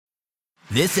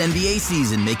This NBA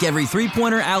season, make every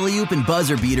three-pointer, alley-oop, and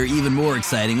buzzer beater even more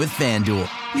exciting with FanDuel.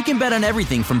 You can bet on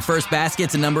everything from first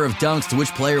basket to number of dunks to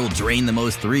which player will drain the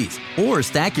most threes. Or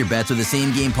stack your bets with the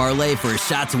same-game parlay for a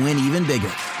shot to win even bigger.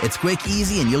 It's quick,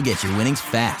 easy, and you'll get your winnings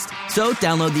fast. So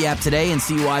download the app today and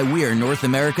see why we're North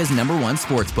America's #1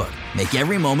 sportsbook. Make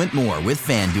every moment more with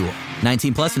FanDuel.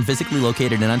 19 plus and physically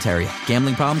located in Ontario.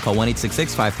 Gambling problem? Call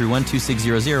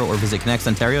 1-866-531-2600 or visit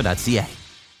connectsontario.ca.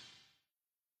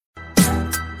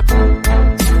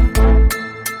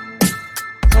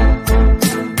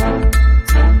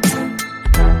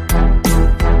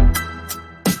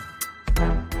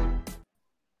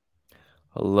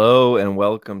 Hello and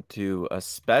welcome to a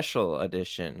special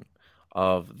edition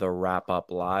of the Wrap Up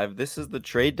Live. This is the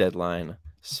trade deadline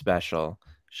special.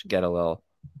 Should get a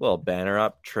little banner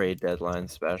up, trade deadline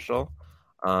special,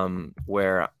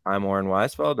 where I'm Oren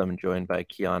Weisfeld. I'm joined by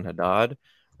Keon Haddad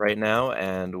right now,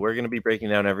 and we're going to be breaking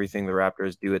down everything the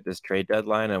Raptors do at this trade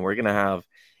deadline, and we're going to have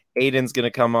Aiden's going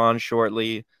to come on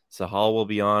shortly. Sahal will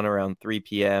be on around 3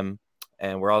 p.m.,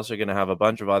 and we're also going to have a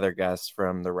bunch of other guests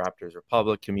from the Raptors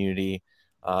Republic community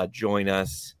join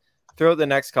us throughout the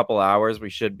next couple hours. We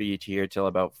should be here till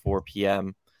about 4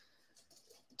 p.m.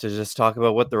 to just talk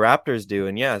about what the Raptors do.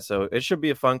 And yeah, so it should be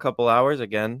a fun couple hours.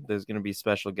 Again, there's going to be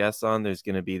special guests on. There's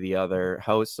going to be the other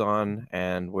hosts on,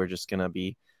 and we're just going to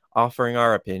be offering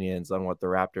our opinions on what the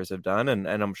Raptors have done. And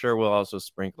I'm sure we'll also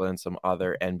sprinkle in some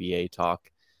other NBA talk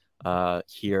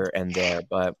here and there.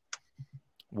 But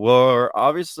we're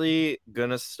obviously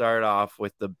going to start off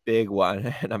with the big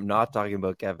one, and I'm not talking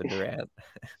about Kevin Durant.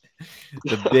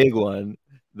 The big one,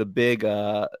 the big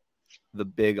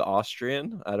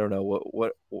Austrian. I don't know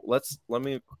let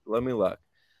me look.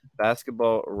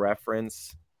 Basketball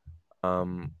Reference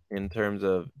in terms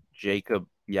of Jakob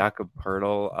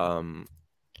Poeltl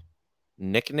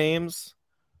nicknames.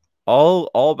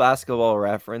 All Basketball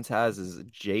Reference has is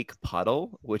Jake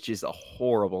Puddle, which is a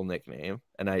horrible nickname,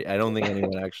 and I don't think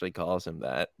anyone actually calls him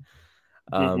that.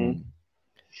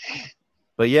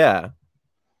 But yeah,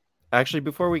 actually,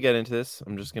 before we get into this,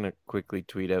 I'm just gonna quickly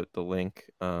tweet out the link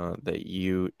that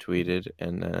you tweeted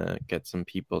and get some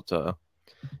people to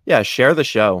share the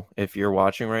show. If you're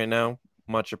watching right now,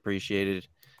 much appreciated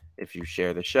if you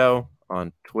share the show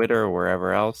on Twitter or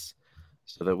wherever else,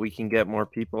 so that we can get more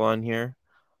people on here.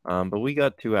 But we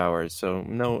got 2 hours, so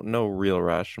no real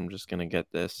rush. I'm just gonna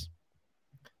get this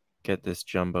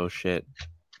jumbotron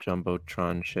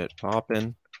shit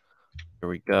popping. Here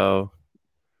we go.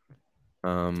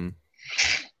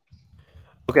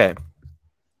 Okay.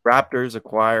 Raptors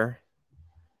acquire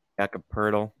Jakob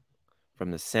Poeltl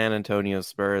from the San Antonio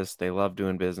Spurs. They love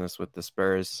doing business with the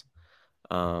Spurs.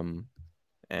 And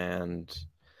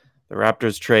the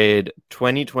Raptors trade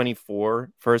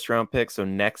 2024 first-round pick, so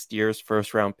next year's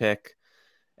first-round pick,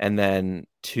 and then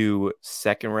 2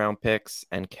 second-round picks,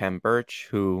 and Khem Birch,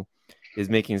 who is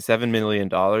making $7 million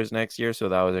next year, so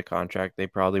that was a contract they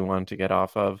probably wanted to get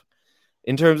off of.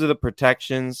 In terms of the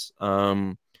protections,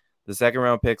 the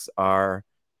second-round picks are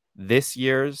this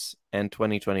year's and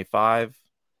 2025.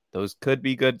 Those could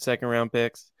be good second-round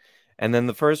picks. And then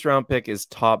the first-round pick is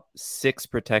top 6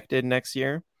 protected next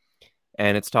year.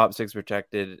 And it's top 6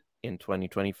 protected in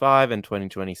 2025 and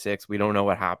 2026. We don't know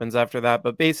what happens after that.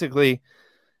 But basically,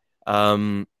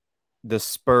 the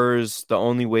Spurs, the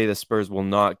only way the Spurs will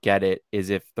not get it is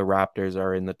if the Raptors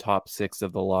are in the top 6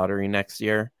 of the lottery next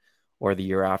year or the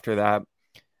year after that.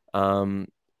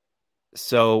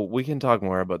 So we can talk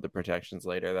more about the protections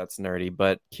later. That's nerdy.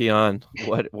 But Keon,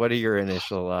 what are your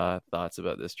initial thoughts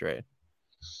about this trade?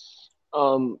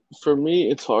 For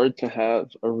me, it's hard to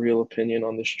have a real opinion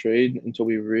on this trade until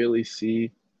we really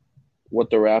see what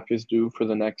the Raptors do for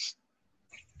the next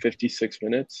 56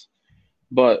 minutes.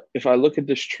 But if I look at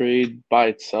this trade by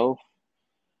itself,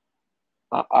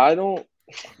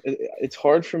 it's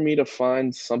hard for me to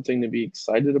find something to be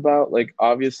excited about. Like,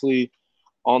 obviously,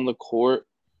 on the court,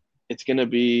 it's going to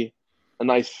be a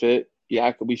nice fit.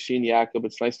 We've seen Jakob.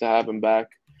 It's nice to have him back.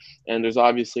 And there's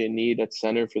obviously a need at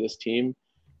center for this team.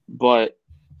 But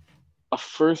a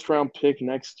first-round pick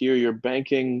next year, you're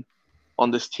banking on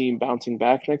this team bouncing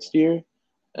back next year.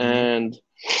 And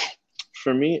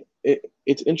for me,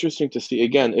 it's interesting to see.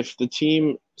 Again, if the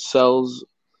team sells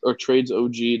or trades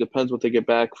OG, depends what they get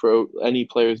back for any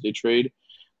players they trade,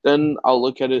 then I'll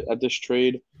look at this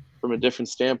trade from a different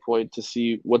standpoint to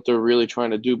see what they're really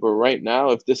trying to do. But right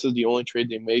now, if this is the only trade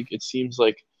they make, it seems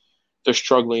like they're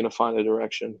struggling to find a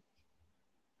direction.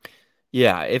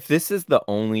 Yeah, if this is the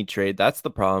only trade, that's the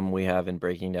problem we have in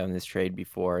breaking down this trade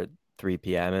before 3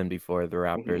 p.m. and before the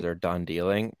Raptors Mhm. are done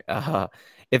dealing.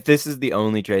 If this is the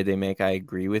only trade they make, I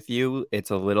agree with you.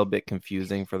 It's a little bit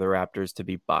confusing for the Raptors to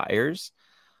be buyers.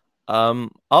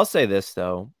 I'll say this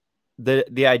though.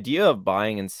 The idea of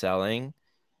buying and selling,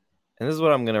 and this is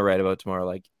what I'm gonna write about tomorrow,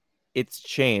 like it's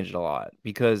changed a lot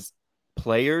because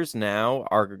players now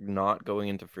are not going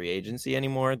into free agency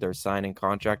anymore. They're signing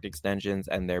contract extensions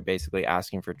and they're basically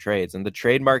asking for trades. And the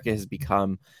trade market has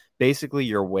become basically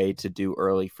your way to do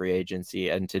early free agency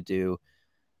and to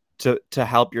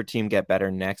help your team get better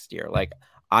next year. Like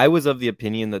I was of the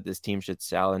opinion that this team should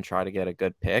sell and try to get a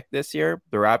good pick this year.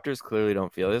 The Raptors clearly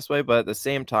don't feel this way, but at the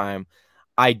same time,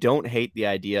 I don't hate the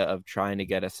idea of trying to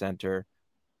get a center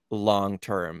long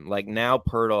term. Like now,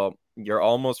 Pirtle, you're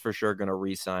almost for sure going to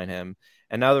re-sign him,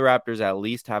 and now the Raptors at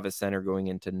least have a center going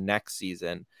into next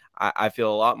season. I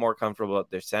feel a lot more comfortable with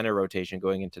their center rotation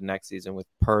going into next season with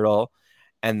Pirtle,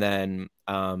 and then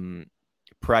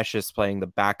Precious playing the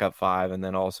backup 5, and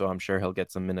then also I'm sure he'll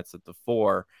get some minutes at the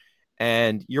 4.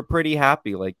 And you're pretty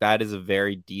happy. Like that is a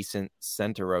very decent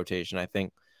center rotation. I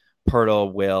think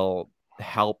Pirtle will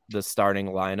help the starting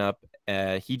lineup.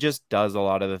 He just does a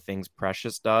lot of the things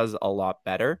Precious does a lot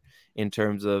better in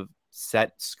terms of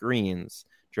set screens,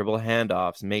 dribble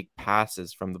handoffs, make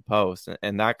passes from the post,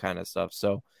 and that kind of stuff.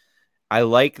 So I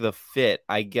like the fit.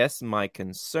 I guess my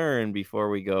concern before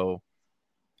we go,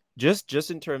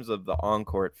 just in terms of the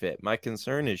on-court fit, my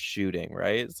concern is shooting,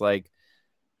 right? It's like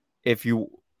if you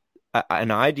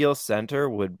an ideal center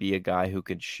would be a guy who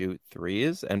could shoot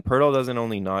threes, and Pirtle doesn't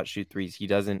only not shoot threes, he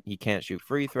can't shoot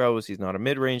free throws. He's not a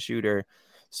mid-range shooter.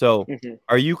 So Mhm.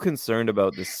 are you concerned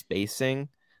about the spacing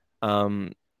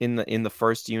in the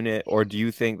first unit, or do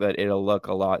you think that it'll look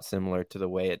a lot similar to the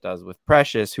way it does with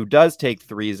Precious, who does take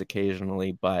threes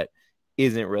occasionally but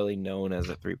isn't really known as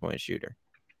a three-point shooter?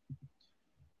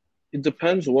 It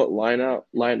depends what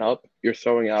lineup you're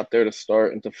throwing out there to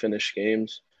start and to finish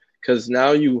games. Because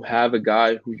now you have a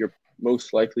guy who you're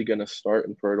most likely going to start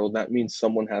in Pirtle. That means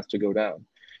someone has to go down.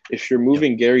 If you're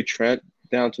moving Gary Trent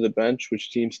down to the bench, which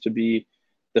seems to be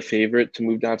the favorite to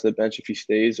move down to the bench if he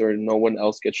stays or no one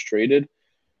else gets traded,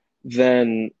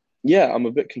 then yeah, I'm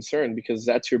a bit concerned because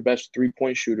that's your best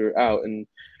 3-point shooter out.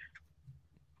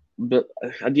 But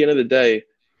at the end of the day,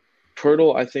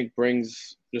 Pirtle, I think,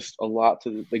 brings just a lot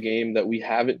to the game that we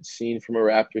haven't seen from a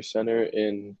Raptor center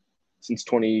since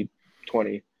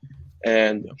 2020,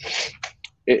 and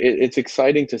it's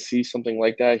exciting to see something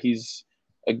like that. He's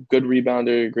a good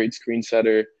rebounder, great screen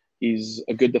setter. He's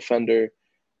a good defender.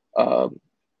 Um,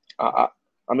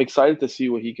 I'm excited to see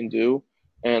what he can do,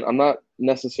 and I'm not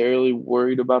necessarily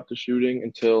worried about the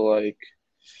shooting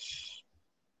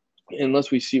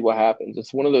unless we see what happens.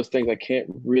 It's one of those things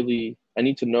I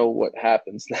need to know what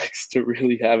happens next to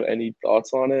really have any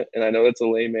thoughts on it. And I know that's a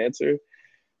lame answer,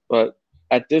 but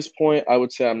at this point, I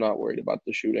would say I'm not worried about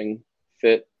the shooting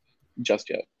fit just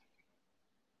yet.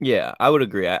 Yeah, I would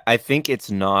agree. I think it's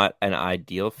not an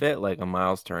ideal fit. Like a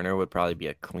Miles Turner would probably be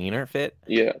a cleaner fit,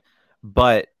 Yeah.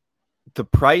 but the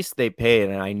price they paid,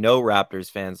 and I know Raptors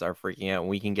fans are freaking out, and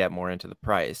we can get more into the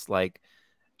price. Like,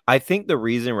 I think the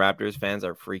reason Raptors fans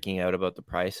are freaking out about the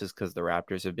price is because the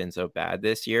Raptors have been so bad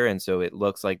this year, and so it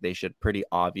looks like they should pretty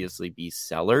obviously be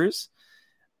sellers.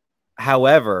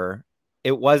 However,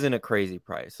 it wasn't a crazy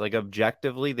price. Like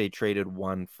objectively, they traded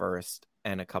 1 first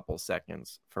and a couple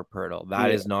seconds for Pirtle. That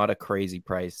Yeah. is not a crazy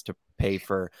price to pay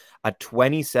for a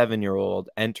 27-year-old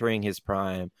entering his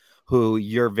prime who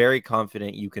you're very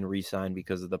confident you can re-sign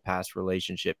because of the past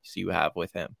relationships you have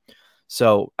with him.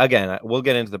 So again, we'll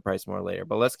get into the price more later,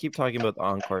 but let's keep talking about the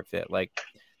on-court fit. Like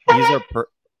these are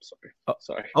Sorry. oh,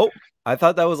 Sorry. oh, I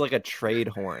thought that was like a trade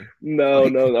horn. No,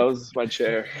 Like, no, that was my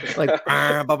chair. like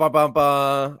bah, bah, bah, bah,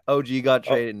 bah. OG got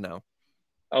traded. No.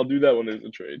 I'll do that when there's a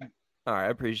trade. All right, I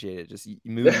appreciate it. Just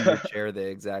moving your chair the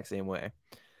exact same way.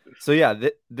 So yeah,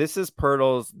 this is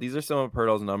Pirtle's. These are some of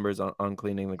Pirtle's numbers on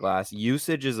cleaning the glass.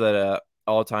 Usage is at a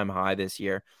all-time high this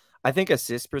year. I think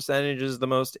assist percentage is the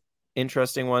most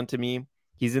interesting one to me.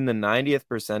 He's in the 90th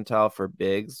percentile for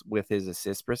bigs with his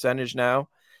assist percentage now,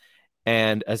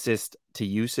 and assist to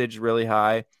usage really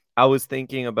high. I was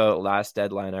thinking about last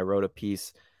deadline. I wrote a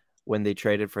piece when they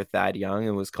traded for Thad Young.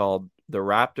 It was called "The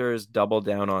Raptors Double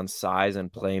Down on Size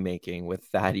and Playmaking with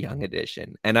Thad Young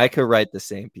Edition." And I could write the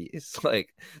same piece.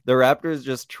 Like the Raptors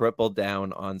just tripled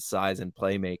down on size and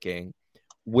playmaking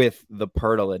with the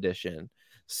Pirtle edition.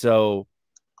 So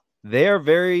they are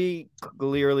very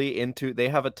clearly they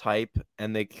have a type,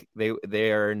 and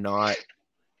they are not,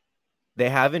 they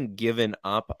haven't given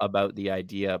up about the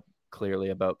idea clearly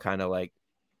about kind of like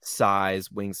size,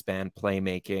 wingspan,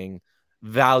 playmaking,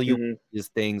 value Mhm. is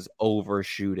things over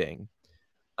shooting.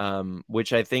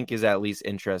 which I think is at least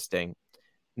interesting.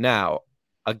 Now,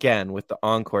 again, with the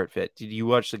on-court fit, did you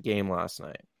watch the game last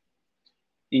night?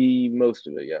 Most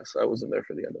of it, yes. I wasn't there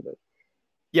for the end of it.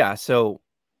 Yeah, so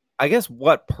I guess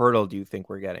what Pirtle do you think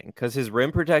we're getting? Because his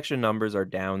rim protection numbers are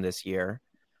down this year,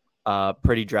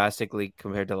 pretty drastically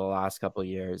compared to the last couple of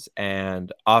years.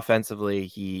 And offensively,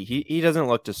 he doesn't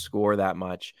look to score that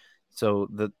much. So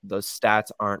the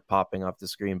stats aren't popping off the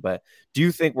screen. But do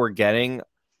you think we're getting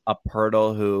a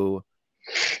Pirtle who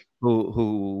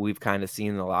we've kind of seen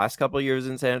in the last couple of years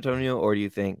in San Antonio, or do you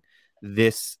think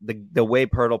the way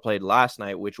Pirtle played last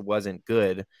night, which wasn't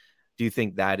good, do you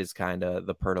think that is kind of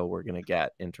the Pirtle we're going to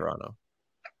get in Toronto?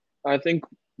 I think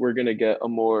we're going to get a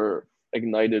more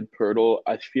ignited Pirtle.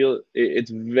 I feel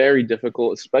it's very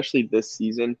difficult, especially this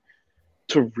season,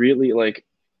 to really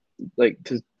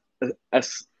to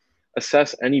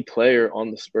assess any player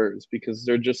on the Spurs because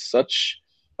they're just such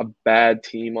a bad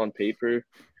team on paper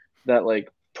that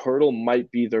Pirtle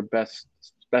might be their best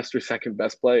or second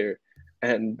best player,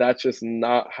 and that's just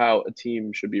not how a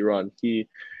team should be run.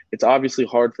 It's obviously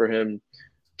hard for him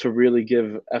to really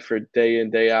give effort day in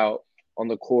day out on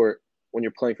the court when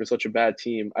you're playing for such a bad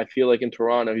team. I feel like in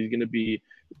Toronto he's going to be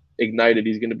ignited.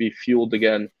 He's going to be fueled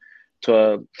again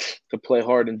to play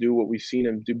hard and do what we've seen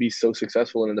him do be so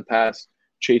successful in the past,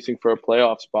 chasing for a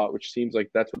playoff spot, which seems like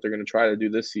that's what they're going to try to do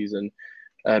this season.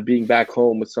 Being back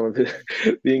home with some of his,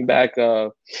 being back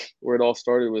where it all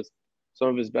started with some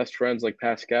of his best friends like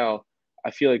Pascal,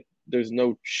 I feel like there's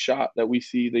no shot that we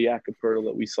see the Jakob Poeltl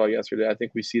that we saw yesterday. I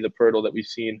think we see the Poeltl that we've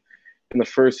seen in his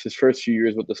first few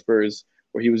years with the Spurs,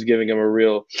 where he was giving him a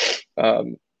real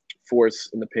force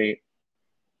in the paint.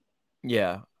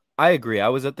 Yeah, I agree. I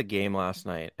was at the game last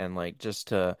night, and just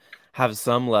to have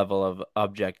some level of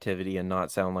objectivity and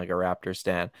not sound like a Raptor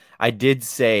stan, I did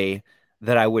say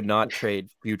that I would not trade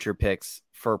future picks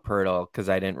for Poeltl because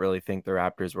I didn't really think the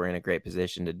Raptors were in a great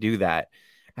position to do that.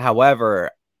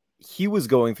 However, he was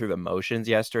going through the motions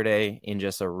yesterday in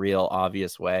just a real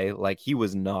obvious way. Like, he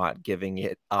was not giving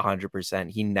it 100%.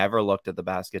 He never looked at the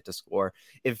basket to score.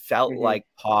 It felt like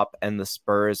Pop and the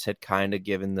Spurs had kind of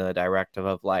given the directive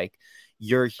of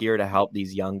you're here to help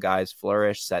these young guys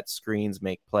flourish, set screens,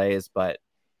 make plays, but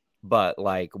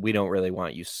we don't really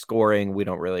want you scoring. We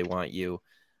don't really want you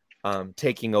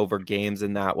taking over games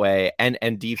in that way.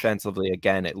 And defensively,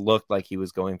 again, it looked like he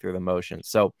was going through the motions.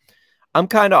 So I'm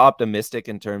kind of optimistic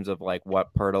in terms of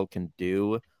what Poeltl can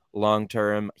do long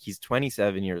term. He's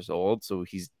 27 years old, so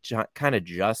he's kind of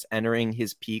just entering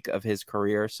his peak of his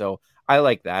career. So I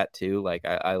like that too.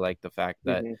 I like the fact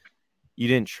that you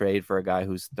didn't trade for a guy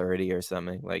who's 30 or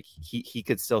something. He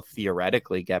could still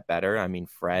theoretically get better. I mean,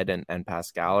 Fred and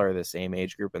Pascal are the same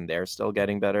age group, and they're still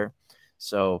getting better.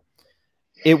 So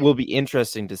it will be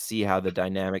interesting to see how the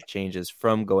dynamic changes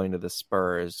from going to the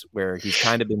Spurs, where he's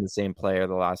kind of been the same player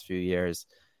the last few years,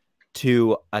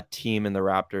 to a team in the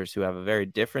Raptors who have a very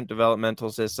different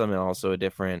developmental system and also they're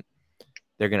going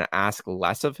to ask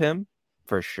less of him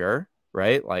for sure,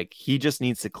 right? He just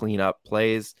needs to clean up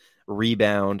plays,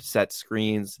 rebound, set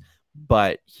screens,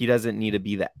 but he doesn't need to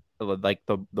be that.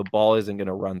 The ball isn't going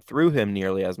to run through him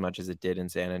nearly as much as it did in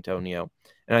San Antonio.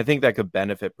 And I think that could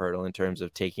benefit Poeltl in terms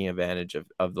of taking advantage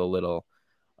of the little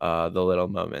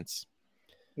moments.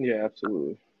 Yeah,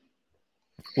 absolutely.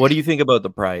 What do you think about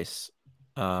the price?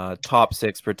 Top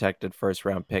 6 protected first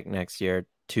round pick next year,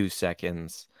 2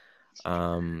 seconds.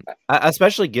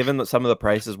 Especially given some of the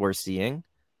prices we're seeing.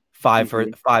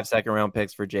 5 second round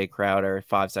picks for Jay Crowder,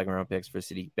 5 second round picks for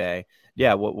Saddiq Bey.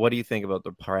 Yeah, what do you think about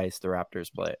the price the Raptors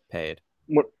paid?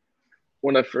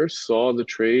 When I first saw the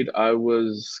trade, I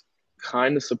was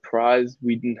kind of surprised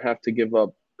we didn't have to give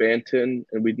up Banton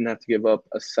and we didn't have to give up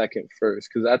a second first,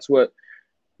 because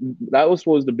that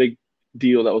was the big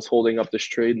deal that was holding up this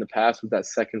trade in the past, was that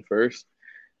second first.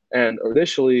 And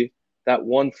initially, that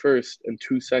 1 first and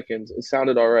 2 seconds, it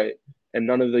sounded all right. And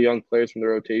none of the young players from the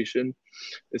rotation,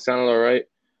 it sounded all right.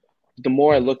 The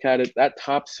more I look at it, that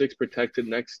top 6 protected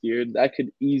next year, that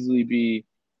could easily be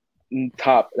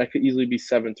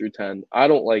 7 through 10. I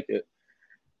don't like it.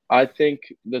 I think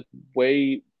the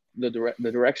way the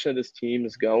direction of this team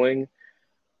is going,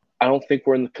 I don't think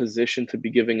we're in the position to be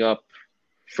giving up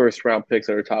first round picks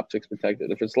that are top 6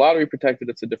 protected. If it's lottery protected,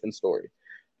 it's a different story.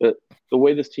 But the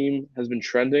way this team has been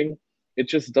trending, it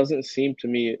just doesn't seem to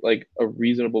me like a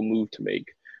reasonable move to make,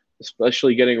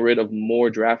 especially getting rid of more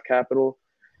draft capital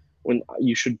when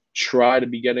you should try to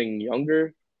be getting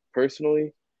younger.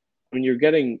 Personally, when you're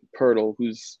getting Poeltl,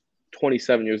 who's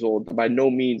 27 years old, by no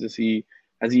means he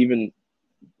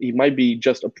might be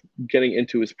just getting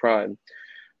into his prime,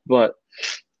 but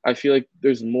I feel like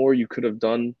there's more you could have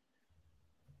done.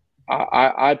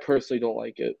 I personally don't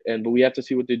like it, but we have to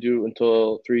see what they do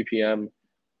until 3 p.m.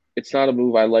 It's not a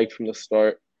move I liked from the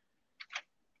start,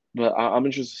 but I'm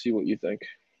interested to see what you think.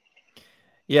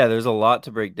 Yeah, there's a lot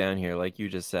to break down here. Like you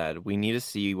just said, we need to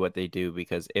see what they do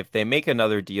because if they make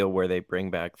another deal where they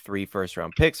bring back 3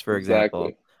 first-round picks, for example,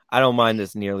 Exactly. I don't mind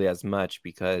this nearly as much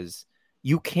because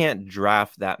you can't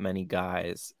draft that many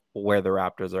guys where the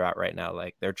Raptors are at right now.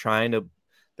 Like they're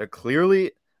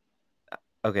clearly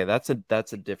okay, that's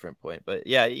a different point. But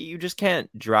yeah, you just can't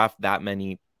draft that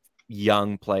many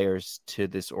young players to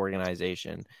this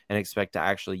organization and expect to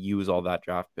actually use all that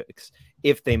draft picks.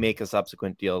 If they make a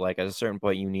subsequent deal, like at a certain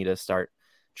point, you need to start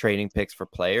trading picks for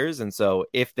players. And so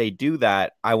if they do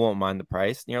that, I won't mind the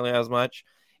price nearly as much.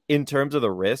 In terms of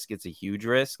the risk, it's a huge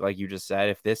risk. Like you just said,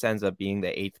 if this ends up being the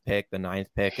 8th pick, the 9th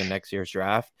pick in next year's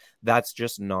draft, that's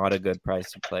just not a good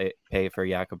price to pay for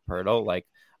Jakob Poeltl. Like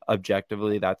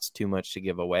objectively, that's too much to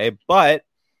give away. But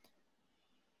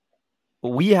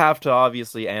we have to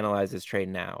obviously analyze this trade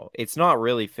now. It's not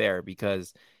really fair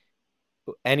because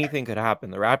anything could happen.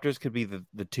 The Raptors could be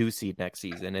the 2 seed next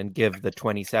season and give the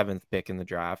 27th pick in the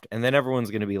draft, and then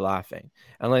everyone's going to be laughing.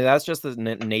 And like that's just the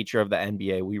nature of the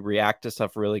NBA. We react to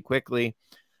stuff really quickly.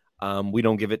 We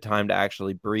don't give it time to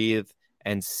actually breathe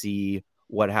and see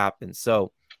what happens.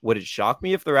 So would it shock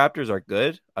me if the Raptors are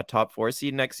good, a top 4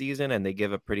 seed next season, and they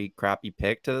give a pretty crappy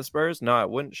pick to the Spurs? No, it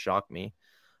wouldn't shock me.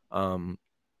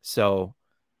 So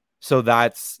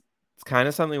that's kind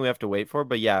of something we have to wait for.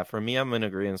 But yeah, for me, I'm in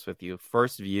agreement with you.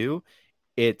 First view,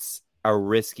 it's a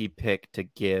risky pick to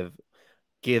give,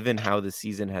 given how the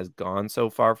season has gone so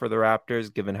far for the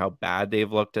Raptors, given how bad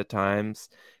they've looked at times,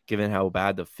 given how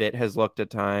bad the fit has looked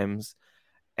at times.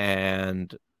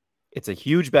 And it's a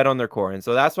huge bet on their core. And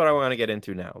so that's what I want to get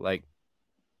into now. Like,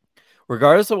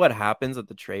 regardless of what happens at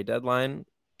the trade deadline,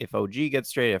 if OG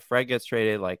gets traded, if Fred gets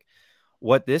traded, like,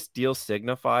 what this deal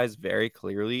signifies very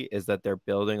clearly is that they're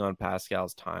building on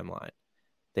Pascal's timeline.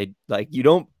 They like you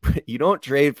don't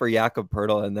trade for Jakob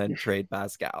Poeltl and then trade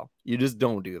Pascal. You just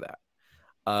don't do that.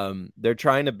 They're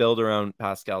trying to build around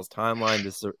Pascal's timeline.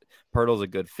 Poeltl's a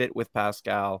good fit with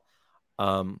Pascal.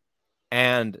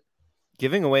 And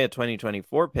giving away a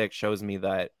 2024 pick shows me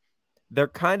that they're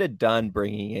kind of done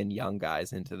bringing in young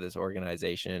guys into this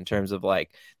organization in terms of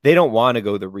like, they don't want to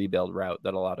go the rebuild route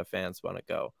that a lot of fans want to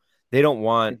go. They don't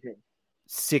want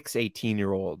 6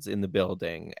 18-year-olds in the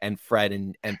building and Fred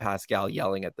and Pascal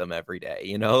yelling at them every day.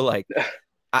 You know, like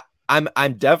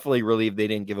I'm definitely relieved they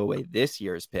didn't give away this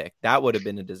year's pick. That would have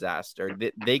been a disaster.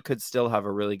 They could still have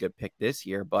a really good pick this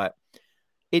year, but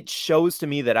it shows to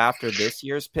me that after this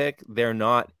year's pick, they're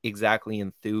not exactly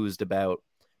enthused about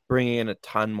bringing in a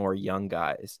ton more young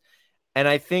guys. And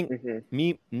I think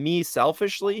me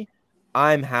selfishly,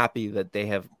 I'm happy that they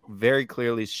have very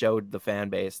clearly showed the fan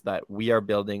base that we are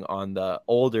building on the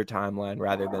older timeline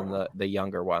rather than the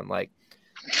younger one. Like,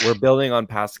 we're building on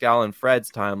Pascal and Fred's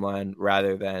timeline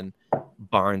rather than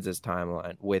Barnes's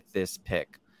timeline with this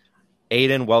pick.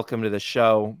 Aiden, welcome to the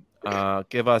show.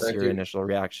 Give us Thank your you. initial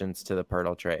reactions to the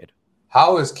Poeltl trade.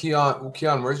 How is Keon?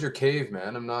 Keon, where's your cave,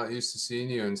 man? I'm not used to seeing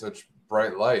you in such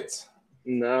bright lights.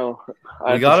 No,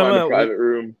 We I got have to him find a private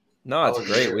room. No, it's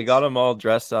great. We got them all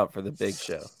dressed up for the big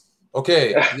show.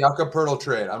 Okay, Jakob Poeltl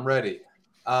trade. I'm ready.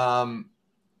 I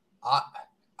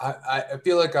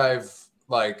feel like I've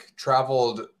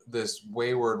traveled this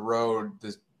wayward road,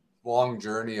 this long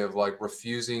journey of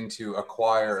refusing to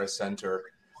acquire a center,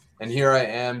 and here I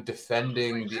am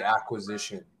defending the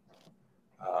acquisition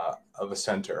of a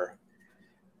center.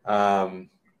 Sorry,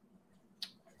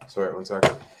 1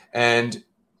 second. And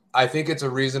I think it's a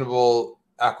reasonable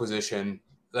acquisition.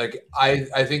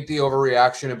 I think the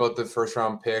overreaction about the first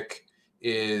round pick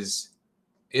is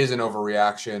an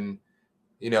overreaction.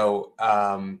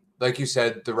 Like you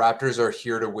said, the Raptors are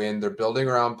here to win. They're building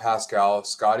around Pascal.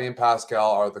 Scottie and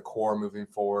Pascal are the core moving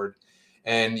forward,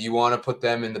 and you want to put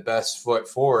them in the best foot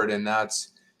forward, and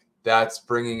that's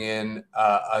bringing in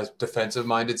a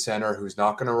defensive-minded center who's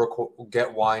not going to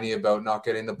get whiny about not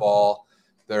getting the ball.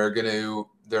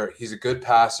 He's a good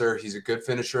passer. He's a good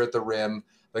finisher at the rim.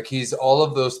 He's all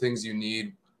of those things you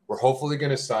need. We're hopefully going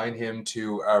to sign him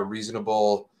to a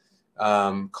reasonable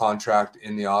contract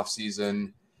in the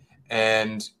offseason.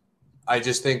 And I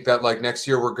just think that next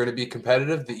year we're going to be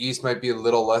competitive. The East might be a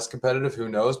little less competitive. Who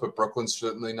knows? But Brooklyn's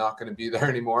certainly not going to be there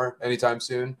anymore anytime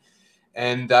soon.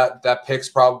 And that pick's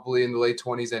probably in the late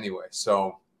 20s anyway.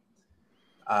 So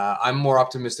I'm more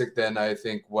optimistic than I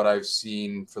think what I've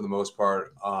seen for the most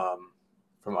part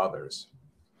from others.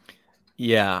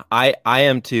 Yeah, I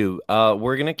am too.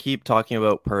 We're going to keep talking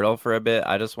about Poeltl for a bit.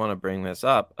 I just want to bring this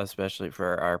up, especially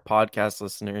for our podcast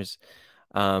listeners.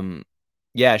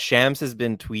 Yeah, Shams has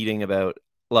been tweeting about.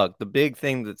 Look, the big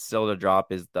thing that's still to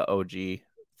drop is the OG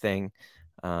thing.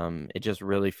 It just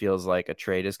really feels like a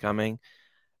trade is coming.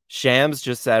 Shams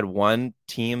just said one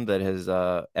team that has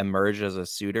emerged as a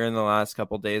suitor in the last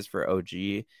couple days for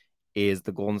OG is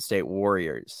the Golden State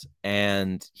Warriors,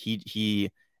 and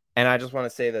he and I just want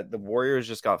to say that the Warriors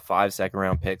just got 5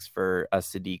 second-round picks for a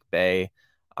Sadiq Bey,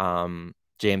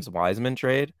 James Wiseman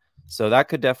trade, so that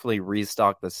could definitely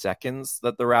restock the seconds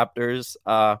that the Raptors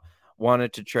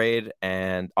wanted to trade,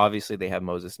 and obviously they have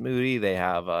Moses Moody, they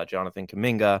have Jonathan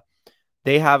Kuminga,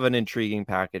 they have an intriguing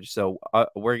package, so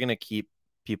we're gonna keep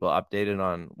people updated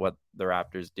on what the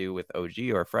Raptors do with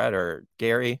OG or Fred or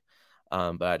Gary.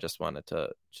 But I just wanted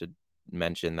to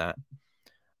mention that.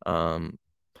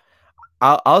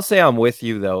 I'll say I'm with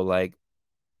you though. Like,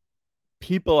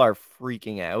 people are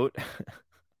freaking out,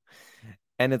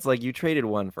 and it's like you traded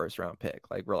 1 first-round pick.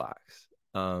 Like, relax.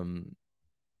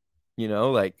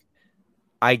 Like,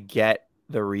 I get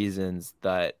the reasons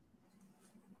that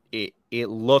it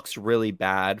looks really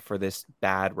bad for this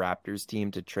bad Raptors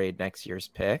team to trade next year's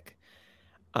pick.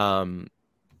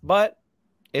 But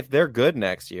if they're good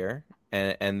next year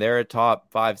and they're a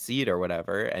top 5 seed or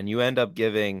whatever, and you end up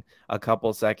giving a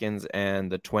couple seconds and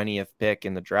the 20th pick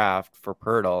in the draft for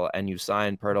Pirtle, and you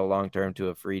sign Pirtle long-term to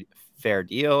a fair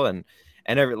deal, and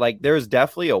there's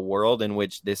definitely a world in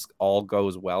which this all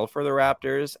goes well for the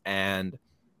Raptors, and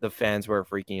the fans who are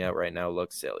freaking out right now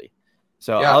look silly.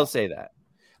 So yeah. I'll say that.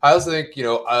 I also think,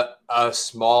 a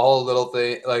small little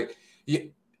thing, like,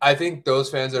 I think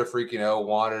those fans that are freaking out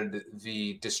wanted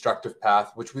the destructive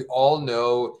path, which we all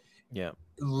know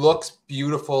looks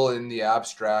beautiful in the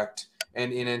abstract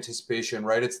and in anticipation,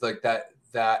 right? It's like that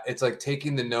it's like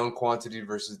taking the known quantity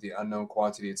versus the unknown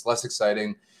quantity. It's less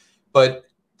exciting, but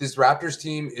this Raptors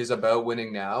team is about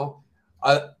winning now.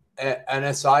 And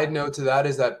a side note to that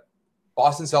is that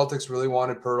Boston Celtics really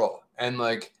wanted Pirtle, and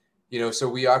so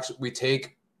we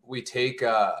take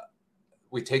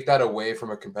that away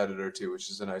from a competitor too, which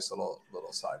is a nice little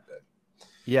side bit.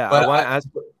 Yeah, but I want to ask.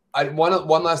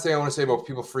 One last thing I want to say about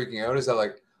people freaking out is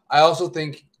that I also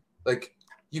think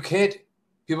you can't.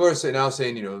 People are saying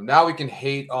now we can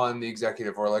hate on the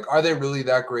executive, or are they really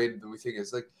that great that we think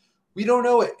it's we don't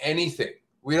know anything.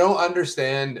 We don't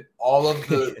understand all of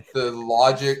the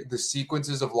logic, the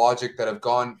sequences of logic that have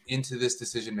gone into this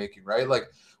decision making, right?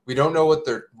 We don't know what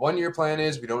their 1-year plan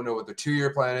is. We don't know what their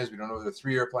 2-year plan is. We don't know what their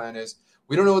 3-year plan is.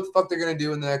 We don't know what the fuck they're going to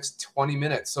do in the next 20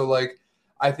 minutes. So,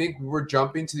 I think we're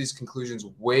jumping to these conclusions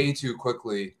way too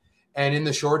quickly. And in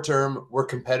the short term, we're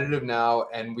competitive now,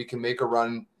 and we can make a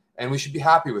run, and we should be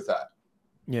happy with that.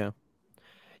 Yeah.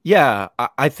 Yeah,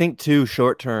 I think, too,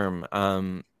 short term,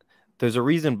 there's a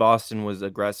reason Boston was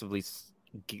aggressively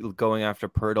going after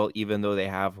Pirtle, even though they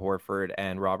have Horford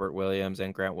and Robert Williams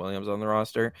and Grant Williams on the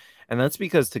roster. And that's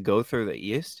because to go through the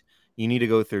East, you need to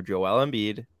go through Joel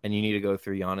Embiid and you need to go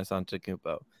through Giannis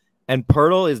Antetokounmpo. And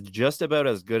Pirtle is just about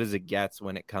as good as it gets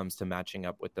when it comes to matching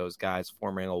up with those guys,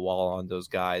 forming a wall on those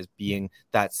guys, being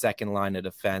that second line of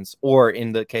defense, or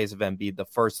in the case of Embiid, the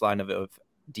first line of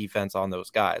defense on those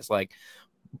guys.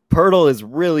 Pirtle is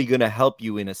really going to help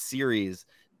you in a series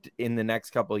in the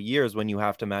next couple of years when you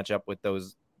have to match up with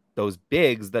those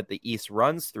bigs that the East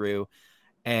runs through,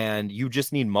 and you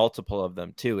just need multiple of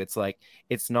them too.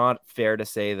 It's not fair to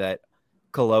say that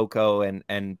Koloko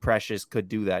and Precious could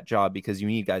do that job, because you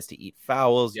need guys to eat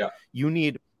fouls. Yeah. You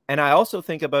need, and I also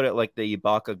think about it like the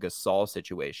Ibaka Gasol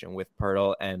situation with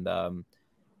Pirtle and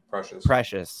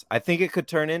Precious. I think it could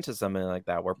turn into something like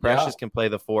that, where Precious can play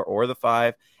the 4 or the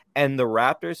 5. And the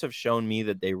Raptors have shown me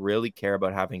that they really care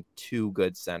about having 2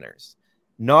 good centers.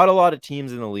 Not a lot of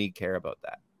teams in the league care about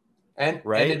that. And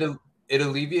right? And it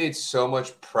alleviates so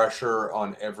much pressure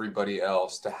on everybody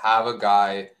else to have a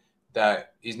guy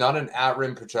that he's not an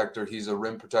at-rim protector. He's a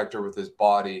rim protector with his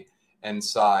body and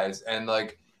size. And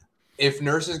if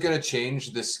Nurse is going to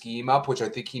change the scheme up, which I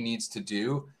think he needs to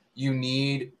do, you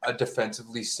need a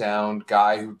defensively sound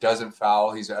guy who doesn't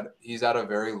foul. He's at a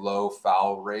very low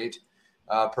foul rate.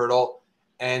 Pirtle.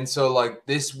 And so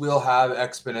this will have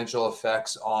exponential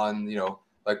effects on,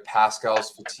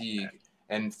 Pascal's fatigue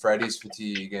and Freddie's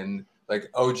fatigue and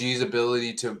OG's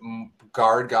ability to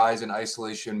guard guys in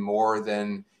isolation more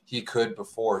than he could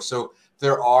before. So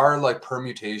there are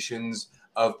permutations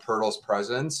of Pirtle's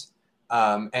presence.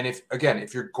 And if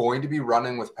you're going to be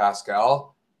running with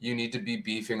Pascal, you need to be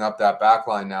beefing up that back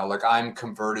line now. I'm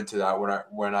converted to that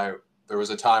when there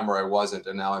was a time where I wasn't,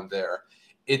 and now I'm there.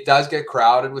 It does get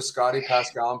crowded with Scotty,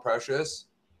 Pascal, and Precious.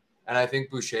 And I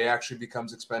think Boucher actually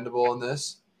becomes expendable in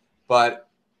this. But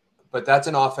But that's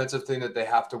an offensive thing that they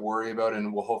have to worry about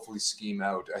and will hopefully scheme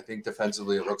out. I think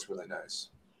defensively it looks really nice.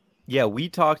 Yeah, we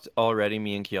talked already,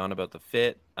 me and Keon, about the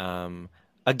fit.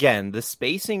 Again, the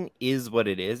spacing is what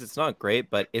it is. It's not great,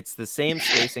 but it's the same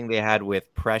spacing they had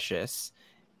with Precious,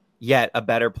 yet a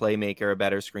better playmaker, a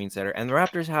better screen setter. And the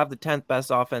Raptors have the 10th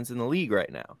best offense in the league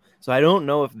right now. So I don't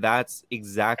know if that's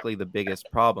exactly the biggest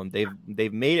problem.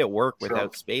 They've made it work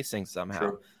without spacing somehow.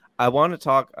 True. I want to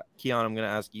talk, Keon, I'm going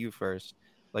to ask you first.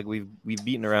 Like we've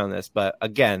beaten around this, but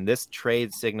again, this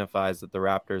trade signifies that the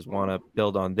Raptors want to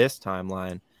build on this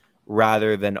timeline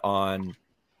rather than on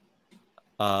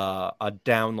a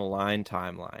down the line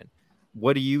timeline.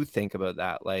 What do you think about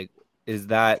that? Like, is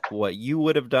that what you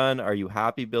would have done? Are you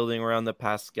happy building around the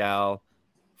Pascal,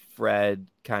 Fred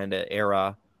kind of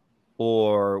era,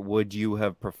 or would you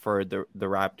have preferred the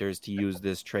Raptors to use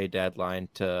this trade deadline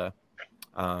to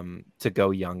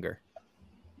go younger?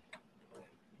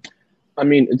 I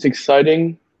mean, it's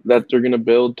exciting that they're going to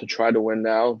build to try to win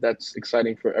now. That's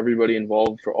exciting for everybody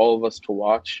involved, for all of us to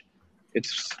watch.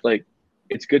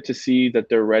 It's good to see that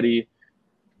they're ready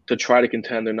to try to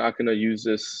contend. They're not going to use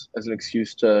this as an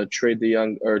excuse to trade the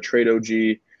young or trade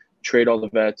OG, trade all the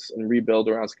vets, and rebuild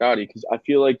around Scottie. Because I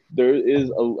feel like there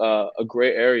is a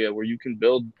gray area where you can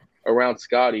build around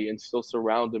Scottie and still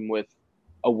surround him with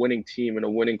a winning team and a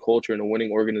winning culture and a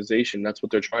winning organization. That's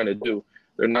what they're trying to do.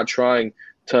 They're not trying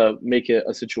to make it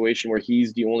a situation where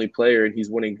he's the only player and he's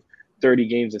winning 30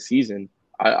 games a season.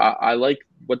 I like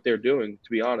what they're doing, to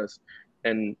be honest.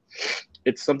 And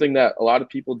it's something that a lot of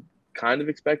people kind of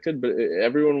expected, but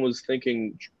everyone was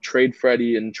thinking trade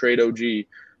Freddie and trade OG.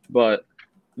 But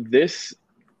this,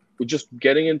 just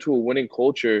getting into a winning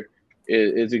culture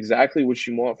is exactly what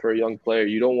you want for a young player.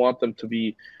 You don't want them to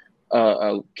be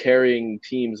carrying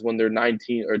teams when they're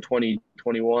 19 or 20,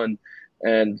 21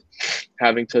 and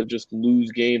having to just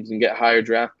lose games and get higher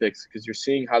draft picks, because you're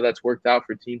seeing how that's worked out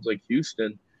for teams like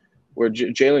Houston, where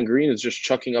Jalen Green is just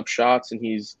chucking up shots and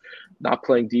he's not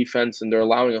playing defense and they're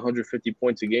allowing 150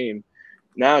 points a game.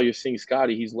 Now you're seeing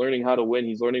Scottie. He's learning how to win.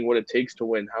 He's learning what it takes to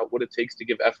win, what it takes to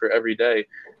give effort every day.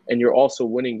 And you're also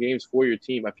winning games for your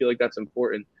team. I feel like that's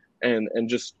important. And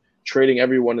just trading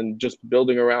everyone and just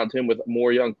building around him with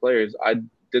more young players, I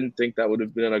didn't think that would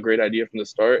have been a great idea from the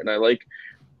start. And I like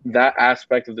that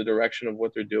aspect of the direction of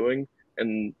what they're doing.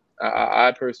 And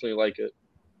I personally like it.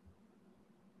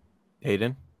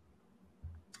 Hayden?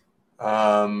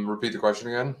 Repeat the question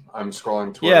again. I'm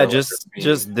scrolling Twitter. Yeah,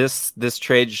 just this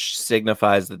trade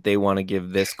signifies that they want to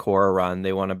give this core a run.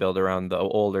 They want to build around the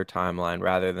older timeline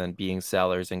rather than being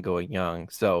sellers and going young.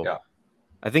 So yeah.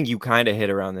 I think you kind of hit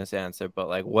around this answer, but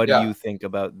like, what do you think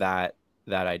about that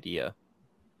idea?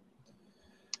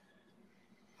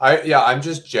 I'm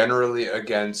just generally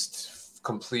against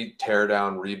complete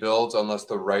teardown rebuilds unless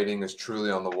the writing is truly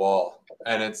on the wall.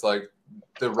 And it's like,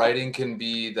 the writing can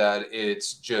be that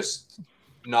it's just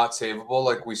not savable,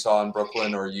 like we saw in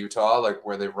Brooklyn or Utah, like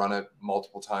where they run it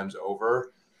multiple times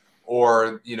over,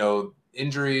 or,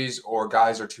 injuries or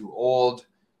guys are too old.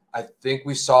 I think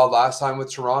we saw last time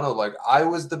with Toronto, like I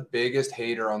was the biggest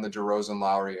hater on the DeRozan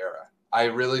Lowry era. I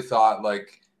really thought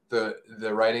like the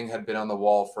writing had been on the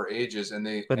wall for ages,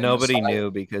 but nobody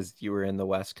knew because you were in the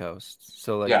West Coast,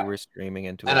 so you were screaming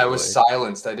into it. And I was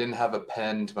silenced. I didn't have a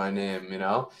pen to my name,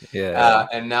 Yeah.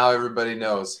 And now everybody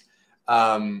knows.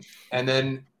 And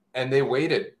they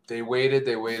waited,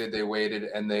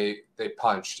 and they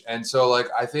punched. And so like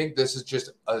I think this is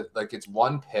just it's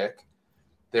one pick.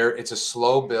 It's a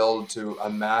slow build to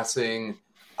amassing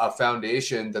a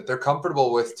foundation that they're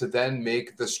comfortable with to then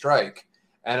make the strike.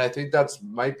 And I think that's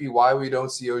might be why we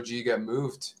don't see OG get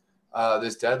moved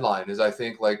this deadline. Is I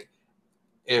think like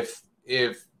if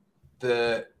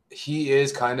he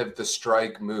is kind of the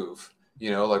strike move,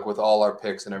 like with all our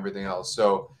picks and everything else.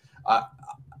 So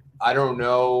I don't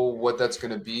know what that's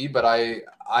going to be, but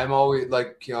I'm always,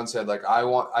 like Keon said, like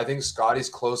I think Scottie's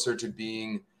closer to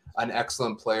being an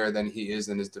excellent player than he is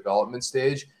in his development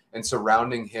stage, and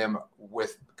surrounding him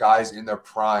with guys in their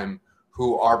prime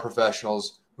who are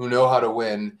professionals, who know how to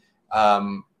win,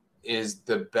 is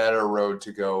the better road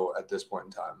to go at this point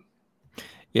in time.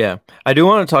 Yeah, I do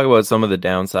want to talk about some of the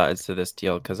downsides to this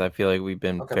deal because I feel like we've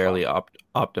been fairly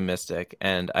optimistic,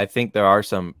 and I think there are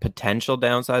some potential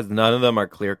downsides. None of them are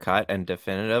clear cut and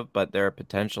definitive, but there are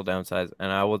potential downsides.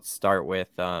 And I would start with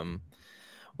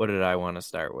what did I want to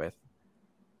start with?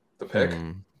 The pick.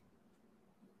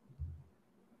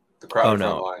 Oh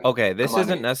no. Okay, this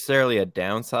isn't necessarily a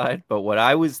downside, but what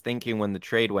I was thinking when the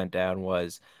trade went down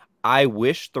was I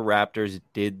wish the Raptors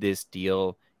did this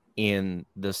deal in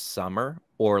the summer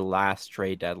or last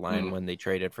trade deadline when they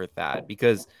traded for Thad,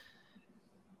 because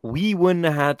we wouldn't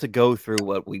have had to go through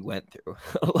what we went through,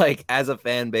 like as a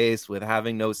fan base, with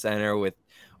having no center, with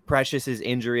Precious's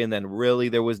injury, and then really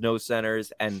there was no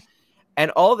centers, and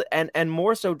all the, and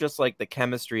more so just like the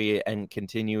chemistry and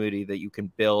continuity that you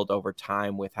can build over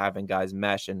time with having guys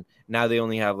mesh. And now they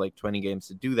only have like 20 games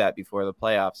to do that before the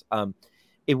playoffs.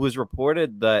 It was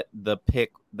reported that the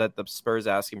Spurs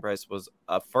asking price was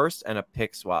a first and a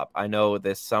pick swap. I know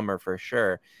this summer for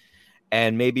sure.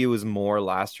 And maybe it was more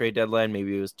last trade deadline.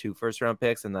 Maybe it was 2 first-round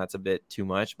picks, and that's a bit too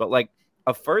much. But like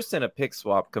a first and a pick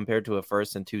swap compared to a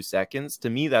first and 2 seconds, to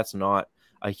me, that's not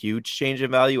a huge change in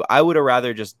value. I would have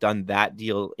rather just done that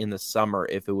deal in the summer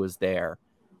if it was there,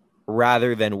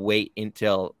 rather than wait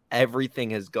until everything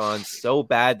has gone so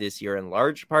bad this year, in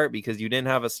large part because you didn't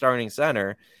have a starting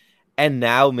center, and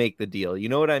now make the deal. You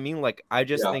know what I mean? Like, I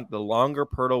just think the longer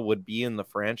Poeltl would be in the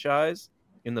franchise,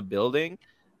 in the building,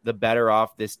 the better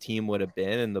off this team would have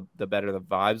been, and the better the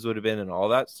vibes would have been, and all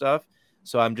that stuff.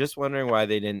 So I'm just wondering why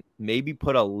they didn't maybe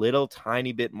put a little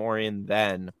tiny bit more in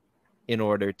then, in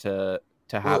order to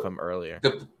have him earlier.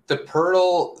 The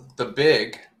Poeltl, the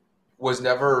big, was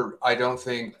never, I don't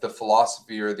think, the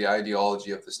philosophy or the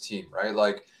ideology of this team, right?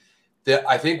 Like,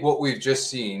 I think what we've just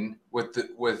seen with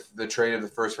the trade of the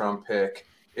first round pick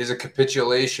is a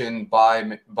capitulation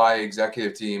by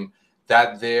executive team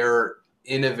that their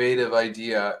innovative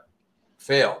idea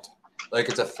failed. Like,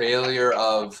 it's a failure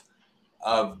of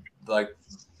like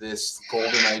this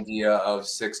golden idea of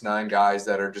 6'9" guys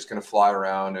that are just going to fly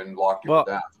around and lock people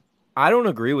down. I don't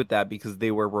agree with that, because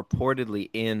they were reportedly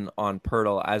in on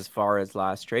Poeltl as far as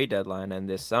last trade deadline and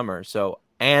this summer. So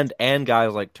and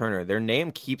guys like Turner, their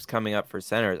name keeps coming up for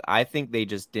centers. I think they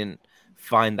just didn't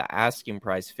find the asking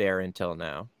price fair until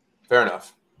now. Fair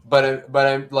enough. But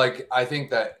I'm like, I think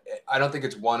that I don't think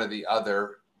it's one or the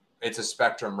other. It's a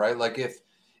spectrum, right? Like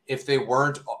if they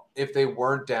weren't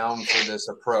down for this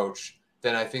approach,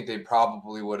 then I think they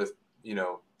probably would have,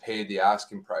 paid the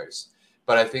asking price.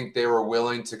 But I think they were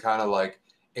willing to kind of like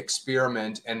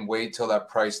experiment and wait till that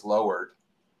price lowered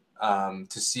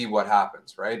to see what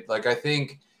happens, right? Like, I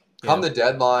think come the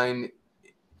deadline,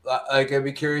 like, I'd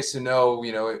be curious to know,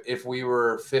 if we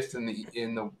were 5th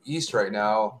in the East right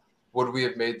now, would we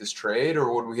have made this trade,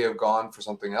 or would we have gone for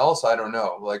something else? I don't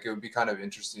know. Like, it would be kind of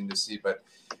interesting to see. But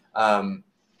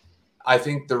I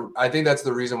think that's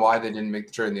the reason why they didn't make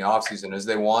the trade in the offseason, is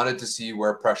they wanted to see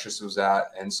where Precious was at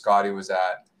and Scotty was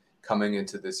at coming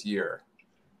into this year.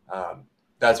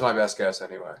 That's my best guess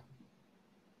anyway.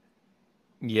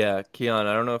 Yeah, Keon,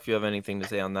 I don't know if you have anything to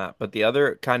say on that, but the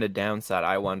other kind of downside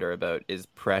I wonder about is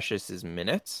Precious's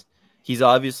minutes. He's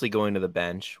obviously going to the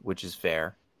bench, which is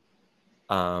fair.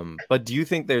 But do you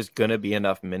think there's going to be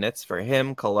enough minutes for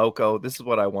him, Koloko? This is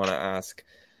what I want to ask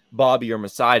Bobby or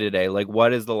Masai today. Like,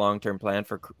 what is the long-term plan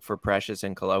for Precious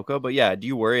and Koloko? But yeah, do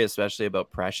you worry especially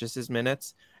about Precious's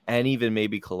minutes and even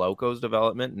maybe Koloko's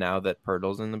development now that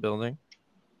Poeltl's in the building?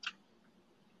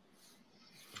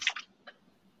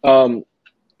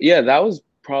 Yeah, that was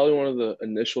probably one of the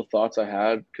initial thoughts I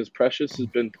had, because Precious has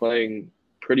been playing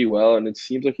pretty well, and it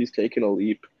seems like he's taken a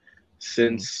leap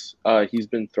since he's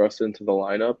been thrust into the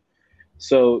lineup.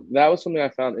 So that was something I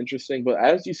found interesting. But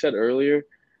as you said earlier,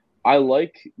 I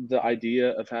like the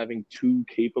idea of having 2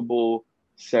 capable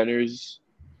centers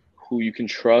who you can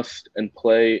trust and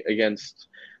play against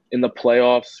in the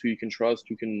playoffs, who you can trust,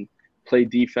 who can play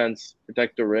defense,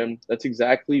 protect the rim. That's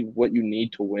exactly what you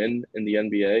need to win in the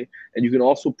NBA. And you can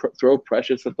also throw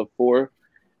Precious at the 4,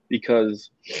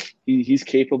 because he's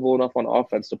capable enough on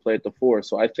offense to play at the 4.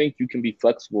 So I think you can be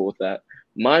flexible with that.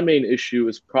 My main issue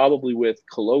is probably with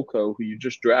Koloko, who you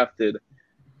just drafted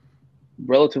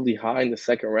relatively high in the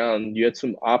second round. You had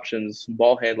some options,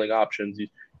 ball handling options,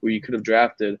 where you could have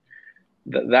drafted.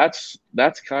 That's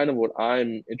kind of what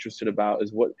I'm interested about,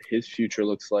 is what his future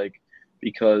looks like,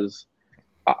 because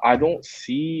I don't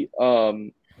see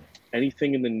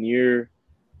anything in the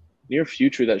near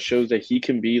future that shows that he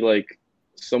can be like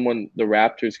someone the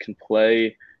Raptors can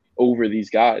play over these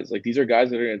guys. Like, these are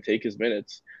guys that are going to take his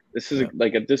minutes. This is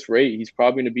like, at this rate, he's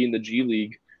probably going to be in the G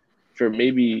League for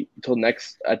maybe until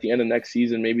at the end of next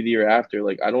season, maybe the year after.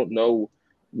 Like, I don't know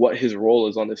what his role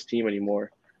is on this team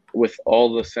anymore with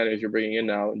all the centers you're bringing in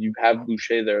now. You have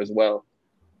Boucher there as well.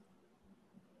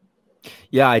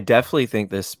 Yeah, I definitely think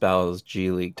this spells G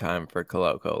League time for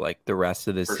Koloko. Like, the rest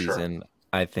of the season, sure.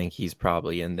 I think he's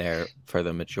probably in there for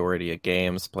the majority of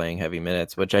games, playing heavy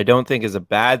minutes, which I don't think is a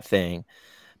bad thing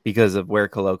because of where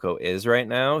Koloko is right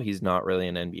now. He's not really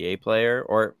an NBA player,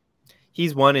 or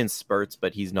he's one in spurts,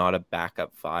 but he's not a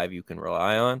backup 5 you can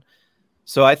rely on.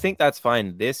 So I think that's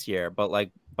fine this year. But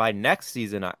like by next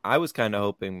season, I was kind of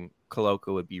hoping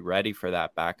Koloko would be ready for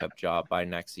that backup job by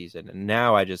next season. And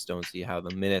now I just don't see how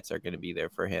the minutes are going to be there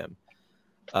for him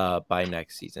by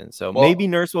next season. So maybe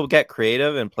Nurse will get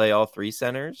creative and play all three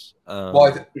centers.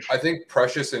 I think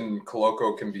Precious and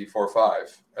Koloko can be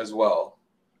 4-5 as well.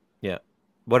 Yeah.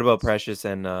 What about Precious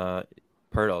and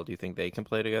Pirtle? Do you think they can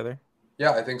play together?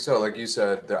 Yeah, I think so. Like you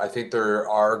said, I think there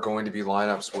are going to be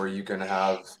lineups where you can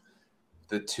have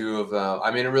the two of them. I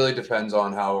mean, it really depends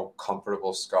on how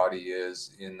comfortable Scotty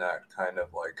is in that kind of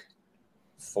like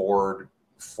forward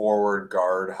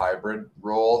guard hybrid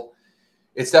role.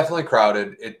 It's definitely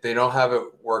crowded. They don't have it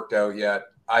worked out yet.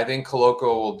 I think Koloko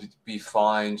will be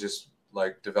fine just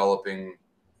like developing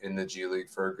in the G League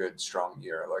for a good, strong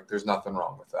year. Like there's nothing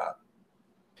wrong with that.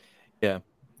 Yeah.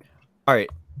 All right.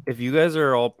 If you guys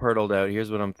are all Pirtled out, here's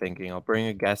what I'm thinking. I'll bring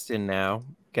a guest in now,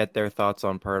 get their thoughts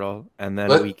on Pirtle, and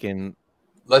then we can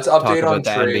let's update on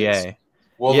the trades. NBA.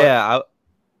 Well, yeah.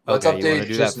 Let's update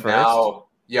just now.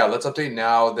 Yeah, let's update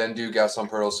now, then do guests on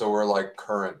Pirtle so we're like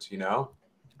current, you know?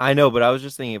 I know, but I was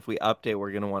just thinking if we update,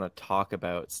 we're going to want to talk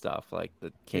about stuff like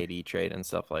the KD trade and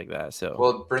stuff like that. So,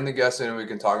 well, bring the guests in and we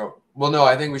can talk about. Well, no,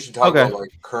 I think we should talk about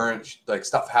like current, like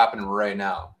stuff happening right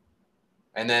now,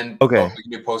 and then we can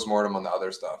do postmortem on the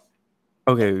other stuff.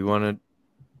 Okay, you want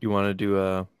to do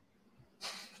a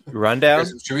rundown?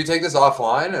 Should we take this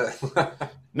offline?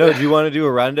 No, do you want to do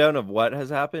a rundown of what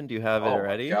has happened? Do you have it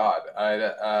already? God,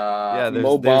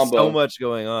 there's so much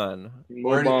going on.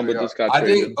 Mo Bamba just got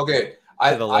traded.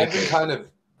 I've been kind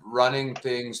of running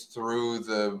things through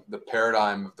the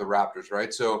paradigm of the Raptors,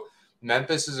 right? So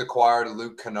Memphis has acquired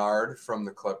Luke Kennard from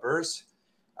the Clippers.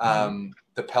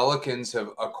 The Pelicans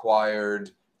have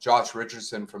acquired Josh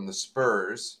Richardson from the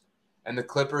Spurs. And the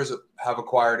Clippers have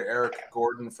acquired Eric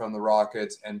Gordon from the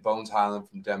Rockets and Bones Highland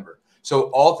from Denver. So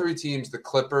all three teams, the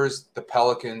Clippers, the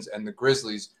Pelicans, and the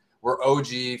Grizzlies, were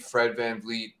OG Fred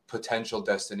VanVleet potential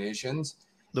destinations.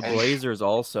 The Blazers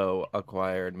also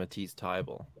acquired Matisse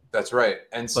Thybulle. That's right.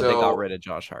 But they got rid of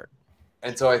Josh Hart.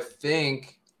 And so I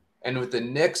think, and with the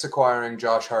Knicks acquiring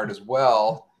Josh Hart as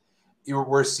well,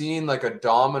 we're seeing like a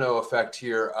domino effect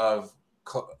here of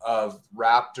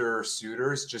Raptor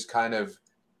suitors just kind of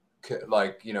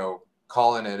like, you know,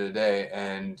 calling it a day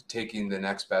and taking the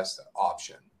next best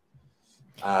option.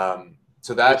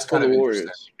 So that's kind of interesting.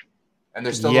 And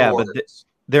they're still the Warriors. But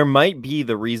there might be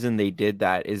the reason they did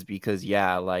that is because,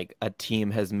 like a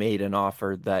team has made an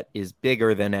offer that is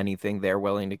bigger than anything they're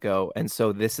willing to go. And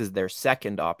so this is their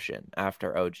second option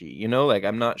after OG. You know, like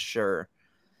I'm not sure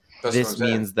this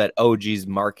means that OG's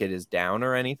market is down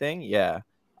or anything. Yeah.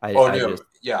 I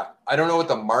don't know what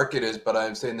the market is, but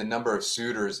I'm saying the number of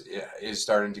suitors is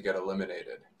starting to get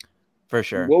eliminated. For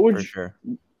sure. What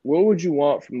would you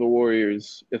want from the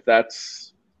Warriors if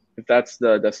that's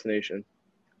the destination?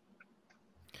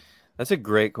 That's a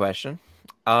great question.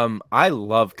 I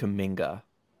love Kuminga.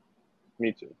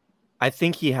 Me too. I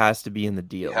think he has to be in the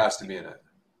deal. He has to be in it.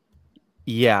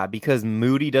 Yeah, because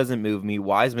Moody doesn't move me.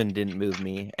 Wiseman didn't move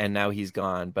me, and now he's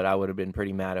gone. But I would have been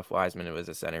pretty mad if Wiseman was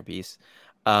a centerpiece.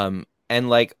 And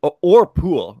like, or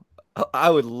Poole. I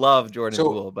would love Jordan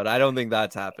Poole, but I don't think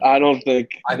that's happening. I don't think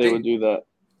they would do that.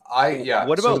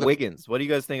 What about Wiggins? What do you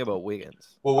guys think about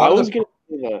Wiggins? Well, I was going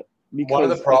to say that. One of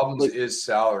the problems is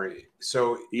salary.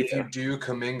 So if you do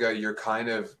Kuminga, you're kind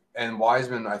of, and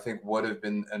Wiseman, I think would have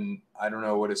been, and I don't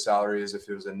know what his salary is if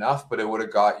it was enough, but it would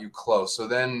have got you close. So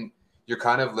then you're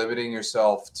kind of limiting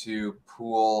yourself to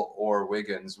Poole or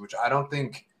Wiggins, which I don't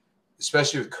think,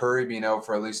 especially with Curry being out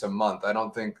for at least a month, I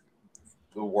don't think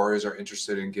the Warriors are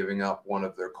interested in giving up one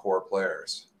of their core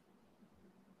players.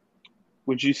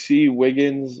 Would you see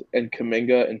Wiggins and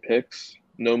Kuminga in picks?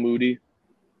 No Moody?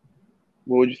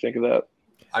 What would you think of that?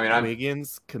 I mean,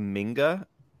 Wiggins, Kuminga,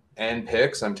 and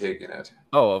picks. I'm taking it.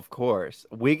 Oh, of course.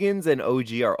 Wiggins and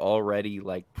OG are already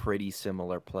like pretty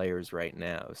similar players right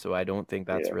now, so I don't think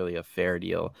that's really a fair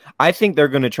deal. I think they're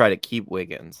going to try to keep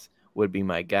Wiggins, would be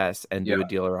my guess, and do a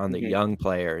deal around the young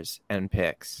players and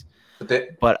picks.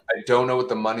 But I don't know what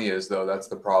the money is, though. That's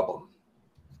the problem.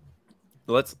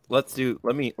 Let's do.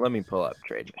 Let me pull up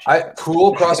trade.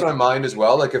 Poole crossed my mind as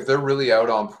well. Like if they're really out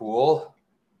on Poole.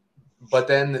 But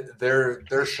then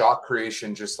their shot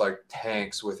creation just like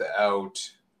tanks without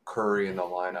Curry in the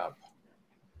lineup.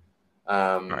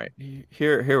 All right,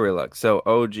 here we look. So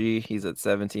OG, he's at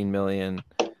 17 million.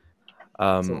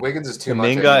 So Wiggins is too much.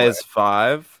 Kuminga is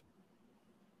 5.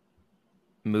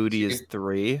 Moody is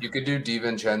 3. You could do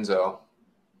DiVincenzo.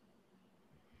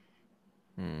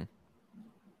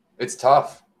 It's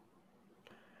tough.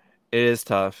 It is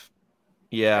tough.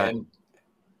 Yeah,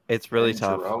 it's really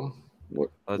tough. Jerome?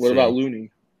 What about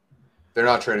Looney? They're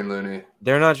not trading Looney.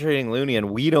 They're not trading Looney,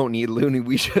 and we don't need Looney.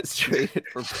 We just traded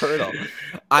for Pirtle.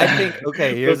 I think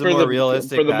here's a more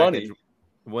realistic for the package.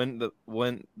 money.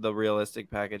 When the realistic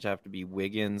package have to be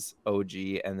Wiggins, OG,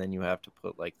 and then you have to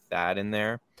put like that in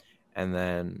there, and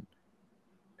then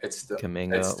it's still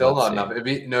Kuminga. It's still not enough.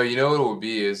 You know what it would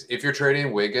be is if you're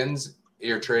trading Wiggins,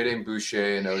 you're trading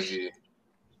Boucher and OG.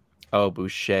 Oh,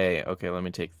 Boucher. Okay, let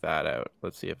me take that out.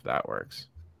 Let's see if that works.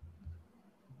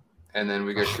 And then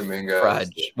we get Kuminga.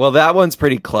 Fudge. Well, that one's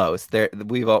pretty close. There,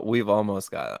 we've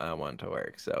almost got one to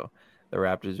work. So the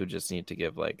Raptors would just need to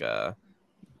give like a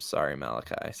sorry,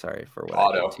 Malachi. Sorry for what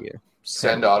I did to you.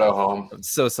 Send Otto home. I'm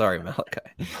so sorry,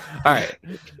 Malachi. All right,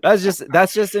 that's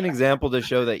just an example to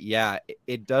show that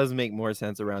it does make more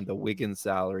sense around the Wiggins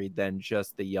salary than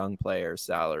just the young player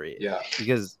salary. Yeah,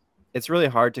 because it's really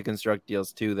hard to construct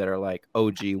deals too that are like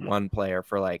OG one player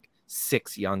for like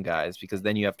 6 young guys, because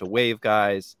then you have to waive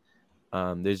guys.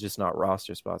 There's just not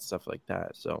roster spots, stuff like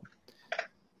that. So,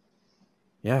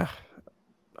 yeah,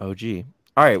 OG.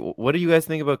 All right, what do you guys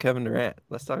think about Kevin Durant?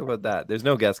 Let's talk about that. There's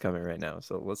no guest coming right now,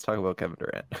 so let's talk about Kevin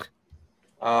Durant.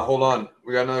 Hold on.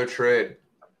 We got another trade.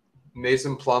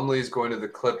 Mason Plumlee is going to the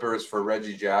Clippers for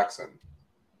Reggie Jackson.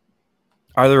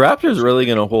 Are the Raptors really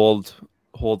going to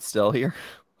hold still here?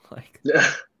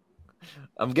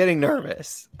 I'm getting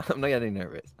nervous. I'm not getting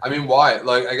nervous. I mean, why?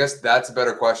 Like, I guess that's a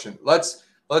better question. Let's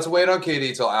wait on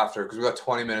KD till after, because we got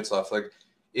 20 minutes left. Like,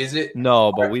 is it?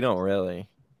 No, but we don't really.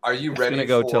 Are you ready? It's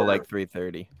gonna go till like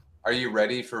 3:30. Are you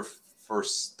ready for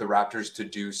the Raptors to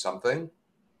do something?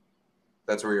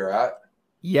 That's where you're at.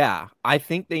 Yeah, I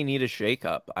think they need a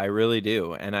shakeup. I really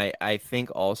do, and I think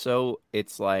also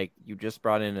it's like you just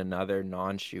brought in another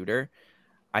non-shooter.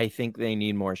 I think they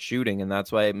need more shooting, and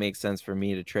that's why it makes sense for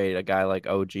me to trade a guy like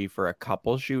OG for a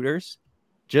couple shooters.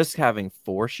 Just having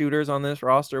 4 shooters on this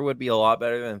roster would be a lot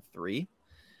better than 3.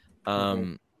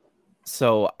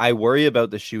 So I worry about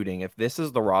the shooting. If this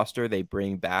is the roster they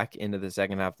bring back into the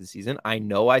second half of the season, I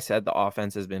know I said the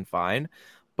offense has been fine,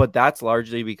 but that's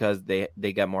largely because they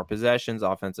get more possessions,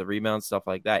 offensive rebounds, stuff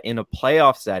like that. In a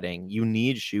playoff setting, you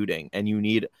need shooting, and you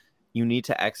need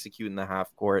to execute in the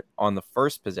half court on the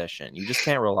first possession. You just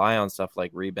can't rely on stuff like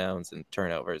rebounds and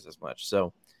turnovers as much.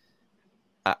 So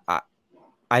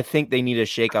I think they need a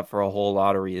shakeup for a whole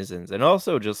lot of reasons. And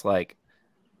also just like,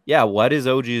 what is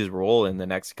OG's role in the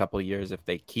next couple of years if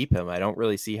they keep him? I don't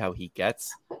really see how he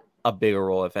gets a bigger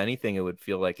role. If anything, it would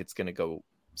feel like it's going to go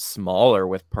smaller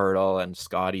with Pirtle and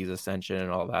Scottie's ascension and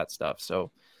all that stuff.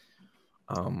 So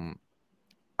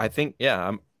I think,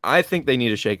 I think they need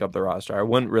to shake up the roster. I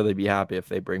wouldn't really be happy if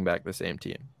they bring back the same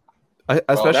team,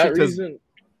 especially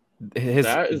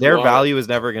because their value is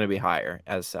never going to be higher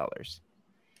as sellers.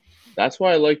 That's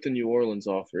why I like the New Orleans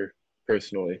offer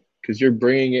personally, because you'd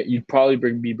probably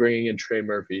be bringing in Trey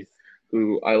Murphy,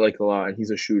 who I like a lot, and he's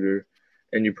a shooter,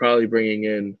 and you're probably bringing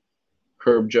in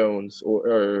Herb Jones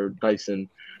or Dyson.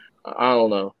 I don't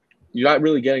know. You're not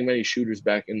really getting many shooters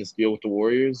back in this deal with the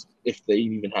Warriors, if they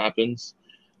even happens.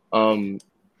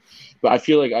 But I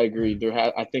feel like I agree.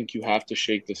 I think you have to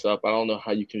shake this up. I don't know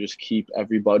how you can just keep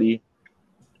everybody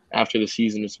after the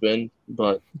season it's been,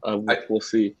 but we'll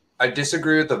see. I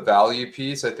disagree with the value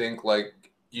piece. I think like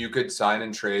you could sign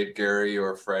and trade Gary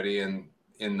or Freddie in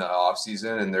the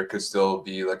offseason, and there could still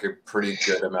be like a pretty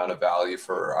good amount of value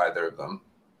for either of them.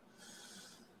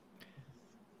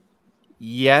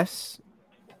 Yes,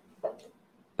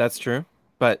 that's true,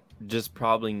 but just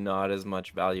probably not as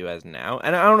much value as now.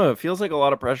 And I don't know, it feels like a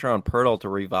lot of pressure on Pirtle to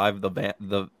revive the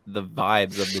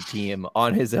vibes of the team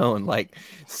on his own. Like,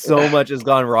 so much has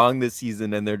gone wrong this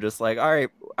season, and they're just like, all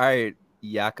right,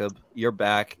 Jakob, you're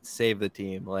back, save the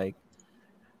team. Like,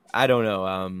 I don't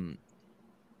know.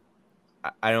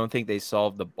 I don't think they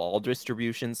solved the ball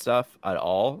distribution stuff at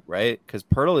all, right? Because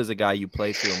Pirtle is a guy you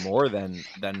play through more than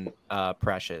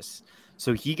Precious,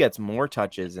 so he gets more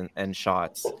touches and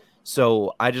shots.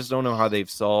 So I just don't know how they've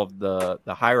solved the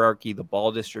hierarchy, the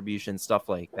ball distribution, stuff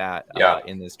like that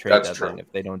in this trade deadline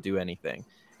if they don't do anything.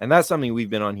 And that's something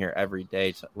we've been on here every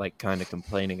day, like kind of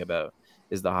complaining about,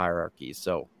 is the hierarchy.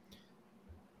 So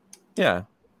yeah,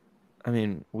 I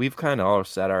mean, we've kind of all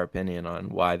said our opinion on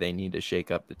why they need to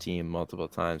shake up the team multiple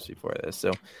times before this.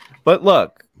 So, but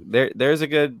look, there's a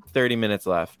good 30 minutes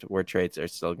left where trades are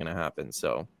still going to happen.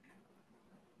 So,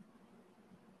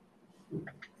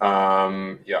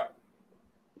 yeah.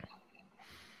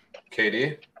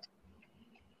 KD?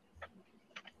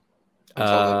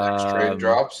 Until the next trade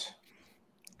drops?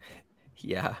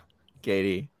 Yeah,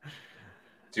 KD.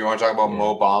 Do you want to talk about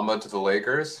Mo Bamba to the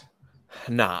Lakers?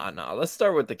 Nah. Let's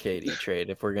start with the KD trade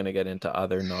if we're going to get into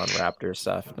other non-Raptor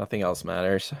stuff. Nothing else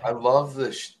matters. I love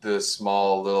the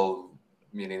small little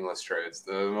meaningless trades.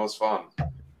 The most fun.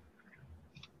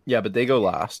 Yeah, but they go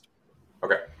last.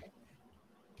 Okay.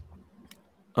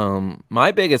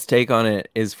 My biggest take on it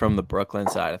is from the Brooklyn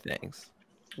side of things.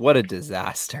 What a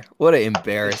disaster. What an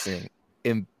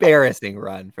embarrassing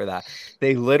run for that.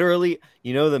 They literally,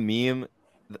 the meme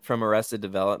from Arrested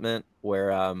Development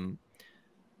where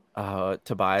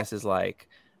Tobias is like,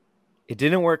 it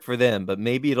didn't work for them, but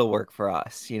maybe it'll work for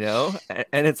us, And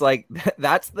it's like,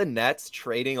 that's the Nets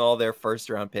trading all their first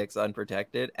round picks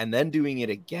unprotected and then doing it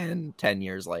again 10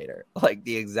 years later, like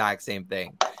the exact same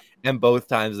thing. And both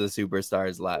times the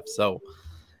superstars left. So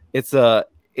it's a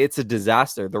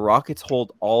disaster. The Rockets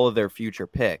hold all of their future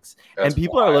picks. That's and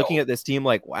people wild. are looking at this team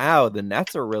like, wow, the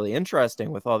Nets are really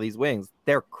interesting with all these wings.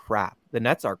 They're crap. The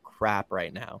Nets are crap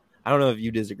right now. I don't know if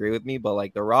you disagree with me, but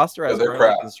like the roster as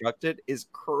currently constructed is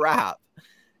crap.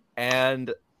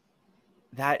 And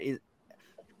that is,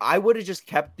 I would have just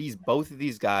kept both of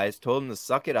these guys, told them to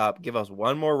suck it up, give us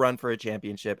one more run for a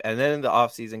championship. And then in the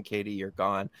offseason, KD, you're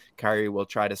gone. Kyrie will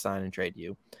try to sign and trade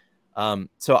you.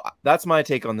 So that's my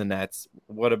take on the Nets.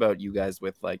 What about you guys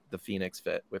with like the Phoenix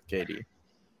fit with KD?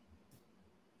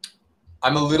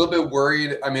 I'm a little bit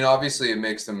worried. I mean, obviously it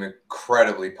makes them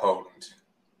incredibly potent.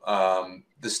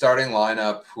 The starting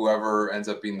lineup, whoever ends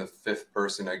up being the fifth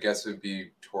person, I guess it would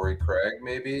be Torrey Craig,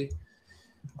 maybe.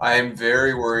 I am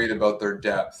very worried about their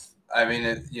depth. I mean,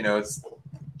 it's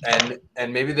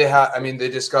and maybe they have. I mean,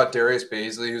 they just got Darius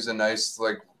Bazley, who's a nice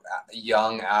like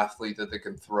young athlete that they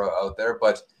can throw out there.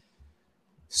 But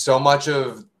so much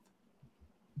of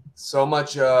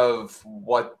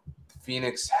what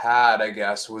Phoenix had, I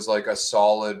guess, was like a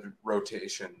solid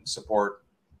rotation support.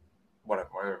 Whatever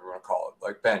you want to call it,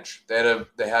 like bench. They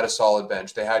had a solid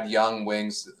bench. They had young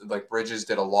wings, like Bridges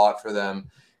did a lot for them,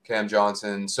 Cam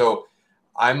Johnson. So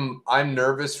I'm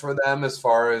nervous for them as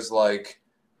far as like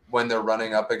when they're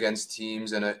running up against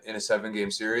teams in a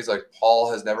 7-game series. Like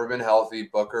Paul has never been healthy,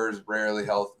 Booker's rarely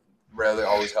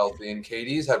always healthy, and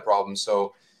KD's had problems.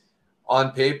 So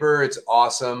on paper, it's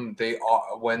awesome.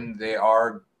 When they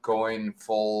are going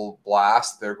full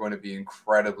blast, they're going to be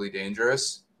incredibly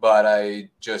dangerous. But I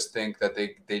just think that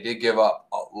they did give up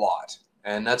a lot.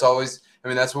 And that's always, I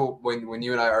mean, that's what, when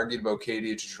you and I argued about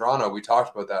KD to Toronto, we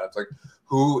talked about that. It's like,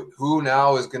 who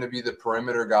now is going to be the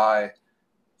perimeter guy,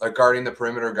 like guarding the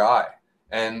perimeter guy?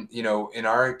 And, in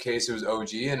our case, it was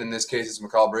OG. And in this case, it's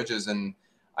Mikal Bridges. And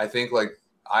I think like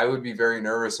I would be very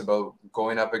nervous about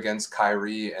going up against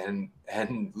Kyrie and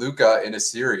Luka in a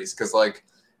series. Cause like,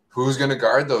 who's going to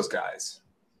guard those guys?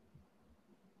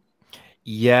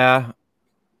 Yeah.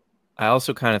 I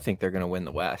also kind of think they're going to win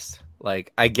the West.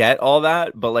 Like, I get all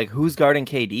that, but like, who's guarding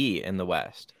KD in the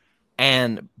West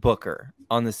and Booker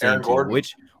on the same team?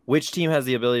 Which team has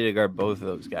the ability to guard both of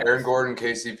those guys? Aaron Gordon,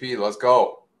 KCP, let's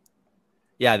go.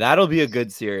 Yeah, that'll be a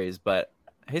good series. But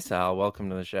hey, Sal,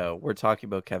 welcome to the show. We're talking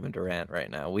about Kevin Durant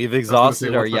right now. We've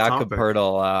exhausted our Jakob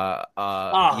Poeltl.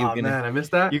 Man, I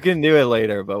missed that. You can do it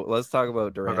later, but let's talk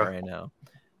about Durant right now.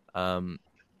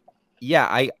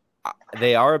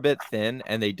 They are a bit thin,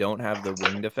 and they don't have the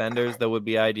wing defenders that would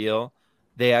be ideal.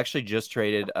 They actually just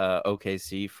traded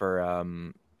OKC for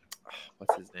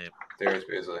what's his name?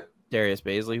 Darius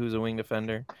Bazley, who's a wing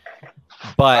defender.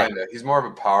 But he's more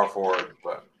of a power forward.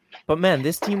 But man,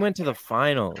 this team went to the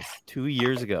finals 2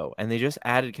 years ago, and they just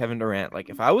added Kevin Durant. Like,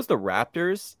 if I was the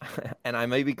Raptors, and I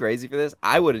may be crazy for this,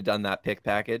 I would have done that pick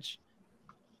package.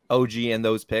 OG and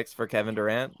those picks for Kevin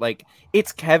Durant. Like,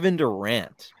 it's Kevin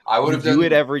Durant. I would have do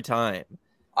it every time.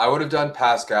 I would have done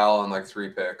Pascal on like 3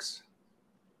 picks.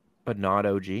 But not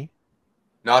OG?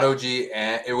 Not OG,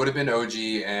 and it would have been OG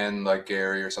and like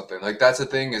Gary or something. Like, that's the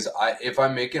thing is, if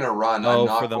I'm making a run, I'm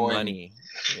not for the going, money.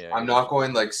 Yeah, I'm not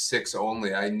going like 6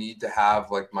 only. I need to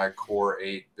have like my core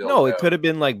 8 built No, it out. could have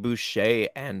been like Boucher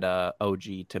and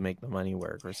OG to make the money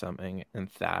work or something, and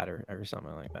Thad or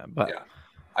something like that. But yeah.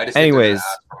 I just anyways,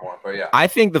 for more, but yeah. I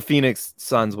think the Phoenix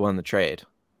Suns won the trade,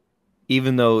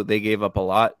 even though they gave up a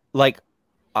lot. Like,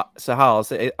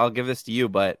 Sahal, I'll give this to you,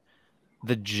 but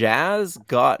the Jazz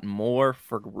got more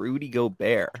for Rudy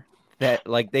Gobert. That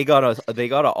like they got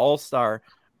an all-star,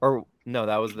 or no,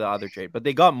 that was the other trade. But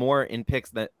they got more in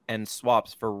picks and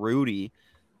swaps for Rudy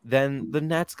than the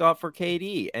Nets got for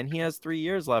KD, and he has 3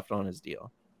 years left on his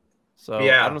deal. So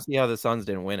I don't see how the Suns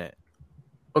didn't win it.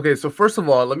 Okay, so first of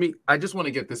all, I just want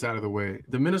to get this out of the way.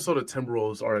 The Minnesota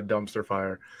Timberwolves are a dumpster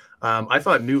fire. I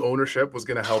thought new ownership was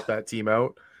going to help that team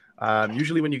out.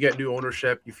 Usually when you get new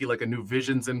ownership, you feel like a new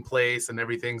vision's in place and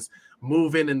everything's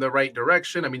moving in the right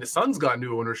direction. I mean, the Suns got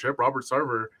new ownership. Robert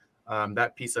Sarver,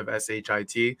 that piece of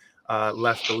SHIT,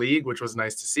 left the league, which was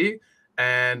nice to see.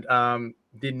 And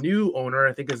the new owner,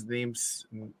 I think his name's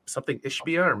something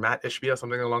Ishbia or Matt Ishbia,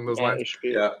 something along those lines.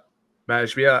 Yeah. Matt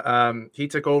Ishbia, he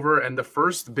took over, and the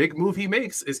first big move he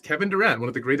makes is Kevin Durant, one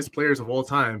of the greatest players of all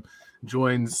time,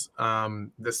 joins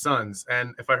the Suns.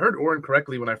 And if I heard Oren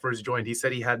correctly when I first joined, he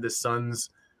said he had the Suns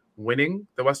winning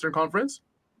the Western Conference.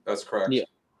 That's correct. Yeah.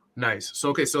 Nice.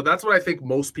 So that's what I think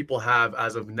most people have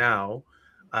as of now.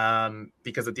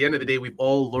 Because at the end of the day, we've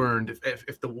all learned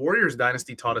if the Warriors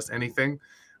dynasty taught us anything,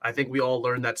 I think we all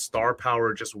learned that star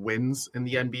power just wins in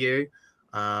the NBA.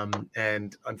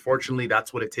 And unfortunately,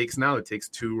 that's what it takes now. It takes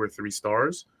 2 or 3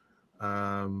 stars.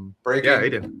 Breaking. Yeah,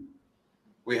 Aiden.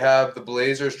 We have the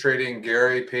Blazers trading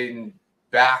Gary Payton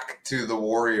back to the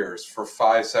Warriors for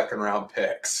 5 second-round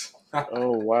picks.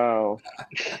 Oh, wow.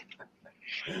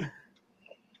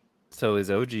 So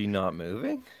is OG not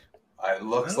moving? It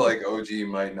looks like OG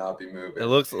might not be moving. It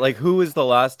looks like who is the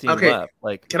last team Okay. left?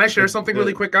 Like, Can I share something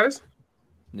really quick, guys?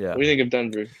 Yeah. What do you think of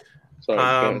Denver? Sorry. go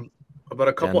ahead. About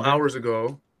a couple Denver? hours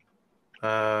ago,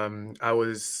 I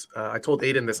told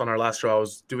Aiden this on our last show. I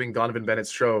was doing Donovan Bennett's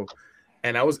show,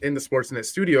 and I was in the Sportsnet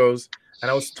studios,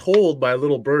 and I was told by a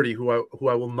little birdie who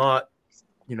I will not,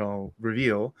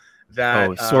 reveal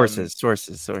that. Sources.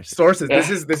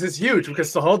 Sources. This is huge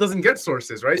because Sahal doesn't get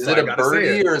sources, right? Is So it I a gotta say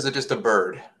birdie it. or is it just a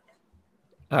bird?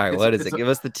 All right, what is it? Give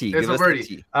us the tea. It's Give a us the birdie.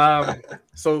 tea.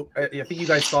 So I think you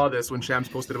guys saw this when Shams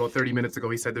posted about 30 minutes ago.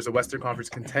 He said there's a Western Conference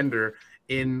contender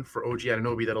in for OG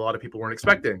Anunoby that a lot of people weren't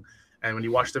expecting. And when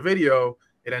you watch the video,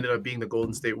 it ended up being the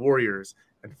Golden State Warriors.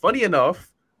 And funny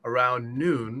enough, around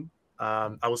noon,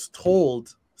 I was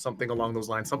told something along those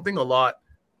lines, something a lot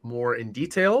more in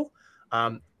detail.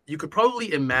 You could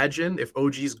probably imagine if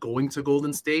OG is going to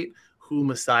Golden State, who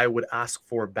Masai would ask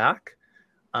for back.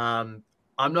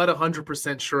 I'm not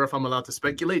 100% sure if I'm allowed to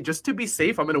speculate. Just to be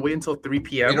safe, I'm going to wait until 3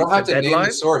 p.m. You don't have to name deadline.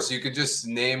 the source. You could just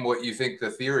name what you think the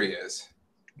theory is.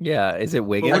 Yeah, is it But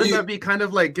Wiggins wouldn't that be kind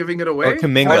of like giving it away? or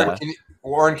Kaminga?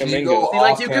 Warren, can you go See, See,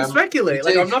 like off you cam? can speculate.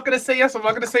 Like Take- I'm not going to say yes. I'm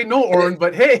not going to say no, Oren.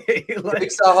 But hey, Take like,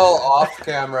 Sahal off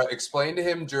camera. Explain to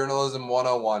him journalism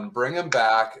 101. Bring him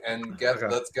back and Okay.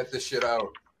 let's get this shit out.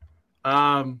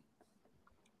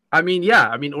 I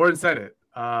mean, Oren said it.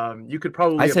 You could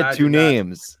probably. I said 2 imagine that.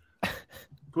 names.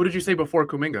 Who did you say before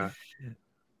Kuminga?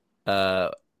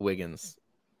 Wiggins.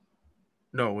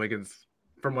 No, Wiggins.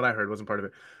 From what I heard, wasn't part of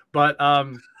it. But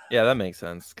Yeah, that makes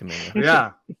sense.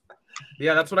 Kaminga.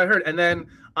 yeah, that's what I heard. And then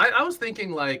I was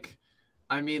thinking I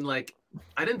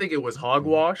didn't think it was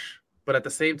hogwash, but at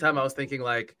the same time, I was thinking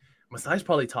Masai's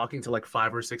probably talking to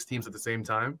 5 or 6 teams at the same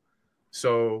time.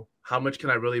 So how much can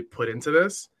I really put into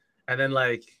this? And then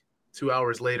 2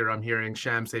 hours later, I'm hearing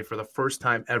Sham say for the first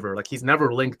time ever, he's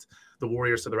never linked the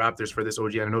Warriors to the Raptors for this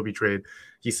OG Anunoby trade.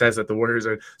 He says that the Warriors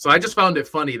are. So I just found it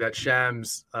funny that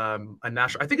Shams, I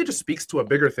think it just speaks to a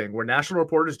bigger thing where national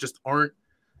reporters just aren't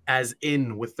as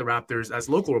in with the Raptors as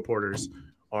local reporters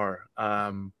are.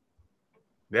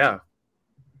 Yeah,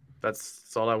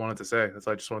 that's all I wanted to say.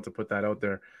 I just wanted to put that out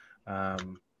there.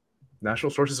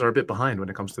 National sources are a bit behind when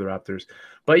it comes to the Raptors.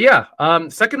 But yeah,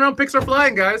 second round picks are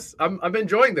flying, guys. I'm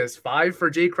enjoying this. 5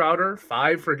 for Jay Crowder,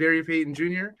 5 for Gary Payton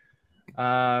Jr.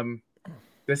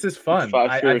 This is fun.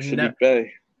 5 for Sadiq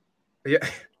Bey. Yeah.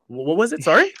 What was it?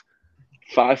 Sorry?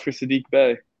 5 for Sadiq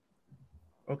Bey.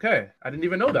 Okay. I didn't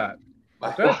even know that.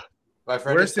 My, Okay. my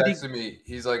friend Where's just texted me.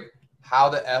 He's like, how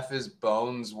the F is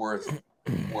Bones worth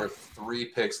 3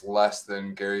 picks less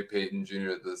than Gary Payton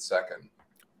Jr. the second?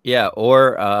 Yeah,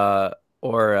 or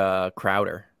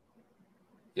Crowder,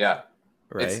 Yeah.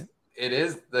 right? It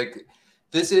is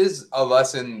this is a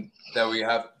lesson that we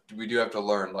do have to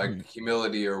learn,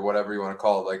 humility or whatever you want to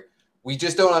call it. We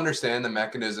just don't understand the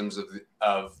mechanisms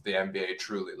of the NBA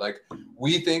truly.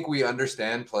 We think we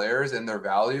understand players and their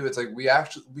value. It's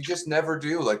we just never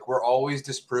do. We're always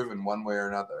disproven one way or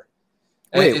another.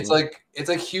 And Wait. it's like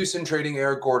Houston trading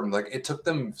Eric Gordon. It took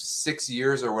them 6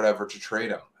 years or whatever to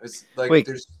trade him. It's Wait.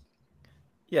 there's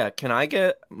Yeah, can I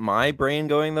get my brain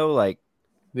going though?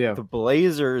 Yeah. The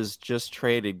Blazers just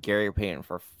traded Gary Payton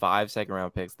for 5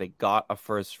 second-round picks. They got a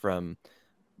first from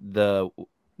the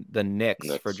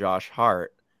Knicks for Josh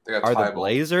Hart. they got Are the Tybalt.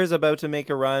 Blazers about to make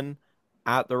a run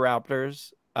at the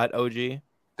Raptors at OG? They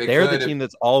They're the could team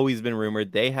that's always been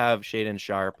rumored. They have Shaedon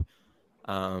Sharp.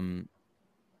 I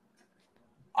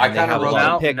And they kind have of a lot of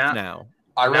now- picks now- now.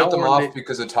 I now wrote them we're off ma-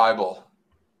 because of Tybalt,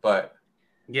 but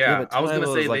Yeah. but I was going to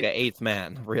Tyler say is like they, an 8th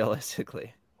man,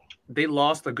 realistically. they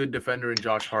lost a good defender in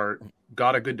Josh Hart,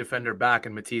 got a good defender back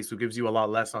in Matisse, who gives you a lot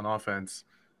less on offense.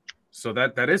 So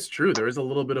that is true. There is a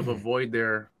little bit of a void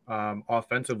there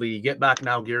offensively. You get back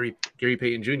now Gary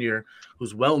Payton Jr.,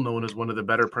 who's well known as one of the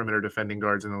better perimeter defending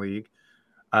guards in the league.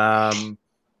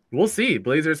 We'll see.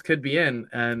 Blazers could be in.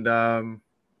 And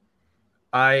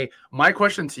my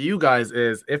question to you guys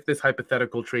is, if this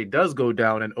hypothetical trade does go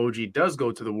down and OG does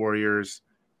go to the Warriors,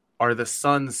 are the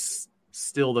Suns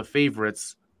still the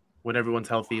favorites when everyone's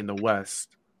healthy in the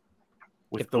West?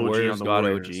 If the Warriors got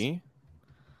OG,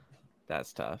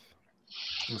 that's tough.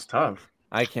 It's tough.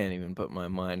 I can't even put my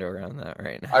mind around that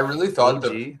right now. I really thought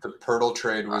the Pirtle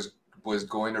trade was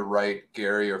going to write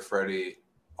Gary or Freddie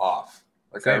off.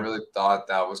 Like, I really thought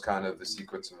that was kind of the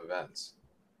sequence of events.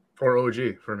 Or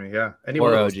OG for me, yeah.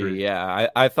 Or OG, yeah.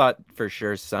 I thought for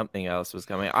sure something else was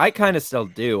coming. I kind of still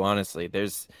do, honestly.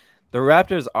 The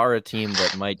Raptors are a team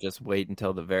that might just wait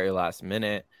until the very last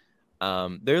minute.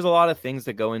 There's a lot of things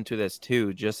that go into this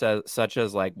too, such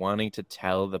as like wanting to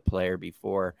tell the player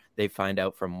before they find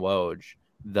out from Woj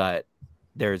that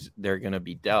they're going to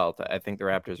be dealt. I think the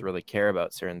Raptors really care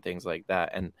about certain things like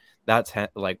that, and that's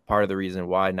like part of the reason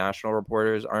why national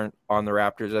reporters aren't on the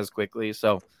Raptors as quickly.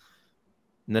 So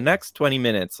in the next 20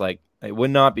 minutes, like, I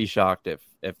would not be shocked if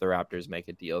the Raptors make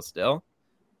a deal still.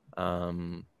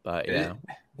 But yeah,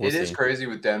 it is crazy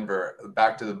with Denver.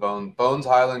 Back to the Bones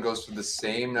Highland goes for the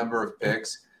same number of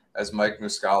picks as Mike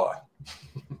Muscala.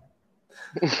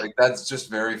 Like, that's just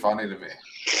very funny to me.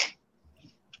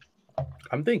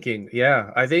 I'm thinking,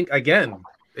 yeah. I think, again,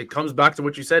 it comes back to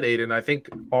what you said, Aiden. I think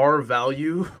our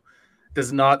value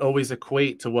does not always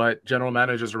equate to what general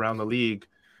managers around the league,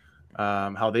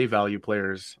 how they value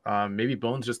players. Maybe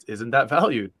Bones just isn't that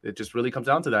valued. It just really comes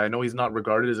down to that. I know he's not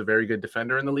regarded as a very good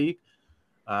defender in the league,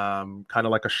 kind of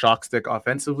like a shock stick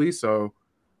offensively. So,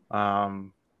 I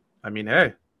mean,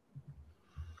 hey.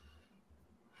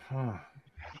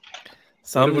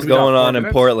 Something's going on in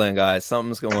Portland, guys.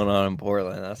 Something's going on in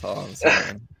Portland. That's all I'm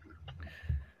saying.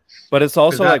 But it's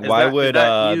also why would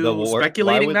the war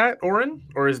speculating that, Oren,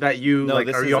 or is that you? No, like,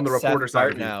 are you on the reporter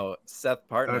side now? Seth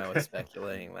Partnow is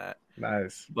speculating that.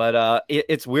 Nice. But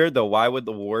it's weird though. Why would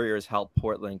the Warriors help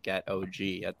Portland get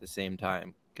OG at the same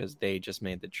time? Because they just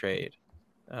made the trade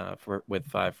with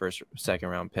 5 second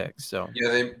round picks. So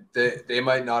yeah, they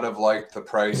might not have liked the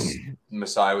price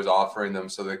Masai was offering them,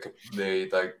 so they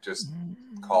like just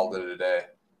called it a day.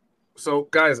 So,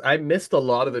 guys, I missed a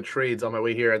lot of the trades on my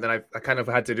way here, and then I kind of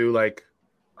had to do like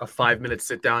a 5-minute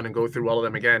sit down and go through all of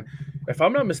them again. If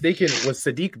I'm not mistaken, was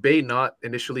Sadiq Bey not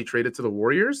initially traded to the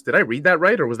Warriors? Did I read that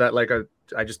right, or was that like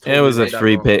I just? Totally it was a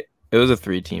free pick. It was a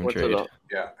 3-team trade.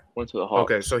 Went to the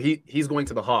Hawks. Okay, so he's going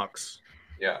to the Hawks.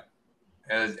 Yeah,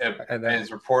 and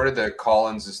it's reported that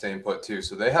Collins is staying put too.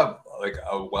 So they have like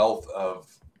a wealth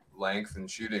of length and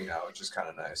shooting now, which is kind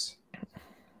of nice.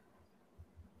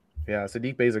 Yeah,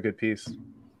 Sadiq Bey is a good piece.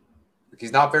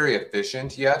 He's not very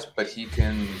efficient yet, but he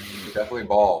can definitely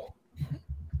ball.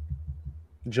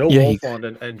 Joe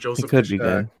Wolfond and Joseph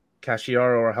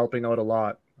Casciaro are helping out a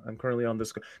lot. I'm currently on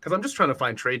this because I'm just trying to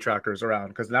find trade trackers around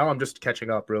because now I'm just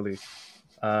catching up, really.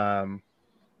 Let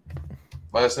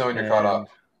us know when you're caught up.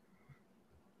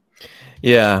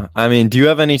 Yeah, I mean, do you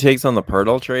have any takes on the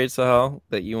Pirtle trade, Sahel,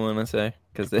 that you want to say?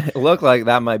 Because it looked like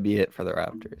that might be it for the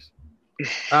Raptors.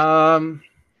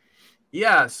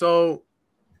 Yeah, so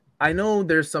I know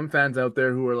there's some fans out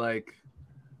there who are like,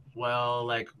 well,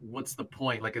 like, what's the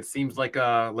point? Like, it seems like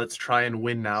a let's try and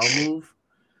win now move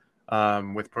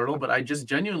with Pirtle, but I just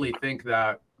genuinely think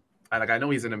that, I know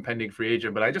he's an impending free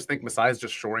agent, but I just think Masai is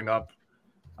just shoring up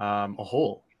a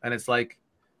hole. And it's like,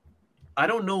 I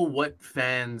don't know what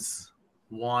fans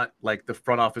want, like, the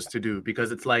front office to do,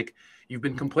 because it's like, you've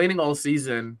been complaining all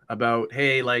season about,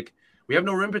 hey, like, we have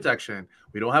no rim protection.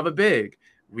 We don't have a big.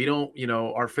 We don't,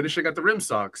 our finishing at the rim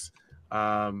sucks. You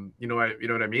know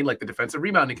what I mean? Like, the defensive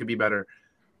rebounding could be better.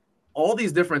 All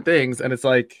these different things, and it's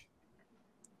like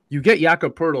you get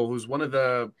Jakob Poeltl, who's one of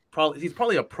he's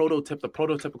probably the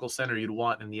prototypical center you'd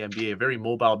want in the NBA, a very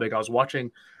mobile big. I was watching,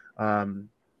 I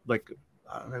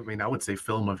would say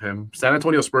film of him. San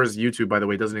Antonio Spurs YouTube, by the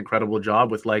way, does an incredible job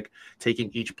with like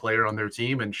taking each player on their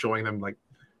team and showing them like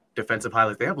defensive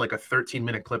highlights. They have like a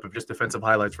 13-minute clip of just defensive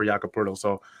highlights for Jakob Poeltl.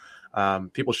 So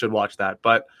people should watch that.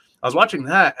 But I was watching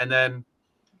that, and then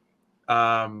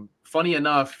funny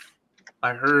enough,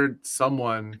 I heard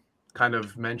someone kind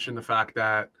of mention the fact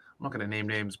that I'm not going to name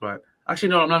names, but actually,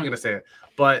 no, I'm not going to say it.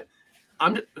 But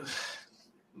I'm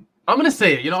going to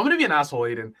say it. I'm going to be an asshole,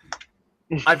 Aiden.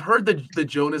 I've heard the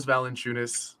Jonas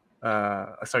Valanciunas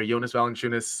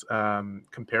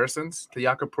comparisons to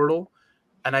Jakob Poeltl,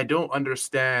 and I don't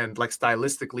understand, like,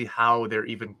 stylistically how they're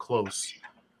even close.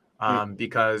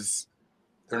 Because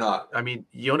they're not. I mean,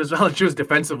 Jonas Valanciunas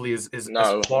defensively is as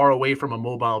far away from a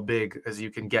mobile big as you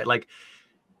can get. Like,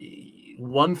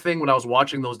 one thing when I was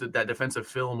watching that defensive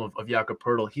film of Jakob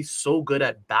Poeltl, he's so good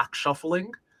at back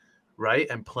shuffling right,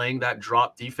 and playing that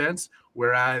drop defense.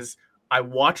 Whereas I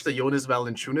watched the Jonas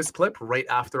Valanciunas clip right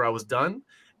after I was done,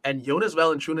 and Jonas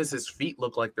Valanciunas' feet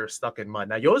look like they're stuck in mud.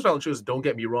 Now, Jonas Valanciunas, don't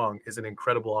get me wrong, is an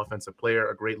incredible offensive player,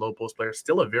 a great low post player,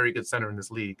 still a very good center in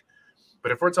this league.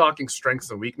 But if we're talking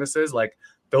strengths and weaknesses, like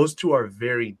those two are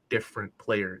very different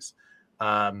players.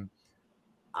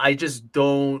 I just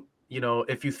don't,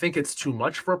 if you think it's too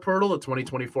much for Poeltl, a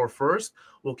 2024 first,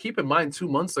 well, keep in mind 2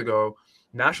 months ago,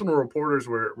 national reporters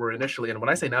were initially, and when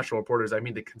I say national reporters, I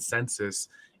mean the consensus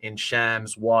in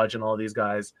Shams, Waj, and all these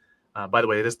guys. By the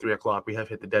way, it is 3:00. We have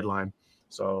hit the deadline.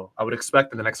 So I would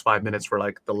expect in the next 5 minutes for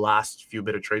like the last few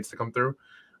bit of trades to come through.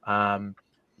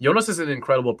 Jonas is an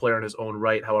incredible player in his own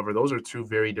right. However, those are two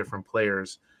very different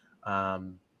players.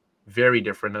 Very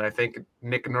different. And I think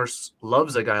Nick Nurse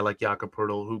loves a guy like Jakob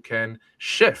Poeltl who can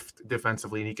shift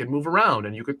defensively and he can move around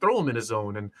and you could throw him in his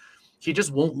zone and he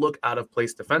just won't look out of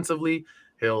place defensively.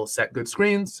 He'll set good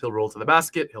screens. He'll roll to the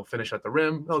basket. He'll finish at the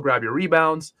rim. He'll grab your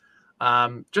rebounds.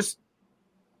 Just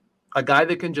a guy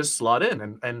that can just slot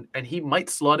in and he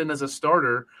might slot in as a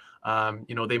starter.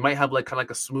 They might have like kind of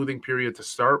like a smoothing period to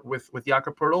start with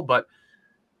Jakob Poeltl, but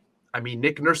I mean,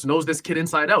 Nick Nurse knows this kid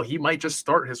inside out. He might just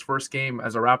start his first game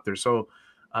as a Raptor. So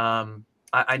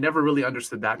I never really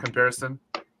understood that comparison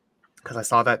because I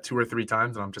saw that 2 or 3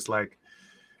 times and I'm just like,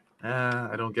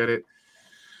 I don't get it.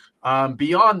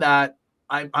 Beyond that,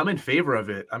 I'm in favor of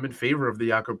it. I'm in favor of the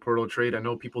Jakob Poeltl trade. I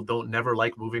know people don't never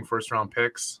like moving first-round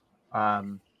picks. I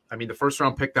mean, the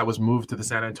first-round pick that was moved to the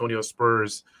San Antonio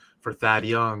Spurs for Thad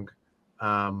Young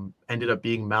ended up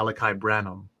being Malachi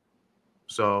Branham.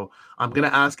 So I'm going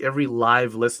to ask every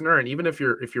live listener, and even if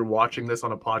you're watching this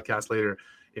on a podcast later,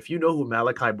 if you know who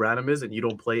Malachi Branham is and you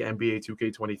don't play NBA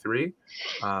 2K23,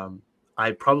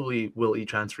 I probably will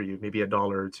e-transfer you maybe $1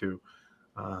 or $2.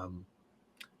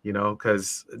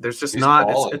 Because there's just He's not.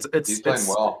 balling. It's He's playing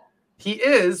well. He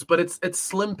is, but it's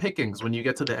slim pickings when you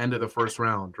get to the end of the first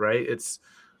round, right? It's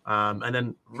and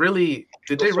then really,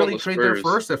 did they really trade their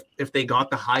first if they got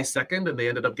the high second and they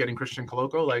ended up getting Christian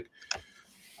Koloko? Like,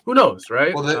 who knows,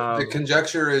 right? Well, the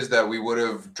conjecture is that we would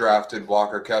have drafted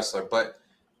Walker Kessler, but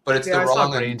it's the wrong. I saw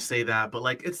Grange say that, but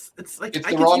like it's like it's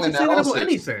I the guess wrong you can say that analysis. about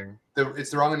anything. It's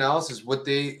the wrong analysis. What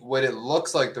it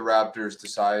looks like the Raptors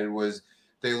decided was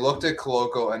they looked at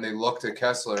Koloko and they looked at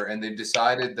Kessler and they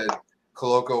decided that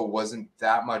Koloko wasn't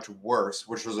that much worse,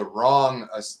 which was a wrong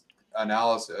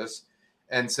analysis,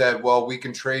 and said, well, we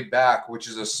can trade back, which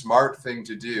is a smart thing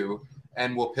to do,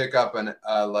 and we'll pick up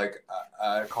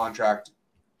a contract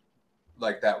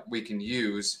like that we can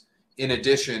use in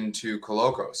addition to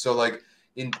Koloko. So like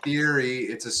in theory,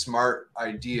 it's a smart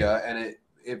idea and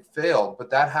it failed, but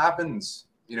that happens,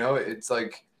 it's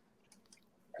like,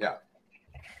 yeah.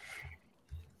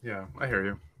 Yeah, I hear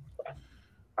you.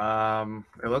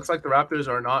 It looks like the Raptors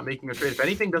are not making a trade. If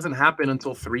anything doesn't happen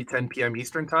until 3:10 p.m.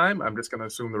 Eastern time, I'm just going to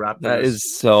assume the Raptors. That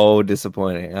is so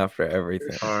disappointing after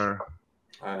everything.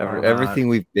 Everything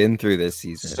we've been through this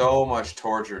season. So much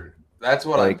torture. That's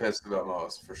what I'm pissed about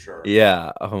most, for sure.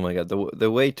 Yeah. Oh my God.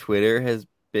 The way Twitter has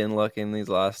been looking these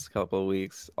last couple of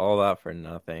weeks, all that for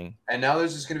nothing. And now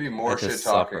there's just going to be more shit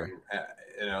talking,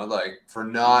 for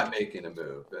not making a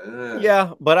move.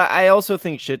 Yeah, but I also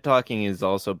think shit talking is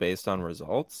also based on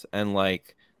results. And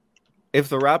if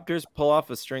the Raptors pull off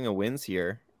a string of wins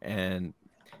here, and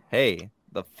hey,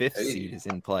 the 5th seed is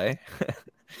in play,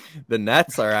 the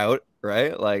Nets are out,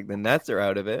 right? Like the Nets are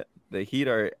out of it. The Heat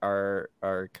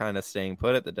are kind of staying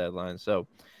put at the deadline. So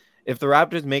if the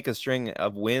Raptors make a string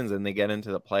of wins and they get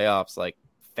into the playoffs,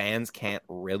 fans can't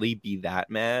really be that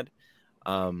mad.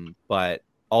 But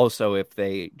also if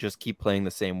they just keep playing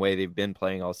the same way they've been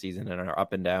playing all season and are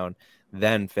up and down,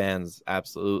 then fans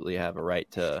absolutely have a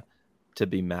right to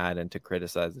be mad and to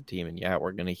criticize the team. And yeah,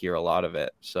 we're going to hear a lot of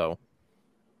it. So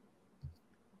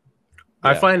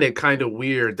I find it kind of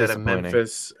weird that a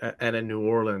Memphis and a New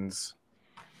Orleans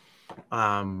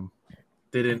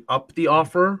didn't up the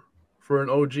offer for an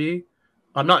OG.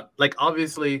 I'm not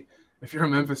obviously if you're a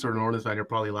Memphis or an Orleans fan, you're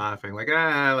probably laughing we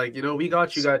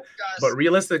got you guys. But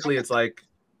realistically, it's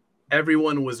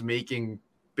everyone was making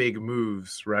big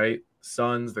moves, right?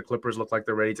 Suns, the Clippers look like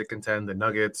they're ready to contend. The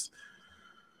Nuggets.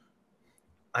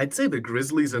 I'd say the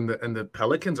Grizzlies and the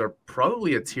Pelicans are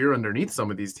probably a tier underneath some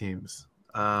of these teams.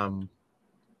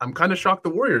 I'm kind of shocked the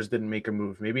Warriors didn't make a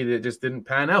move. Maybe they just didn't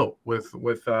pan out with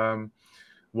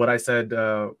what I said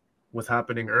was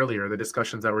happening earlier, the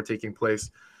discussions that were taking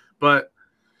place. But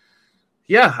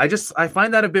yeah, I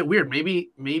find that a bit weird.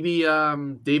 Maybe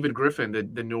David Griffin,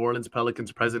 the New Orleans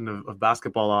Pelicans president of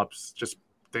basketball ops, just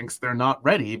thinks they're not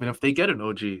ready, even if they get an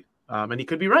OG. And he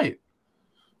could be right.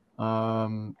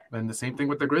 And the same thing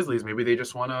with the Grizzlies. Maybe they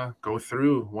just want to go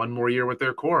through one more year with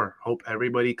their core, hope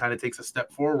everybody kind of takes a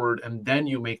step forward, and then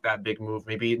you make that big move,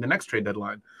 maybe in the next trade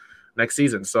deadline next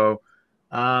season. So,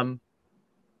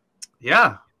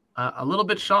 yeah, a little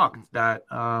bit shocked that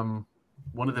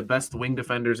one of the best wing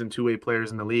defenders and two-way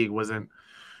players in the league wasn't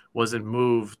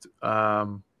moved.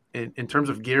 In terms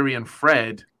of Gary and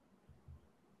Fred,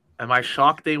 am I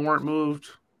shocked they weren't moved?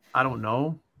 I don't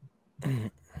know.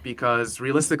 Because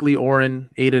realistically, Oren,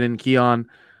 Aiden, and Keon,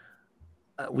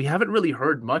 we haven't really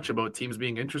heard much about teams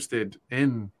being interested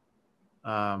in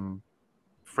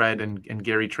Fred and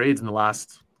Gary trades in the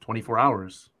last 24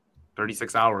 hours,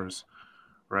 36 hours,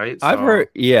 right? I've heard,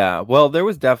 yeah. Well, there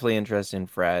was definitely interest in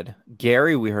Fred.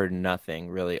 Gary, we heard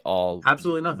nothing really all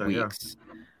absolutely nothing. Weeks.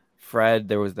 Yeah. Fred,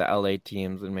 there was the LA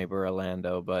teams and maybe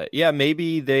Orlando, but yeah,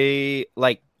 maybe they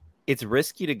like. It's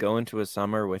risky to go into a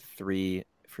summer with 3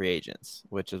 free agents,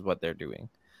 which is what they're doing.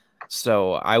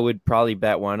 So I would probably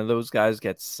bet one of those guys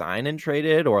gets signed and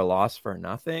traded or lost for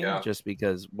nothing, just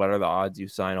because what are the odds you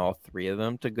sign all 3 of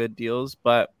them to good deals?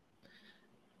 But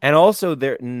and also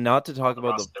they're not to talk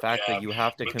about the fact that you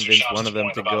have to convince one of them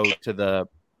to go to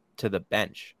the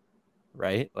bench,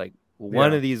 right? Like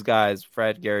one of these guys,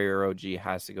 Fred, Gary, or OG,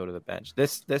 has to go to the bench.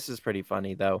 This is pretty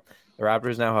funny though. The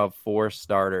Raptors now have 4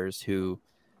 starters who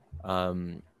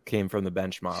came from the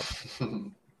bench mob.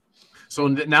 So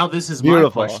now this is my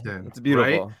question. It's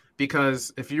beautiful. Right?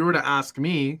 Because if you were to ask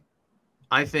me,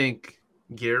 I think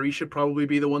Gary should probably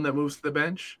be the one that moves to the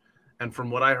bench. And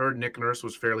from what I heard, Nick Nurse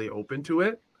was fairly open to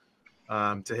it,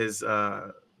 to his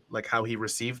like how he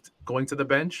received going to the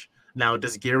bench. Now,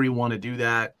 does Gary want to do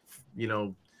that,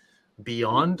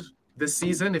 beyond this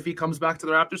season if he comes back to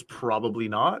the Raptors? Probably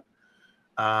not.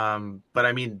 But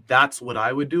I mean, that's what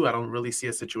I would do. I don't really see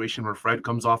a situation where Fred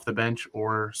comes off the bench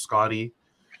or Scotty.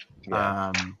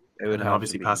 Yeah. It would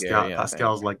obviously Pascal. Gary,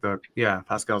 Pascal's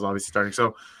Pascal's obviously starting.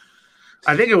 So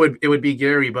I think it would be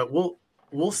Gary, but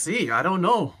we'll see. I don't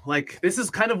know. Like, this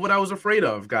is kind of what I was afraid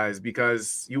of, guys,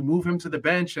 because you move him to the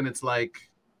bench and it's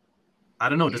like, I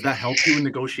don't know. Does that help you in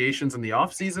negotiations in the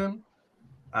offseason?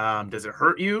 Does it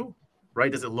hurt you?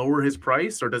 Right? Does it lower his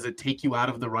price or does it take you out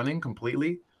of the running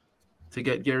completely to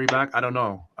get Gary back? I don't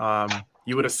know.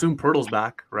 You would assume Pirtle's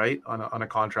back, right, on a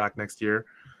contract next year.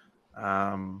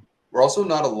 We're also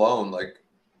not alone. Like,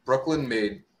 Brooklyn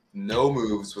made no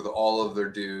moves with all of their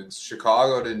dudes.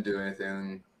 Chicago didn't do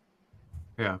anything.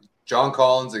 Yeah. John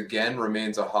Collins again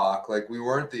remains a Hawk. Like, we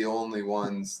weren't the only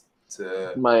ones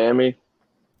to. Miami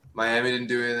didn't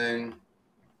do anything.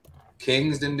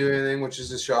 Kings didn't do anything, which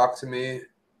is a shock to me.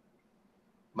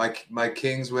 My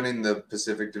Kings winning the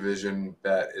Pacific Division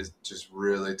bet just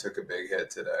really took a big hit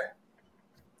today.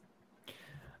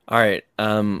 All right.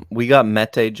 We got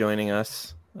Mete joining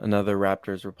us, another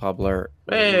Raptors Republican,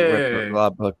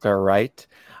 right?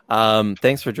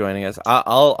 Thanks for joining us.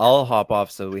 I'll hop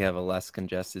off so we have a less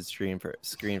congested screen for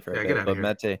a bit. But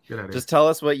Mete, just tell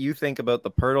us what you think about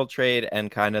the Pirtle trade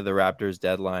and kind of the Raptors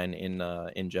deadline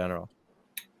in general.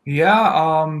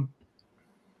 Yeah,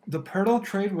 the Pirtle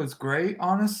trade was great,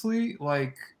 honestly.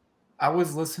 Like, I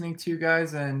was listening to you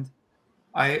guys and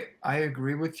I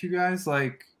agree with you guys.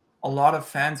 Like, a lot of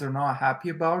fans are not happy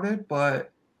about it,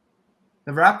 but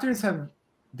the Raptors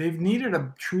they've needed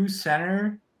a true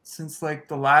center since like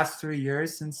the last 3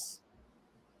 years, since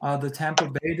the Tampa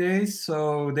Bay days.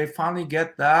 So they finally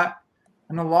get that.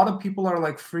 And a lot of people are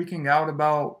like freaking out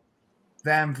about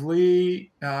Van Vliet,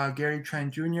 Gary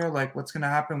Trent Jr., like what's going to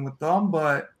happen with them.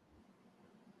 But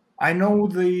I know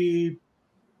the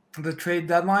trade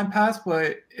deadline passed,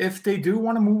 but if they do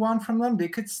want to move on from them, they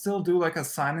could still do like a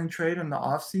sign and trade in the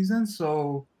offseason.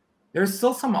 So there's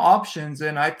still some options,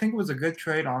 and I think it was a good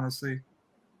trade, honestly.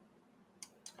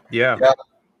 Yeah.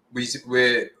 We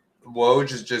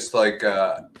Woj is just like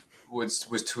was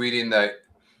tweeting that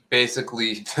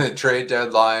basically the trade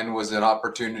deadline was an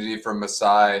opportunity for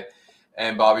Masai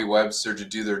and Bobby Webster to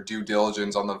do their due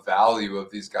diligence on the value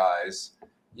of these guys,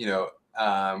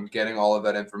 getting all of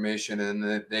that information,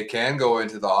 and they can go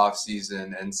into the off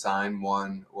season and sign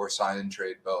one or sign and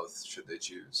trade both should they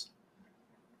choose.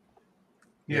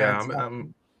 Yeah.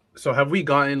 So have we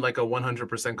gotten like a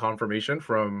 100% confirmation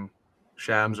from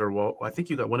Shams or what? I think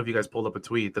one of you guys pulled up a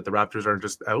tweet that the Raptors are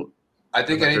just out. I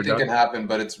think anything can happen,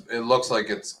 but it looks like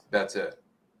that's it.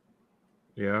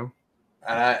 Yeah.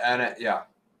 Yeah.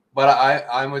 But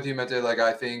I'm with you, Mete. Like,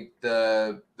 I think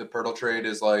the Pirtle trade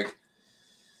is like,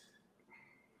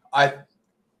 I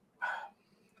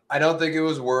don't think it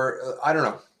was worth. I don't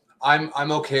know.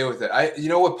 I'm okay with it. You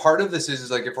know what part of this is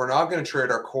like, if we're not going to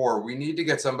trade our core, we need to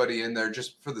get somebody in there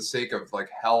just for the sake of like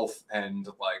health and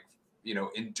like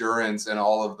endurance and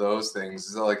all of those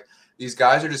things. So like these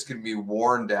guys are just going to be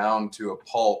worn down to a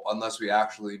pulp unless we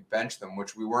actually bench them,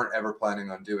 which we weren't ever planning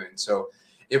on doing. So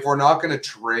if we're not going to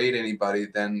trade anybody,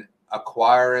 then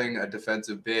acquiring a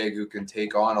defensive big who can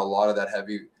take on a lot of that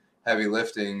heavy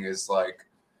lifting is like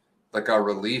a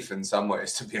relief in some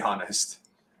ways, to be honest.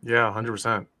 Yeah,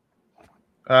 100%.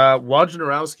 Adrian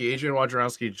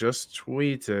Wojnarowski just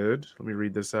tweeted. Let me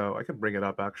read this out. I can bring it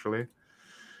up, actually.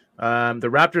 The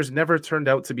Raptors never turned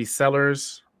out to be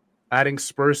sellers. Adding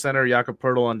Spurs center Jakob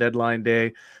Poeltl on deadline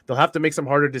day. They'll have to make some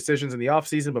harder decisions in the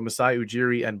offseason, but Masai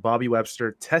Ujiri and Bobby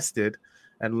Webster tested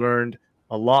and learned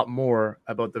a lot more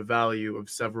about the value of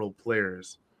several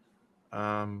players.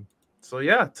 So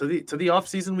yeah, to the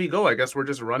offseason we go. I guess we're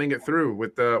just running it through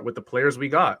with the players we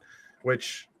got,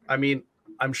 which, I mean,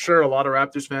 I'm sure a lot of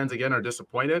Raptors fans, again, are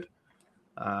disappointed.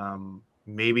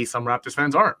 Maybe some Raptors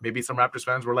fans aren't. Maybe some Raptors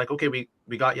fans were like, okay, we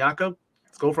got Jakob.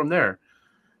 Let's go from there.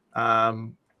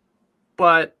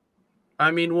 But,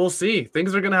 I mean, we'll see.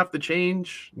 Things are going to have to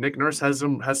change. Nick Nurse has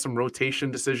some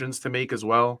rotation decisions to make as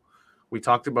well. We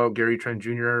talked about Gary Trent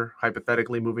Jr.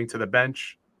 hypothetically moving to the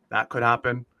bench. That could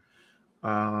happen.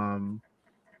 I'm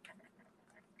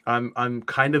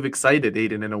kind of excited,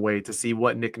 Aiden, in a way, to see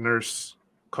what Nick Nurse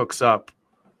cooks up.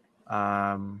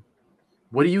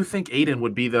 What do you think, Aiden,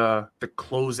 would be the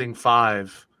closing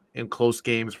five in close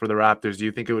games for the Raptors? Do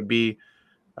you think it would be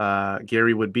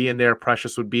Gary would be in there,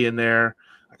 Precious would be in there?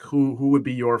 Like who would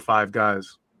be your five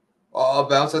guys? Well, I'll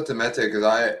bounce that to Mete because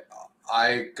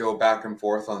I go back and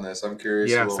forth on this. I'm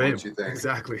curious what you think.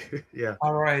 Exactly. Yeah.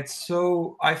 All right.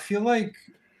 So I feel like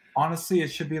honestly it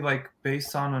should be like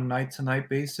based on a night-to-night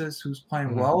basis who's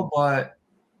playing well, but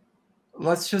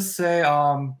let's just say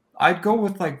I'd go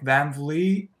with like Van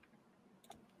Vliet,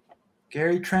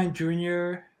 Gary Trent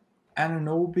Jr.,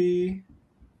 Anunoby,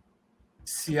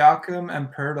 Siakam, and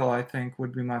Poeltl, I think,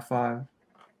 would be my five.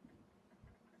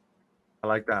 I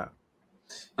like that.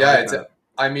 Yeah,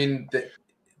 I mean,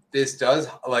 this does,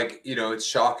 like, it's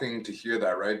shocking to hear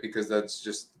that, right? Because that's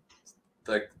just,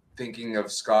 like, thinking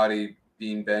of Scotty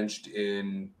being benched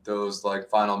in those, like,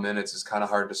 final minutes is kind of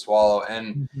hard to swallow.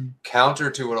 And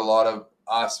counter to what a lot of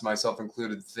us, myself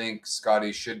included, think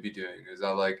Scotty should be doing is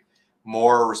that, like,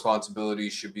 more responsibility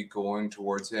should be going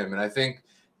towards him. And I think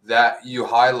that you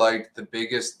highlight the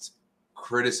biggest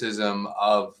criticism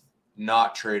of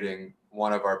not trading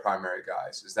one of our primary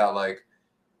guys is that, like,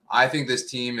 I think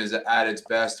this team is at its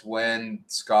best when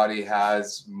Scotty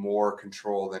has more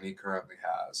control than he currently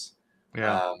has.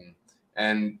 Yeah.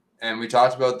 And we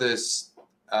talked about this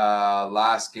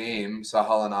last game,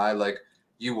 Sahal and I, like,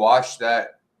 you watched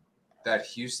that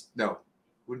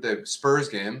the Spurs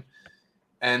game.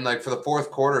 And, like, for the fourth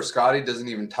quarter, Scotty doesn't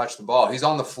even touch the ball. He's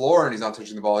on the floor and he's not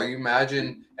touching the ball. Can you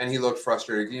imagine? And he looked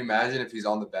frustrated. Can you imagine if he's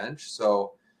on the bench?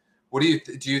 So what do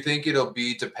you think it'll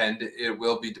be dependent? It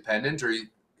will be dependent, or,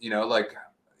 like,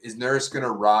 is Nurse going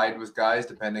to ride with guys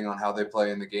depending on how they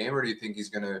play in the game? Or do you think he's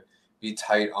going to be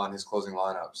tight on his closing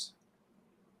lineups?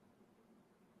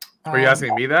 Are you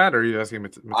asking me that, or are you asking me?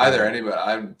 Either,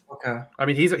 anybody. Okay. I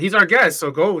mean, he's our guest, so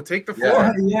go take the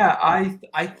floor. Yeah,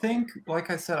 I think,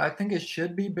 like I said, I think it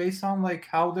should be based on like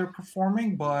how they're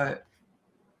performing, but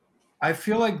I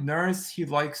feel like Nurse, he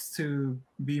likes to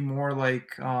be more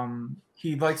like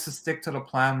he likes to stick to the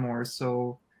plan more.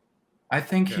 So I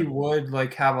think he would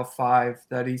like have a five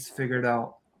that he's figured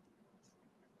out.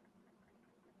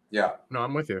 Yeah. No,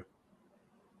 I'm with you.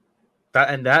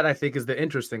 That I think is the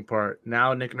interesting part.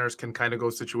 Now Nick Nurse can kind of go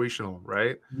situational,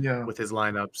 right? Yeah. With his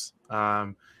lineups.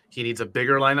 He needs a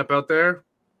bigger lineup out there.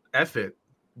 F it.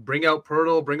 Bring out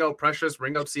Poeltl, bring out Precious,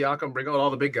 bring out Siakam, bring out all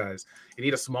the big guys. You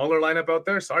need a smaller lineup out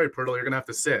there? Sorry, Poeltl, you're going to have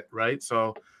to sit, right?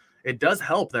 So it does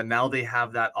help that now they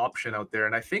have that option out there.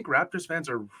 And I think Raptors fans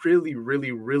are really,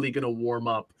 really, really going to warm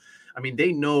up. I mean,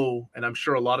 they know, and I'm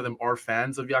sure a lot of them are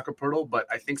fans of Jakob Poeltl, but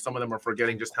I think some of them are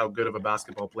forgetting just how good of a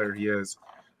basketball player he is.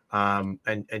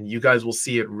 And you guys will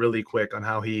see it really quick on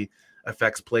how he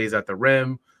affects plays at the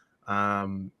rim.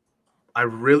 I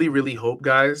really, really hope,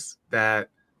 guys, that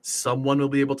someone will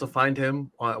be able to find him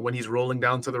when he's rolling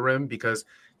down to the rim, because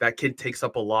that kid takes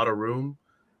up a lot of room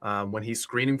when he's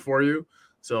screening for you.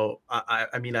 So,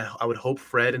 I mean, I would hope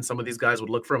Fred and some of these guys would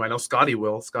look for him. I know Scotty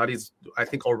will. Scotty's, I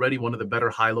think, already one of the better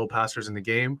high-low passers in the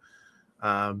game.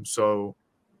 So,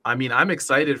 I mean, I'm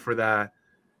excited for that,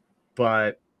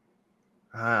 but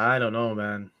I don't know,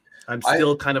 man. I'm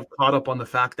still kind of caught up on the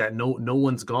fact that no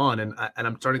one's gone, and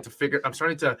I'm starting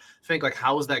to think, like,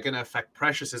 how is that going to affect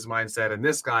Precious's mindset and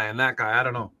this guy and that guy? I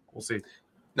don't know. We'll see.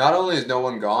 Not only is no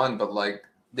one gone, but like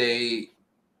they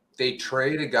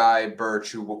trade a guy,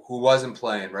 Birch, who wasn't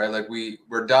playing, right? Like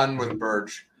we're done with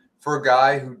Birch for a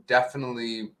guy who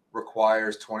definitely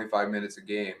requires 25 minutes a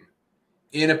game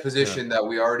in a position that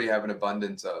we already have an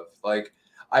abundance of. Like,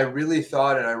 I really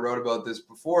thought, and I wrote about this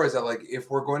before, is that like if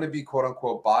we're going to be quote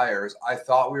unquote buyers, I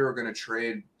thought we were going to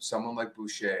trade someone like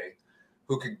Boucher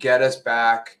who could get us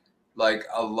back like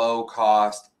a low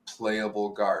cost playable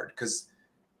guard, because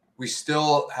we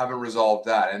still haven't resolved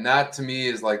that. And that to me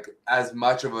is like as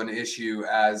much of an issue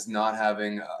as not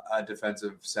having a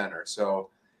defensive center. So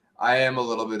I am a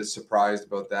little bit surprised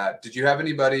about that. Did you have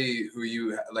anybody who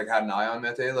you like had an eye on,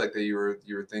 Mete, like that you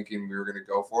were thinking we were going to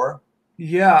go for?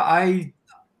 Yeah,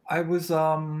 I was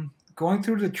going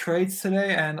through the trades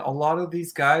today, and a lot of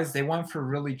these guys, they went for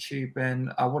really cheap,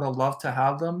 and I would have loved to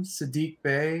have them. Sadiq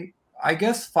Bey, I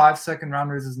guess 5 second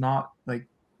rounders is not like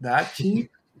that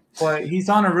cheap, but he's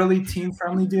on a really team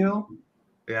friendly deal.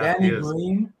 Yeah, Danny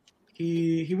Green,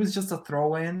 he was just a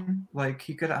throw in, like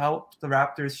he could help the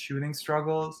Raptors shooting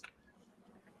struggles.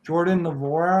 Jordan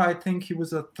Navora, I think he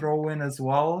was a throw in as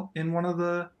well in one of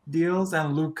the deals,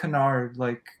 and Luke Kennard,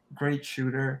 like great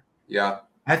shooter. Yeah.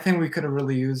 I think we could have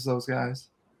really used those guys.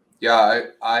 Yeah,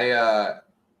 Kennard,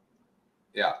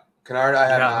 I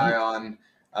had an eye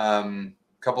on.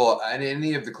 Couple and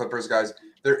any of the Clippers guys.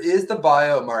 There is the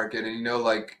buyout market, and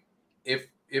like if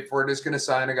we're just going to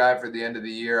sign a guy for the end of the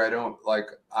year,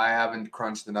 I haven't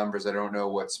crunched the numbers. I don't know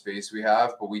what space we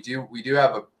have, but we do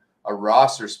have a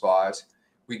roster spot.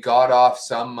 We got off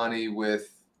some money we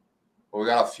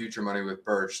got off future money with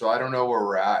Birch, so I don't know where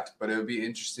we're at, but it would be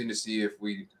interesting to see if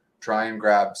we try and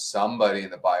grab somebody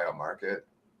in the buyout market.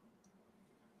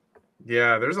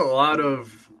 Yeah, there's a lot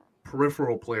of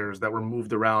peripheral players that were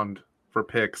moved around for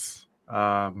picks.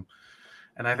 And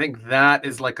I think that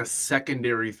is like a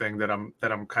secondary thing that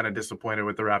I'm kind of disappointed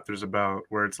with the Raptors about,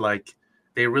 where it's like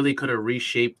they really could have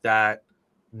reshaped that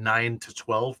 9 to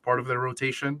 12 part of their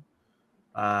rotation.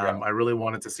 I really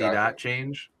wanted to see that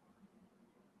change.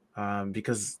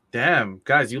 Because damn,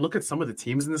 guys, you look at some of the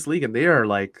teams in this league and they are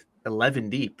like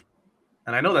 11 deep.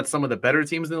 And I know that's some of the better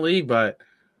teams in the league, but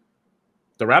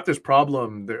the Raptors'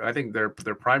 problem, I think their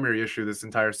primary issue this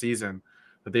entire season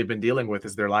that they've been dealing with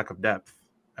is their lack of depth.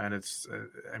 And it's,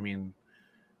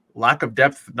 lack of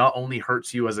depth not only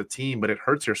hurts you as a team, but it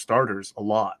hurts your starters a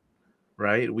lot,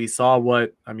 right? We saw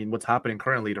what's happening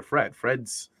currently to Fred.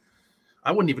 Fred's,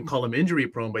 I wouldn't even call him injury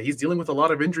prone, but he's dealing with a lot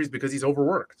of injuries because he's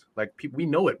overworked. Like we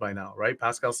know it by now, right?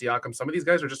 Pascal Siakam, some of these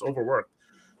guys are just overworked.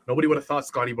 Nobody would have thought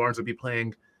Scotty Barnes would be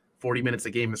playing 40 minutes a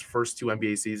game his first 2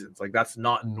 NBA seasons. Like that's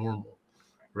not normal,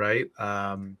 right?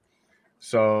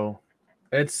 So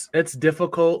it's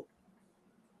difficult,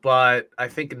 but I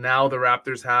think now the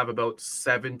Raptors have about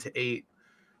 7 to 8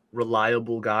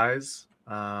 reliable guys,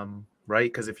 right?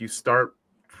 Because if you start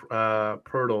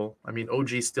Poeltl,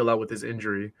 OG's still out with his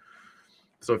injury.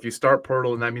 So if you start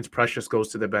Poeltl, and that means Precious goes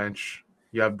to the bench,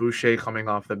 you have Boucher coming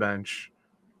off the bench.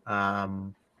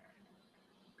 And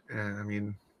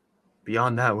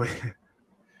beyond that,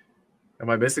 am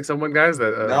I missing someone, guys?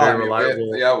 That very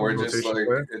reliable. We're just like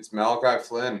player? It's Malachi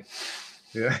Flynn.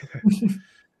 Yeah,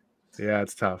 yeah,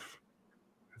 it's tough.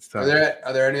 It's tough.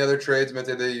 Are there any other trades,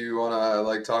 Mete, that you want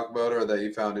to talk about or that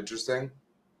you found interesting?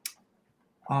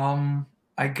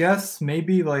 I guess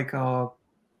maybe the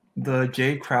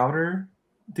Jay Crowder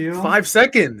deal. 5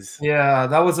 seconds. Yeah,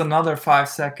 that was another 5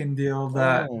 second deal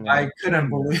that I couldn't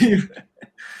believe.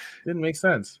 Didn't make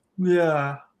sense.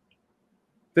 Yeah.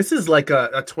 This is like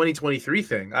a 2023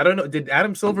 thing. I don't know. Did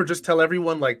Adam Silver just tell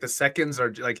everyone the seconds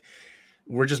are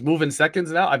we're just moving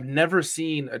seconds now? I've never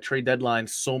seen a trade deadline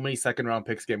so many second round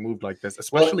picks get moved like this,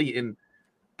 especially in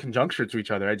conjuncture to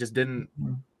each other. I just didn't.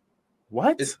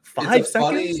 What? 5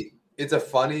 seconds? It's a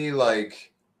funny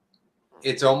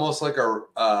it's almost like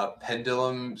a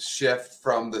pendulum shift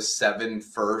from the 7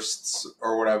 firsts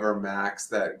or whatever max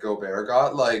that Gobert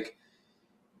got.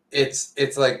 It's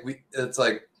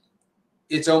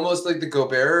almost like the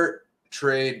Gobert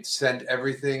trade sent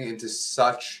everything into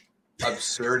such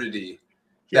absurdity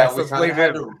that we kind of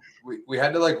had to we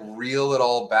had to reel it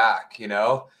all back,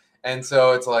 And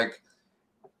so it's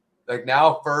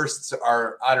now firsts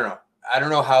are, I don't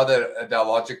know how that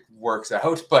logic works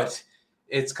out, but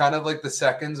it's kind of like the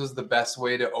seconds was the best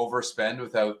way to overspend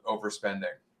without overspending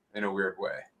in a weird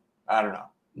way. I don't know.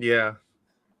 Yeah.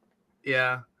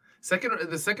 Yeah.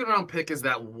 The second round pick is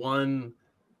that one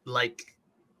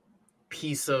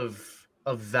piece of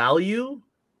value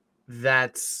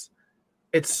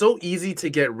it's so easy to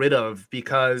get rid of,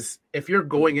 because if you're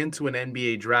going into an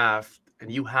NBA draft and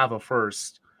you have a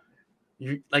first,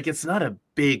 it's not a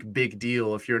big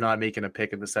deal if you're not making a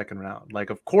pick in the second round.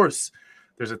 Of course,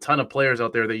 there's a ton of players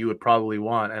out there that you would probably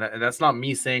want. And that's not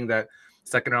me saying that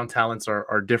second round talents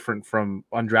are different from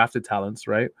undrafted talents,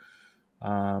 right?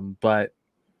 But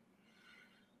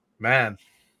man,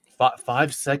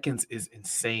 5 seconds is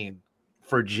insane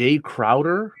for Jay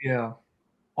Crowder. Yeah.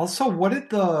 Also, what did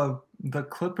the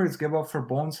Clippers give up for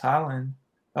Bones Highland?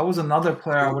 That was another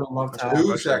player I would have loved to have.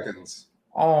 2 seconds.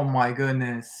 Oh my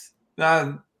goodness.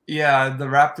 The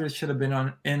Raptors should have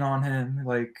been in on him.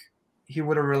 Like, he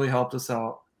would have really helped us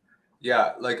out.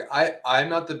 Yeah, like I'm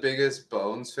not the biggest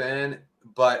Bones fan,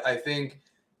 but I think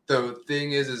the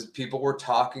thing is people were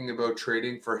talking about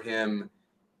trading for him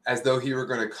as though he were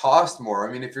going to cost more.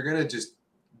 I mean, if you're going to just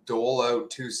dole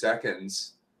out 2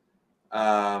 seconds,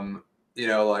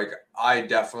 like I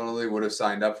definitely would have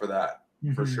signed up for that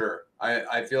for sure.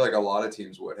 I feel like a lot of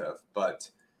teams would have, but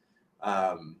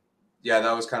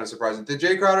that was kind of surprising. The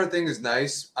Jay Crowder thing is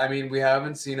nice. I mean, we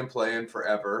haven't seen him play in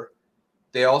forever.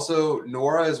 They also,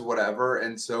 Nora is whatever,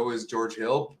 and so is George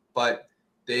Hill, but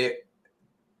the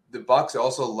Bucks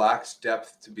also lacked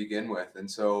depth to begin with.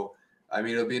 And so, I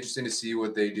mean, it'll be interesting to see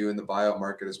what they do in the buyout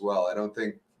market as well. I don't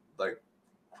think, like,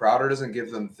 Crowder doesn't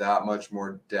give them that much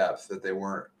more depth that they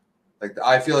weren't. Like,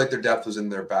 I feel like their depth was in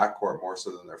their backcourt more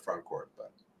so than their front court.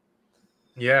 But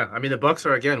yeah, I mean, the Bucks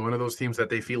are, again, one of those teams that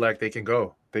they feel like they can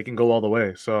go. They can go all the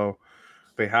way. So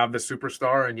they have the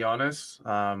superstar in Giannis.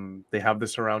 They have the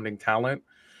surrounding talent.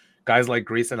 Guys like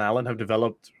Grayson Allen have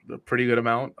developed a pretty good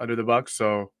amount under the Bucks.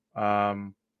 So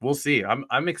we'll see.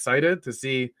 I'm excited to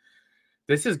see.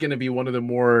 This is going to be one of the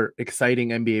more exciting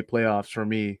NBA playoffs for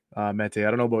me, Mete. I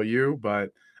don't know about you,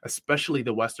 but especially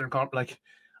the Western Conference. Like,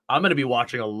 I'm going to be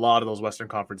watching a lot of those Western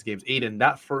Conference games. Aiden,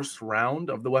 that first round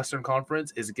of the Western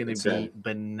Conference is going to be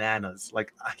bananas.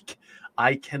 Like,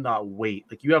 I cannot wait.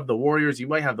 Like, you have the Warriors. You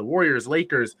might have the Warriors,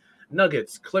 Lakers,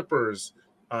 Nuggets, Clippers,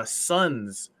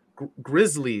 Suns,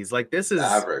 Grizzlies. Like, this is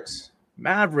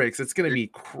Mavericks. It's going to be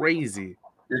crazy.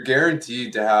 You're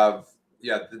guaranteed to have,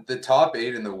 the top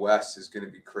 8 in the West is going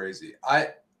to be crazy.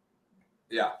 And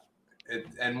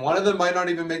one of them might not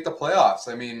even make the playoffs.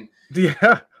 I mean,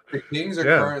 the Kings are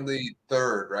currently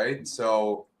 3rd, right?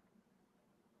 So,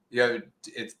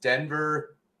 it's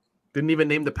Denver. Didn't even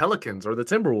name the Pelicans or the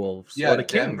Timberwolves. Yeah, or the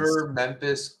Denver, Kings.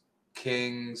 Memphis,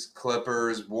 Kings,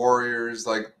 Clippers, Warriors,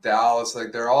 like Dallas,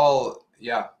 like they're all,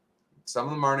 some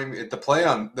of them aren't even the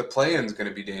play-in is going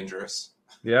to be dangerous.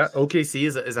 Yeah, OKC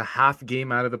is a half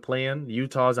game out of the play-in.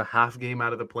 Utah is a half game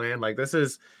out of the play-in. Like, this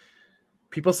is,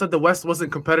 people said the West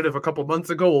wasn't competitive a couple months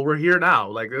ago. Well, we're here now.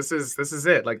 Like, this is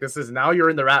it. Like, this is, now you're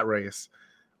in the rat race.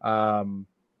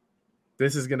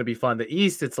 This is going to be fun. The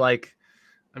East, it's like,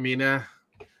 I mean,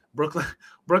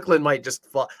 Brooklyn might just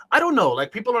fall. I don't know.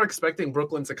 Like, people are expecting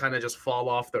Brooklyn to kind of just fall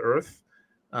off the earth,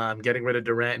 getting rid of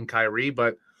Durant and Kyrie,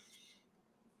 but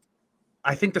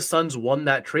I think the Suns won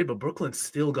that trade, but Brooklyn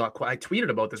still got. I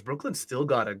tweeted about this. Brooklyn still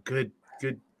got a good,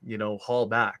 haul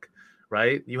back,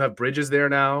 right? You have Bridges there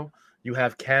now. You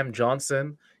have Cam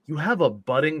Johnson. You have a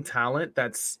budding talent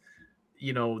that's,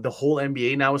 the whole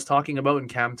NBA now is talking about in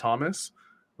Cam Thomas,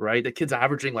 right? The kid's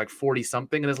averaging like 40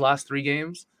 something in his last 3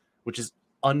 games, which is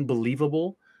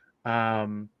unbelievable. Who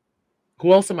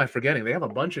else am I forgetting? They have a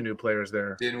bunch of new players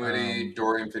there. Dinwiddie,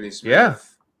 Dorian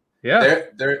Finney-Smith. Yeah.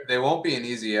 They won't be an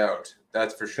easy out.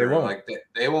 That's for sure.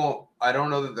 They won't. I don't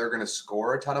know that they're going to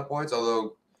score a ton of points,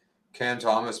 although Cam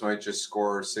Thomas might just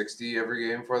score 60 every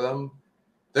game for them.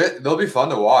 They'll be fun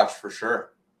to watch for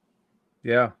sure.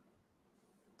 Yeah.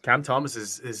 Cam Thomas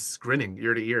is grinning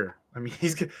year to year. I mean,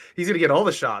 he's going to get all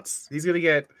the shots. He's going to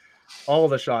get all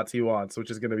the shots he wants,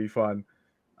 which is going to be fun.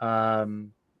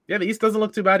 The East doesn't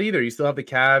look too bad either. You still have the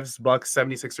Cavs, Bucks,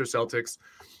 76ers, Celtics,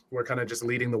 who are kind of just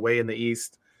leading the way in the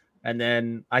East. And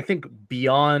then I think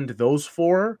beyond those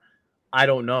 4, I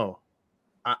don't know.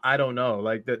 I don't know.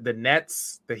 Like the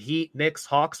Nets, the Heat, Knicks,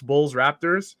 Hawks, Bulls,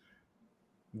 Raptors,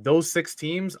 those 6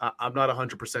 teams, I'm not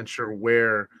 100% sure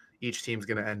where each team's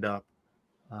going to end up.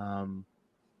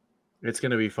 It's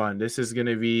going to be fun. This is going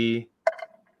to be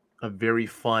a very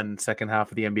fun second half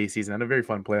of the NBA season and a very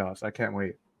fun playoffs. I can't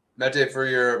wait. Mete, for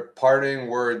your parting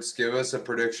words, give us a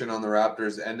prediction on the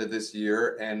Raptors end of this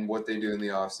year and what they do in the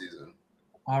offseason.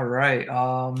 All right.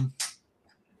 I'm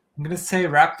going to say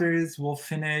Raptors will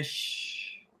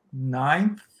finish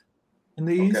 9th in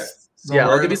the East. So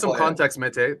I'll give you some context,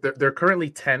 Mete. They're currently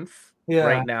 10th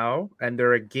right now, and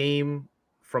they're a game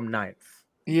from 9th.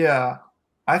 Yeah.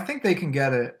 I think they can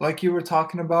get it. Like you were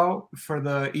talking about for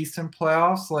the Eastern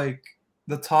playoffs, like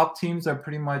the top teams are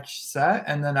pretty much set,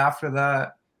 and then after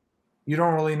that, you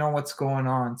don't really know what's going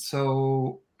on.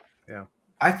 So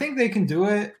I think they can do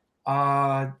it.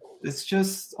 It's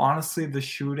just honestly the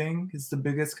shooting is the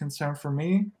biggest concern for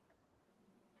me.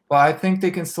 But I think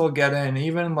they can still get in.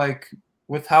 Even like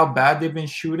with how bad they've been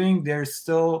shooting, they're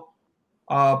still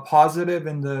positive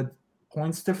in the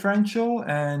points differential,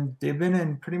 and they've been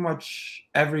in pretty much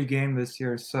every game this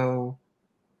year. So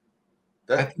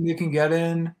I think they can get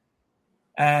in.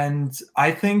 And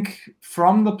I think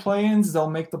from the play-ins, they'll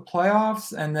make the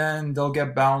playoffs, and then they'll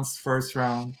get bounced first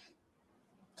round.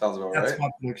 Sounds about That's right. my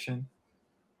prediction.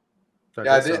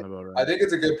 Yeah, I think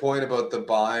it's a good point about the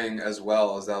buying as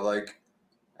well, is that like,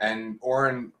 and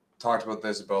Oren talked about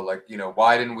this about like, you know,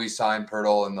 why didn't we sign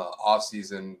Pirtle in the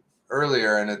offseason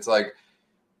earlier? And it's like,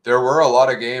 there were a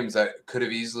lot of games that could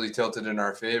have easily tilted in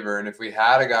our favor. And if we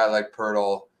had a guy like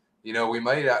Pirtle, you know, we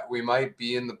might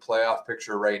be in the playoff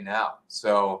picture right now.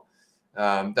 So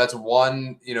that's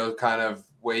one, you know, kind of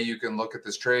way you can look at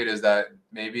this trade, is that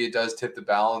maybe it does tip the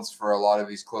balance for a lot of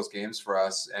these close games for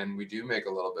us, and we do make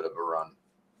a little bit of a run.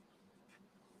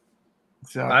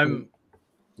 Exactly.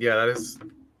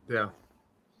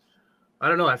 I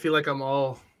don't know. I feel like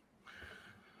I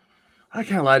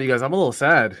can't lie to you guys. I'm a little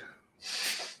sad.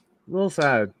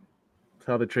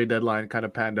 How the trade deadline kind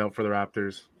of panned out for the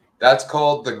Raptors. That's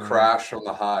called the crash from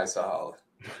the high, Sahal.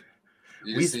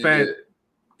 We spent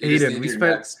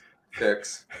next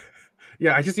fix.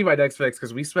 Yeah, I just need my next fix,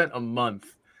 because we spent a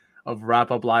month of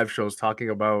wrap-up live shows talking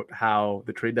about how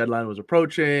the trade deadline was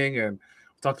approaching, and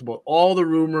we talked about all the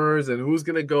rumors and who's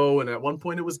going to go. And at one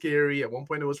point it was Gary, at one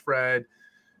point it was Fred,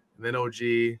 and then OG.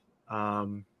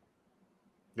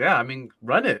 Yeah, I mean,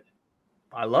 run it.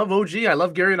 I love OG, I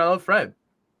love Gary, and I love Fred.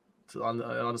 So on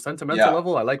a sentimental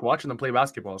level, I like watching them play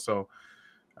basketball. So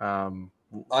I'm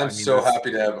happy to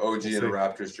have OG in a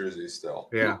Raptors jersey still.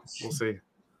 Yeah, we'll see.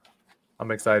 I'm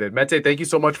excited. Mete, thank you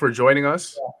so much for joining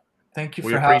us. Thank you.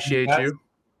 We appreciate you.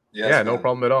 Yes, yeah, no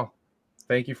problem at all.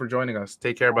 Thank you for joining us.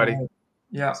 Take care, buddy.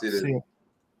 Yeah. See you.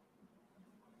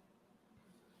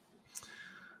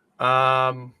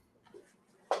 Are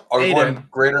we going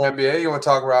greater NBA? You want to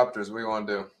talk Raptors? What do you want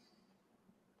to do?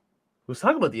 Let's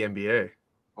talk about the NBA.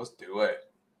 Let's do it.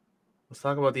 Let's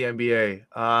talk about the NBA.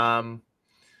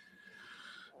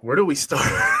 Where do we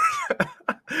start?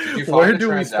 Did you find the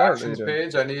transactions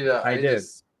page? I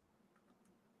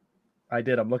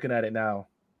did. I'm looking at it now.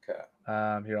 Okay.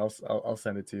 Here, I'll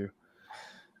send it to you.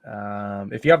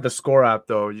 If you have the Score app,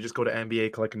 though, you just go to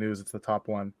NBA Collect News. It's the top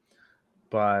one.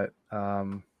 But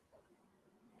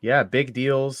yeah, big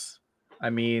deals. I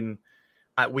mean,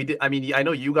 I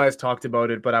know you guys talked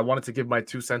about it, but I wanted to give my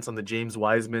 2 cents on the James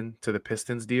Wiseman to the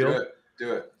Pistons deal.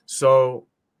 Do it. So,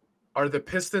 are the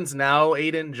Pistons now,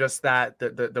 Aiden, just that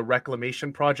the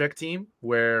reclamation project team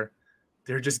where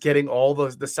they're just getting all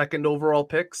the second overall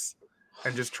picks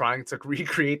and just trying to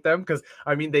recreate them? Because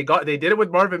I mean, they did it with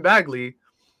Marvin Bagley,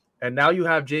 and now you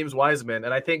have James Wiseman.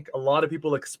 And I think a lot of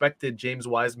people expected James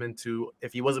Wiseman to,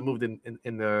 if he wasn't moved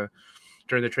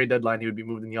during the trade deadline, he would be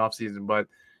moved in the offseason. But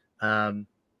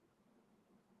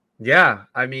yeah,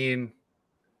 I mean,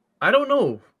 I don't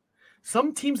know.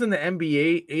 Some teams in the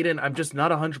NBA, Aiden, I'm just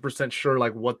not 100% sure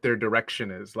like what their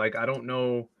direction is. Like, I don't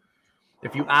know.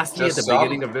 If you asked me at the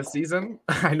beginning of this season,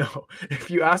 I know. If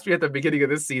you asked me at the beginning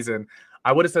of this season,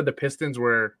 I would have said the Pistons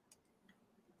were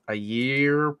a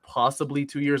year, possibly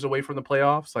 2 years away from the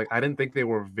playoffs. Like, I didn't think they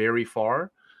were very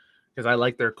far because I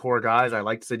like their core guys. I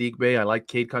liked Sadiq Bey. I like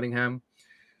Cade Cunningham.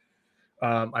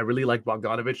 I really like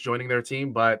Bogdanovich joining their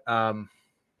team. But,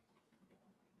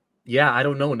 yeah, I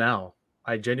don't know now.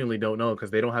 I genuinely don't know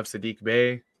because they don't have Sadiq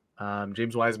Bey.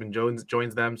 James Wiseman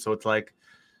joins them. So it's like,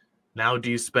 now do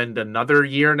you spend another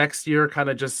year next year kind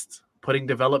of just putting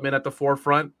development at the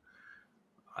forefront?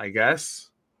 I guess.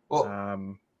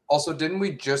 Well, also, didn't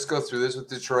we just go through this with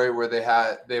Detroit where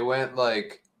they went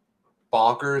like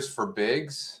bonkers for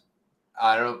bigs?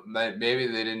 Maybe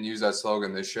they didn't use that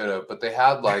slogan. They should have, but they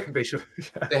had like they should.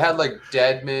 They had like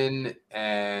Dedmon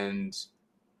and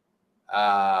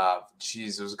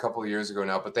it was a couple of years ago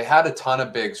now, but they had a ton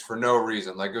of bigs for no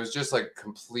reason. Like, it was just like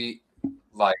complete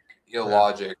like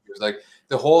illogic. It was like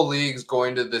the whole league's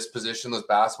going to this positionless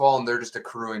basketball and they're just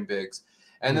accruing bigs.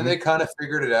 And then they kind of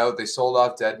figured it out. They sold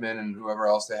off Dedmon and whoever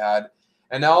else they had.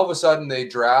 And now all of a sudden they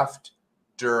draft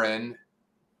Duren.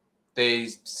 They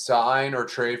sign or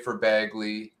trade for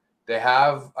Bagley. They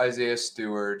have Isaiah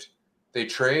Stewart. They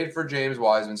trade for James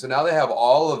Wiseman. So now they have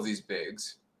all of these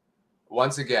bigs.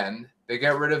 Once again, they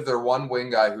get rid of their one wing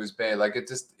guy who's Bay. Like,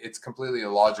 it's completely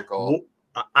illogical.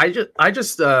 I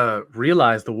just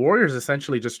realized the Warriors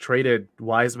essentially just traded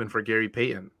Wiseman for Gary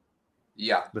Payton.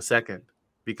 Yeah. The second.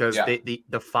 Because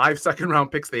the 5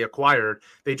 second-round picks they acquired,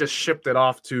 they just shipped it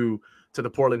off to the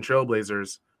Portland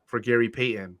Trailblazers for Gary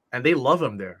Payton. And they love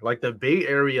him if the Bay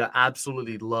Area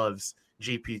absolutely loves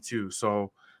GP2.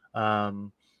 So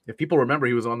if people remember,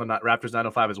 he was on the Raptors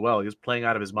 905 as well. He was playing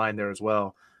out of his mind there as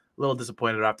well. A little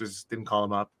disappointed Raptors didn't call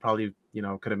him up. Probably,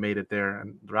 could have made it there,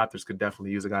 and the Raptors could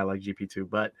definitely use a guy like GP2.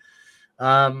 But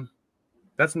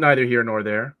that's neither here nor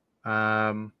there.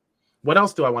 What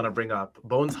else do I want to bring up?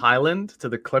 Bones Highland to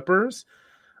the Clippers.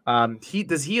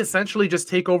 Does he essentially just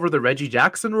take over the Reggie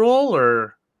Jackson role,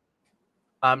 or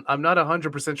I'm not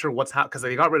 100% sure what's happening because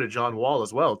they got rid of John Wall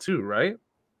as well too, right?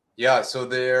 Yeah, so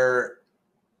their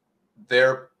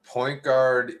point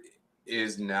guard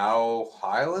is now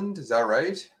Highland. Is that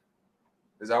right?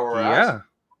 Is that where we're at? Yeah,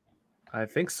 I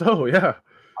think so. Yeah,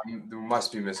 There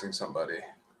must be missing somebody.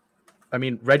 I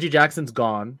mean, Reggie Jackson's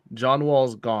gone. John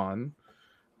Wall's gone.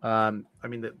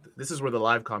 This is where the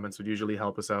live comments would usually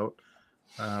help us out.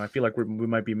 I feel like we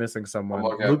might be missing someone.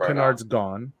 Luke Kennard's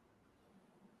gone.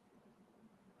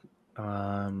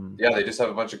 Yeah, they just have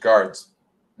a bunch of guards.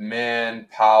 Man,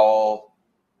 Powell,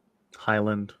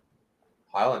 Highland.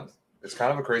 It's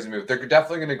kind of a crazy move. They're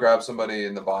definitely going to grab somebody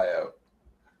in the buyout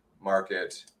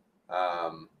market.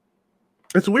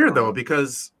 It's weird though,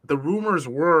 because the rumors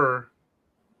were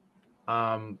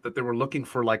that they were looking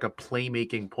for like a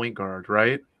playmaking point guard,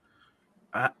 right?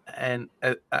 And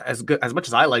as much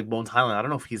as I like Bones Highland, I don't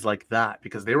know if he's like that,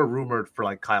 because they were rumored for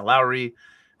like Kyle Lowry,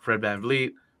 Fred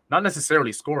VanVleet, not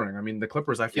necessarily scoring. I mean, the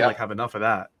Clippers, I feel like have enough of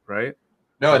that, right?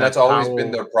 No, and that's always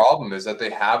been their problem, is that they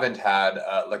haven't had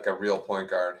like a real point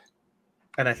guard.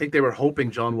 And I think they were hoping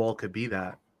John Wall could be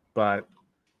that. But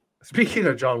speaking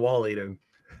of John Wall, Aiden.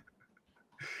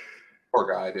 Poor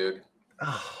guy, dude.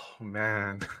 Oh,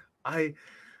 man. I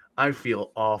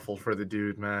feel awful for the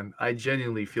dude, man. I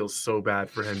genuinely feel so bad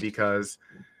for him, because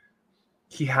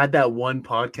he had that one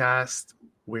podcast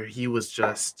where he was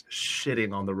just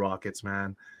shitting on the Rockets,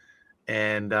 man.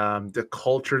 And the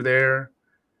culture there.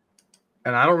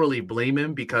 And I don't really blame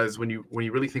him, because when you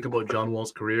really think about John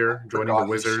Wall's career, joining the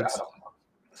Wizards.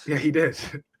 Yeah, he did.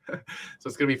 So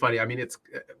it's going to be funny. I mean,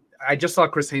 I just saw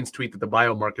Chris Haynes tweet that the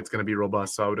buyout market's going to be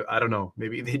robust. So I don't know.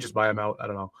 Maybe they just buy him out. I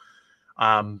don't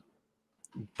know.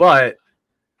 But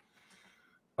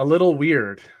a little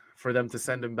weird for them to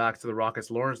send him back to the Rockets.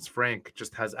 Lawrence Frank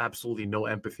just has absolutely no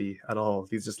empathy at all.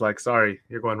 He's just like, sorry,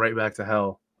 you're going right back to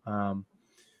hell.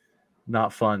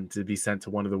 Not fun to be sent to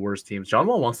one of the worst teams. John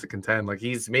Wall wants to contend. Like,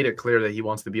 he's made it clear that he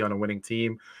wants to be on a winning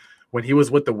team. When he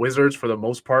was with the Wizards, for the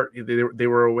most part, they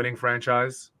were a winning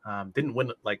franchise. Didn't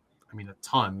win a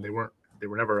ton. They were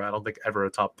never, I don't think, ever a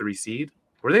top 3 seed.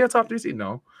 Were they a top 3 seed?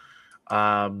 No.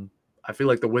 I feel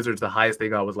like the Wizards, the highest they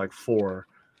got was like 4.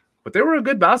 But they were a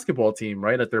good basketball team,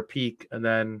 right, at their peak. And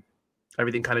then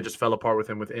everything kind of just fell apart with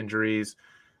him with injuries.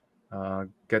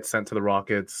 Gets sent to the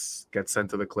Rockets, gets sent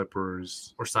to the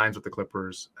Clippers, or signs with the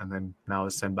Clippers, and then now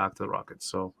is sent back to the Rockets.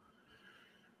 So,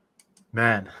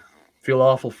 man, feel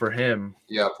awful for him.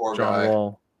 Yeah, poor John guy.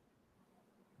 Wall.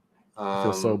 I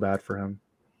feel so bad for him.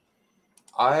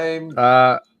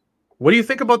 What do you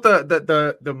think about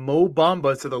the Mo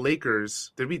Bamba to the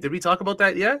Lakers? Did we talk about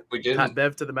that yet? We didn't. Pat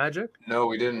Bev to the Magic? No,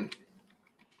 we didn't.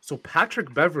 So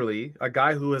Patrick Beverley, a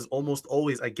guy who has almost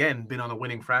always, again, been on a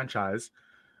winning franchise,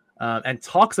 and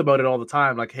talks about it all the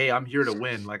time, like, hey, I'm here to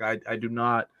win. Like, I do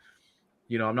not,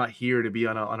 I'm not here to be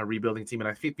on a rebuilding team. And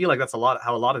I feel like that's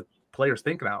how a lot of players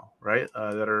think now, right?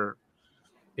 That are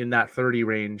in that 30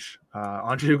 range.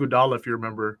 Andre Iguodala, if you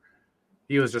remember,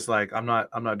 he was just like, I'm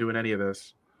not doing any of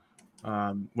this.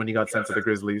 When he got sent to the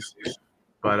Grizzlies.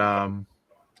 But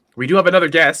we do have another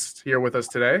guest here with us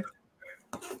today.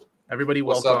 Everybody,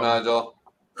 What's welcome. up, Nigel?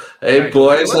 Hey,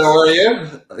 boys, how are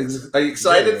you? Are you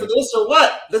excited for this or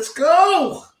what? Let's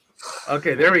go!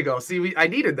 Okay, there we go. See, I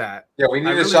needed that. Yeah, we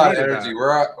need a shot of energy.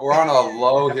 We're on a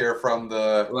low here from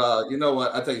the... Well, you know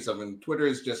what? I'll tell you something. Twitter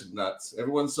is just nuts.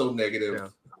 Everyone's so negative. Yeah.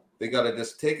 They got to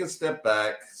just take a step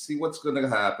back, see what's going to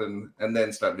happen, and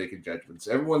then start making judgments.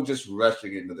 Everyone's just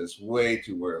rushing into this way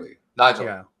too early.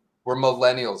 Nigel, we're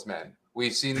millennials, man.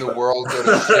 We've seen the world go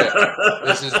to shit.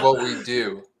 This is what we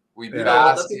do. We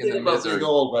bask in the misery. Being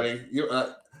old, buddy.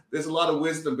 There's a lot of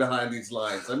wisdom behind these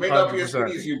lines. I may not be as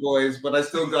good as you boys, but I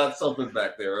still got something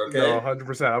back there, okay? No,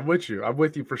 100%. I'm with you. I'm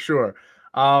with you for sure.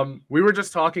 We were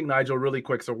just talking, Nigel, really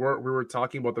quick. So we were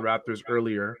talking about the Raptors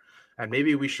earlier. And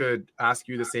maybe we should ask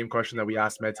you the same question that we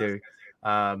asked Mete.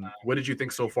 What did you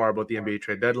think so far about the NBA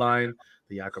trade deadline,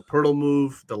 the Jakob Poeltl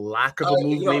move, the lack of a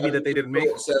move that they didn't make?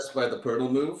 I'm obsessed by the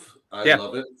Poeltl move. I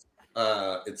love it.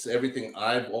 It's everything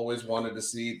I've always wanted to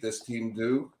see this team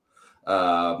do.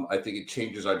 I think it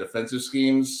changes our defensive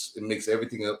schemes. It makes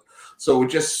everything up. So we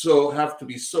just have to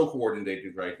be so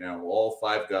coordinated right now. All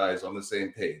 5 guys on the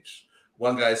same page.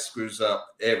 One guy screws up,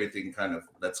 everything kind of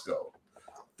let's go.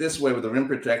 This way, with the rim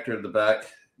protector at the back,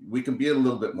 We can be a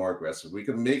little bit more aggressive. We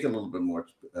can make a little bit more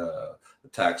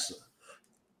attacks.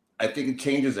 I think it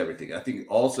changes everything. I think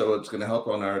also it's going to help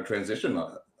on our transition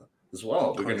as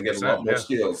well. We're going to get a lot more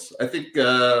skills. I think,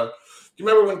 do you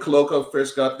remember when Koloko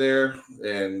first got there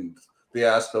and they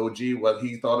asked OG what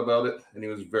he thought about it? And he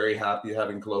was very happy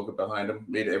having Koloko behind him,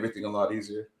 made everything a lot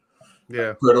easier.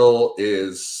 Yeah. Pirtle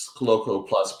is Koloko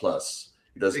plus.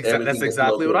 He does everything. That's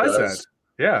exactly what I said.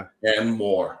 Yeah. And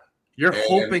more. You're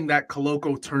hoping that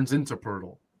Koloko turns into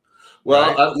Pirtle.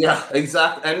 Well, right? Yeah,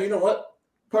 exactly. And you know what?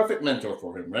 Perfect mentor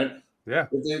for him, right? Yeah.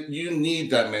 You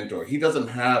need that mentor. He doesn't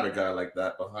have a guy like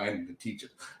that behind him to teach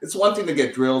it. It's one thing to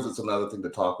get drills. It's another thing to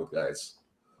talk with guys.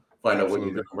 Find out what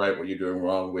you're doing right, what you're doing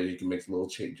wrong, where you can make little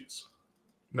changes.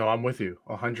 No, I'm with you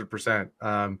 100%.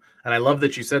 And I love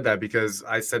that you said that because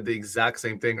I said the exact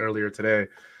same thing earlier today.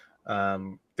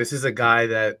 This is a guy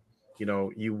that,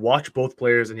 you watch both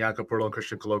players in Jakob Poeltl and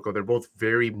Christian Koloko. They're both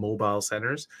very mobile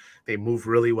centers. They move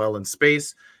really well in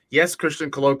space. Yes, Christian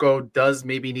Koloko does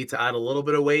maybe need to add a little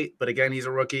bit of weight, but again, he's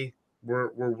a rookie. We're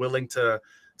willing to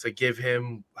give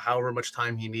him however much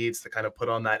time he needs to kind of put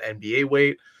on that NBA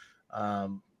weight.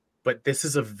 But this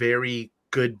is a very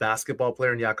good basketball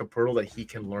player in Jakob Poeltl that he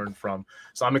can learn from.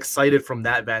 So I'm excited from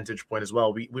that vantage point as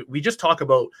well. We just talk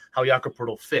about how Jakob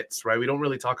Poeltl fits, right? We don't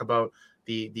really talk about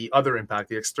the other impact,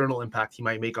 the external impact he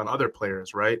might make on other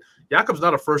players, right? Jakob's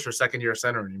not a first or second year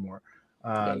center anymore.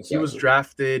 Exactly. He was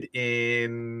drafted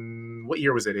in, what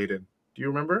year was it, Aiden? Do you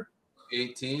remember?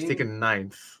 18. He's taken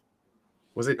 9th.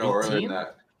 Was it 18?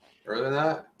 Earlier than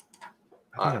that?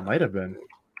 I think it might have been.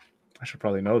 I should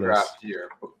probably know this. Draft year.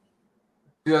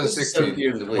 2016.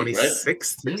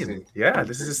 2016. Right? Yeah,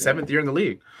 this is his 7th year in the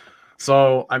league.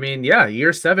 So, I mean, yeah,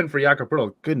 year 7 for Jakob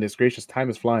Poeltl. Goodness gracious, time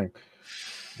is flying.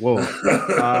 Whoa.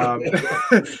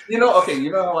 You know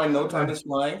how I know time is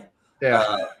flying?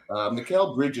 Yeah.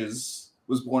 Mikal Bridges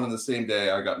was born on the same day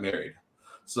I got married.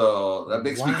 So that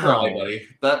makes me cry, buddy.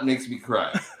 That makes me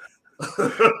cry.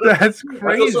 That's crazy.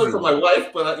 I feel sorry for my wife,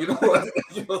 but you know what?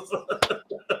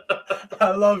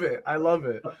 I love it.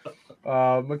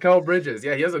 Mikal Bridges.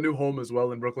 Yeah, he has a new home as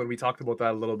well in Brooklyn. We talked about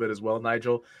that a little bit as well,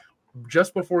 Nigel.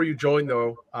 Just before you joined,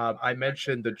 though, I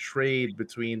mentioned the trade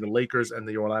between the Lakers and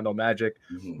the Orlando Magic.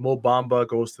 Mm-hmm. Mo Bamba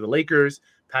goes to the Lakers.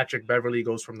 Patrick Beverley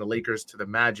goes from the Lakers to the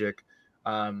Magic.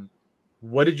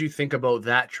 What did you think about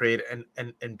that trade?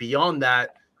 And beyond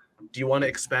that, do you want to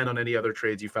expand on any other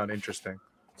trades you found interesting?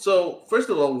 So, first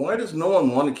of all, why does no one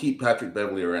want to keep Patrick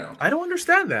Beverley around? I don't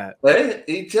understand that. Right?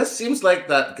 It just seems like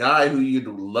that guy who you'd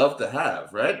love to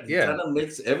have, right? He kind of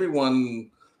makes everyone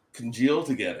congeal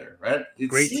together, right?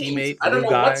 Great teammate. I don't know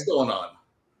what's going on.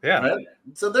 Yeah. Right?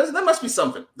 So there must be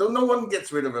something. Though no one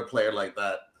gets rid of a player like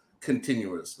that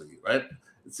continuously, right?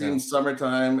 It seems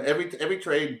summertime, every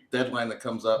trade deadline that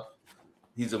comes up,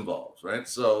 he's involved, right?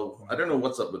 So I don't know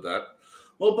what's up with that.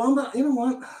 Well, Bamba, you know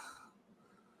what?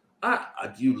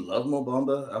 Do you love Mo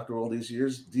Bamba after all these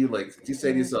years? Do you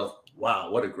say to yourself,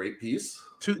 wow, what a great piece?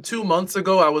 2 months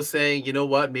ago, I was saying, you know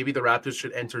what? Maybe the Raptors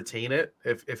should entertain it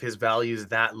if his value is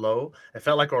that low. It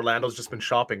felt like Orlando's just been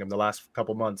shopping him the last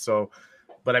couple months. So,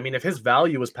 but I mean, if his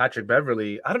value was Patrick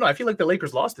Beverley, I don't know. I feel like the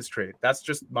Lakers lost this trade. That's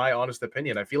just my honest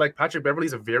opinion. I feel like Patrick Beverley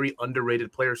is a very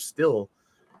underrated player still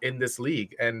in this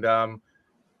league. And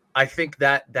I think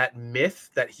that myth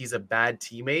that he's a bad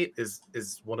teammate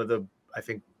is one of the, I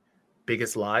think,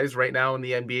 biggest lies right now in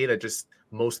the NBA that just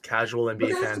most casual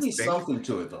NBA fans think. There's something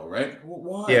to it, though, right?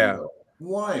 Why? Yeah.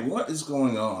 Why? What is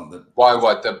going on? Why?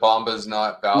 What? That Bamba's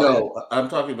not valid? No, I'm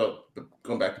talking about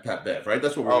going back to Pat Bev, right?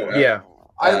 That's what we're. Yeah.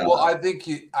 I think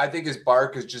his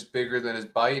bark is just bigger than his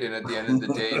bite, and at the end of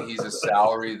the day, he's a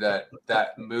salary that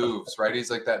moves, right?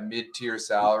 He's like that mid-tier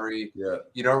salary. Yeah.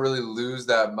 You don't really lose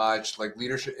that much, like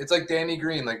leadership. It's like Danny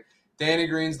Green. Like Danny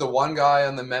Green's the one guy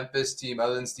on the Memphis team,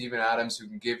 other than Steven Adams, who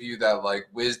can give you that like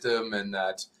wisdom and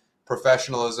that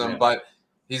professionalism. Yeah. But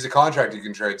he's a contract you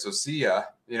can trade. So see ya.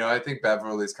 You know, I think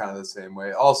Beverley's kind of the same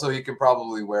way. Also, he can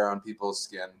probably wear on people's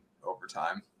skin over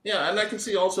time. Yeah, and I can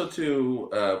see also too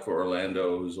for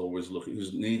Orlando, who's always looking, who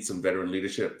needs some veteran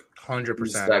leadership.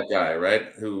 100%. That guy,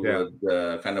 right? Who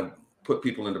would kind of put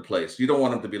people into place. You don't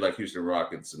want him to be like Houston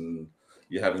Rockets and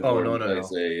you haven't.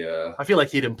 No. I feel like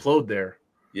he'd implode there.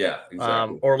 Yeah,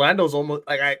 exactly. Orlando's almost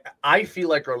like I feel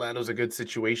like Orlando's a good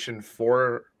situation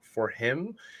for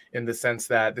him in the sense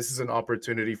that this is an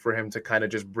opportunity for him to kind of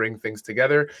just bring things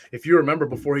together. If you remember,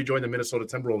 before he joined the Minnesota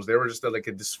Timberwolves, they were just like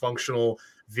a dysfunctional,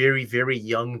 very, very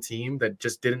young team that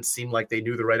just didn't seem like they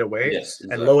knew the right away. Yes,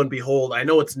 exactly. And lo and behold, I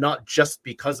know it's not just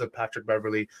because of Patrick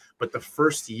Beverley, but the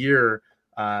first year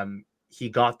he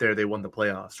got there, they won the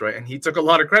playoffs, right? And he took a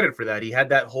lot of credit for that. He had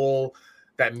that whole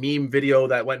that meme video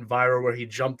that went viral where he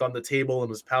jumped on the table and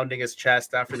was pounding his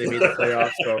chest after they made the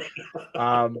playoffs. So,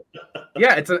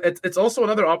 yeah, it's also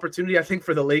another opportunity, I think,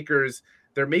 for the Lakers.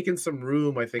 They're making some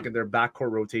room, I think, in their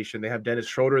backcourt rotation. They have Dennis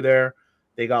Schroeder there.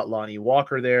 They got Lonnie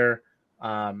Walker there,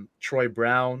 Troy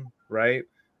Brown, right?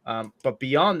 But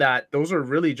beyond that, those are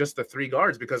really just the 3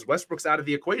 guards because Westbrook's out of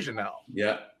the equation now.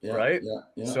 Yeah. Right?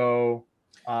 Yeah. So,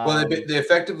 well, they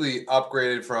effectively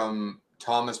upgraded from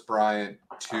Thomas Bryant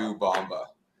to Bamba.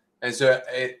 And so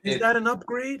is that an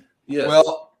upgrade? Yeah.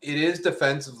 Well, it is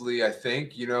defensively, I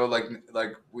think.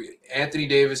 Anthony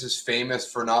Davis is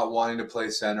famous for not wanting to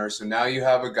play center. So now you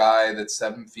have a guy that's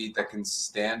 7 feet that can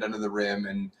stand under the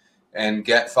rim and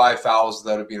get 5 fouls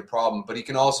without it being a problem. But he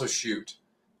can also shoot.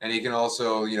 And he can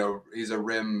also, he's a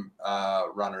rim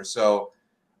runner. So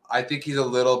I think he's a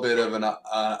little bit of an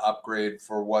upgrade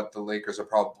for what the Lakers are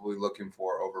probably looking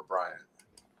for over Bryant.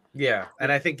 Yeah,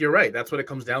 and I think you're right. That's what it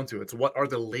comes down to. It's what are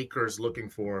the Lakers looking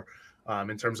for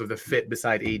in terms of the fit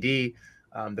beside AD,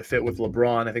 the fit with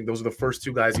LeBron. I think those are the first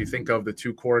 2 guys you think of, the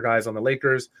 2 core guys on the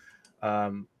Lakers.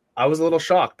 I was a little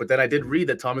shocked, but then I did read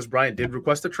that Thomas Bryant did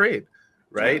request a trade,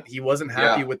 right? He wasn't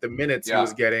happy with the minutes he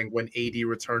was getting when AD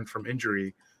returned from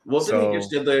injury. Well, didn't he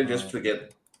just get there just to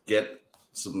get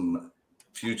some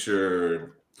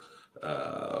future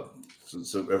a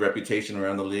reputation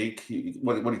around the league?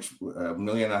 $1.5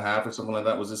 million or something like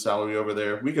that was his salary over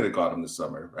there. We could have got him this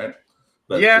summer, right?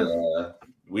 But,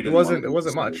 we didn't. It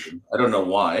wasn't much. I don't know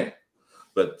why,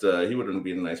 but he wouldn't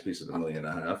be a nice piece of $1.5 million.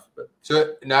 But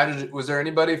so now, was there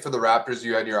anybody for the Raptors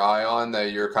you had your eye on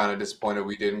that you're kind of disappointed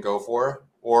we didn't go for?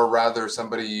 Or rather,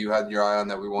 somebody you had your eye on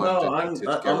that we wanted to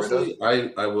get honestly,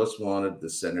 rid of? I just wanted the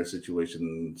center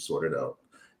situation sorted out.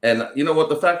 And you know what?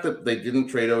 The fact that they didn't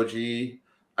trade OG,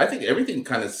 I think everything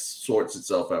kind of sorts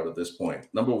itself out at this point.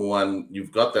 Number one,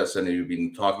 you've got that center you've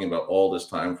been talking about all this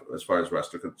time as far as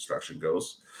roster construction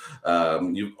goes.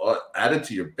 You've added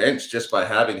to your bench just by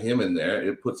having him in there.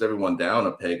 It puts everyone down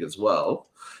a peg as well.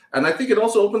 And I think it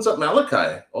also opens up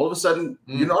Malachi. All of a sudden,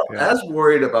 you're not as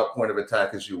worried about point of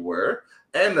attack as you were.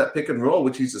 And that pick and roll,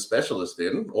 which he's a specialist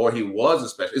in, or he was a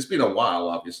specialist. It's been a while,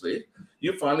 obviously.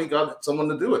 You finally got someone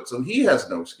to do it. So he has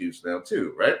no excuse now,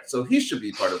 too, right? So he should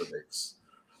be part of the mix.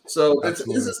 So this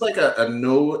is like a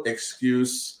no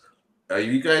excuse.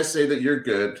 You guys say that you're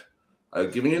good.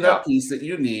 I'm giving you that piece that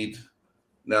you need.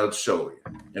 Now show me.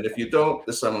 And if you don't,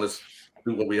 this time let's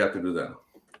do what we have to do then.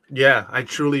 Yeah, I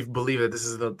truly believe that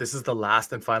this is the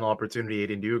last and final opportunity.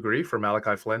 Aiden, do you agree for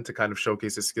Malachi Flynn to kind of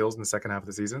showcase his skills in the second half of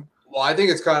the season? Well, I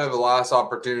think it's kind of the last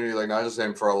opportunity, like not just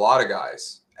saying for a lot of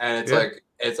guys. And it's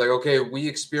like, okay, we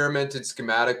experimented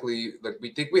schematically. Like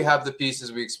we think we have the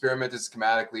pieces. We experimented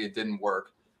schematically. It didn't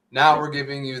work. Now we're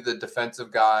giving you the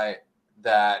defensive guy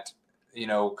that,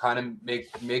 kind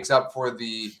of makes up for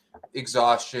the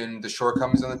exhaustion, the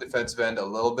shortcomings on the defensive end, a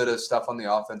little bit of stuff on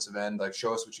the offensive end. Like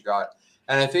show us what you got.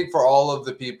 And I think for all of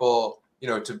the people,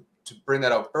 to bring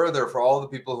that out further, for all the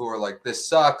people who are like, this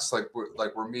sucks,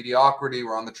 we're mediocrity,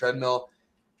 we're on the treadmill.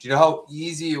 Do you know how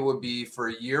easy it would be for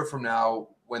a year from now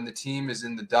when the team is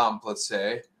in the dump, let's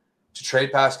say, to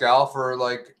trade Pascal for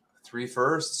like 3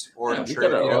 firsts or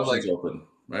trade, open,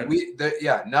 right?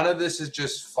 None of this is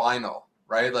just final,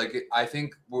 right? Like I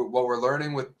think what we're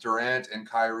learning with Durant and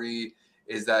Kyrie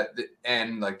is that,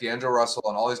 and like D'Angelo Russell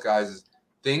and all these guys, is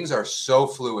things are so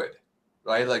fluid.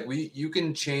 Right? Like you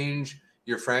can change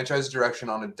your franchise direction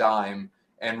on a dime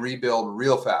and rebuild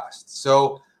real fast.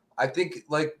 So I think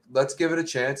let's give it a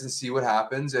chance and see what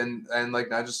happens. And like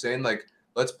not just saying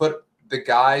let's put the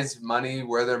guys' money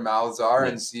where their mouths are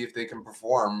and see if they can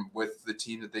perform with the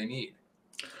team that they need.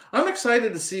 I'm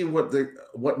excited to see what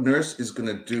Nurse is going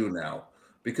to do now,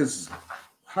 because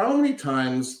how many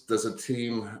times does a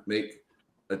team make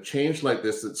a change like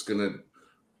this that's going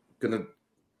to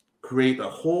create a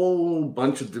whole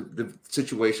bunch of the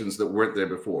situations that weren't there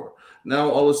before? Now,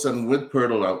 all of a sudden, with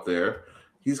Pirtle out there,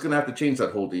 he's going to have to change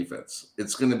that whole defense.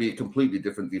 It's going to be a completely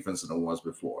different defense than it was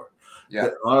before. Yeah.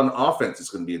 On offense, it's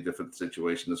going to be a different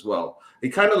situation as well. He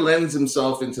kind of lends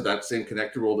himself into that same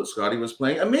connector role that Scotty was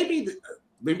playing. And maybe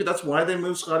that's why they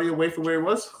moved Scotty away from where he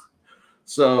was.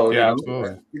 So,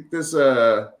 absolutely.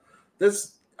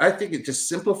 I think it just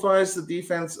simplifies the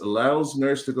defense, allows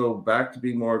Nurse to go back to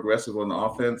being more aggressive on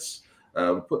offense,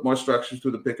 put more structures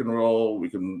to the pick and roll. We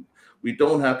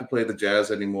don't have to play the Jazz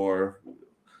anymore.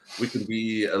 We can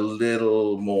be a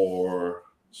little more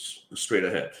straight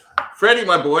ahead. Freddie,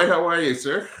 my boy, how are you,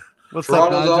 sir? What's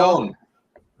up, Nigel?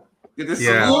 Good to see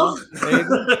you.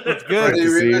 It's good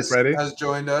to see you, Freddie. Has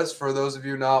joined us, for those of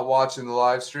you not watching the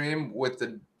live stream, with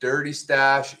the dirty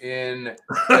stash in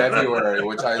February,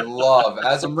 which I love.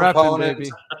 As a proponent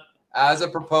As a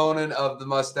proponent of the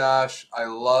mustache, I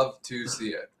love to see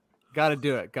it. Got to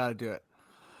do it.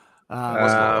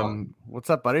 What's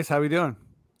up, buddies? How we doing?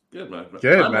 Good, man.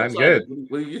 Good, man. Good.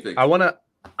 What do you think? I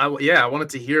wanted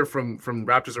to hear from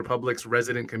Raptors Republic's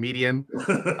resident comedian,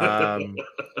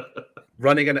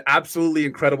 running an absolutely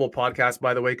incredible podcast,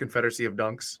 by the way, Confederacy of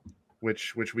Dunks,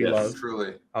 which we love.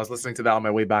 Truly. I was listening to that on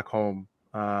my way back home.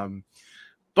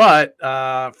 But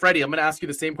Freddie, I'm going to ask you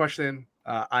the same question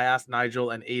I asked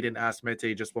Nigel and Aiden asked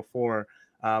Mete just before.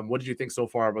 What did you think so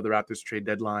far about the Raptors trade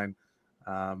deadline?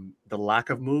 The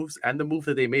lack of moves and the move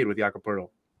that they made with Jakob Poeltl.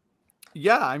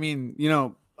 Yeah, I mean,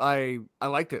 I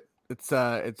liked it.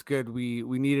 It's good. We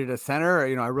needed a center.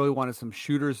 I really wanted some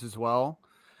shooters as well.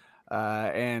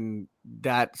 And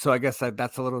that, so I guess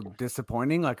that's a little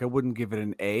disappointing. Like I wouldn't give it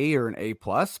an A or an A+,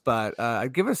 but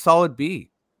I'd give it a solid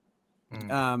B.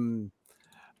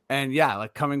 And yeah,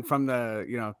 like coming from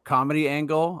the, comedy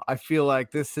angle, I feel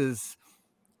like this is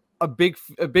a big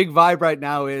vibe right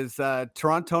now is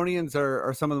Torontonians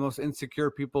are some of the most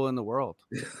insecure people in the world.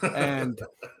 And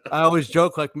I always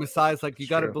joke like Masai's like, you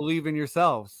got to believe in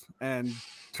yourselves. And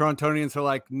Torontonians are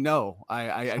like, no,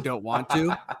 I don't want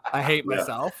to. I hate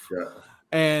myself. Yeah.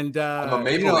 And I'm a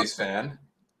Maple Leafs fan.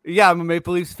 Yeah, I'm a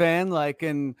Maple Leafs fan.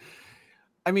 And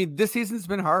I mean, this season's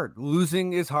been hard.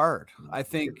 Losing is hard. I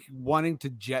think wanting to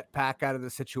jetpack out of the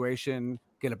situation,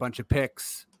 get a bunch of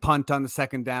picks, punt on the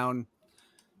second down,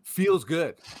 feels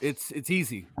good. It's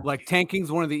easy. Like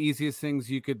tanking's one of the easiest things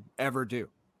you could ever do,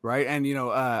 right? And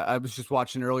I was just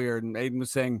watching earlier, and Aiden was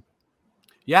saying,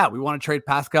 "Yeah, we want to trade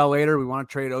Pascal later. We want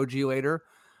to trade OG later.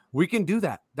 We can do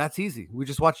that. That's easy. We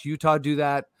just watched Utah do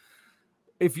that.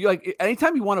 If you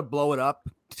anytime you want to blow it up,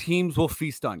 teams will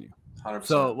feast on you. 100%.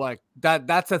 So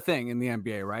that's a thing in the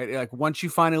NBA, right? Like once you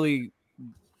finally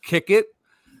kick it,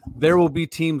 there will be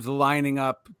teams lining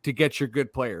up to get your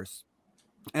good players.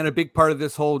 And a big part of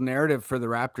this whole narrative for the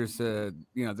Raptors,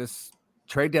 this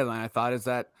trade deadline, I thought, is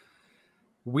that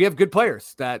we have good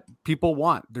players that people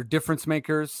want. They're difference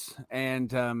makers.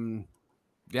 And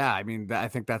I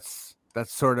think that's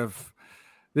sort of,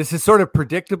 this is sort of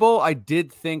predictable. I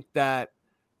did think that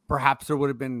perhaps there would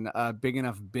have been a big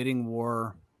enough bidding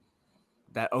war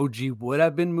that OG would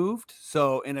have been moved.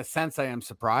 So in a sense, I am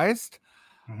surprised,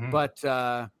 but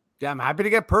I'm happy to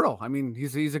get Poeltl. I mean,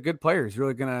 he's a good player. He's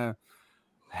really going to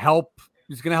help.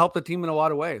 He's going to help the team in a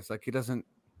lot of ways. Like he doesn't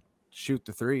shoot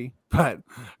the three, but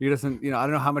he doesn't, I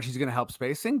don't know how much he's going to help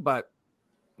spacing, but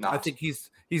I think he's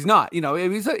not,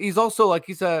 he's also like,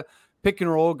 he's a pick and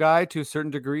roll guy to a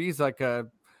certain degree. He's like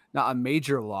not a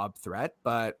major lob threat,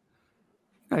 but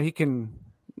he can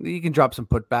drop some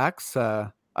putbacks.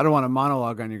 I don't want to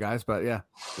monologue on you guys, but yeah.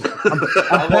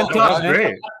 That's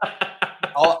great.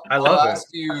 I'll ask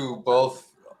you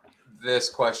both this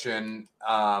question.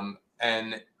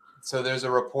 And so there's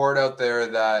a report out there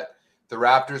that the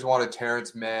Raptors wanted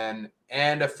Terrence Mann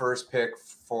and a first pick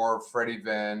for Freddie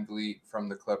VanVleet from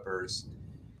the Clippers.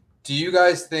 Do you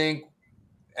guys think,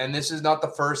 and this is not the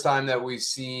first time that we've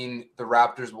seen the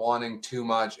Raptors wanting too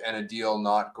much and a deal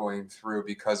not going through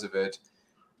because of it,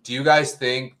 do you guys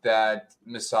think that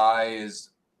Masai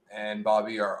and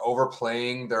Bobby are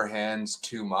overplaying their hands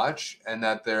too much, and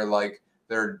that they're like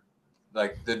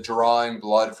the drawing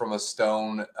blood from a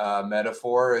stone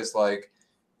metaphor is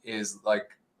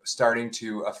starting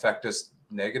to affect us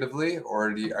negatively,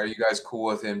 or are you guys cool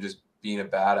with him just being a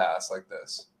badass like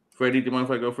this? Freddie, do you mind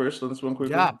if I go first on this one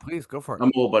quickly? Yeah, please go for it.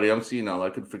 I'm old, buddy. I'm senile. I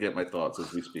could forget my thoughts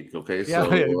as we speak. Okay, yeah,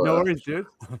 no worries, dude.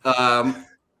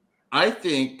 I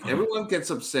think everyone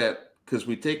gets upset because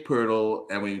we take Poeltl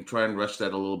and we try and rush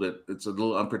that a little bit. It's a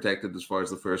little unprotected as far as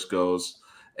the first goes,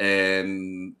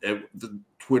 and the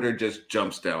Twitter just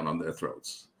jumps down on their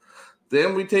throats.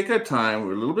 Then we take our time.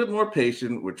 We're a little bit more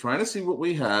patient. We're trying to see what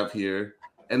we have here,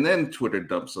 and then Twitter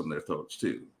dumps on their throats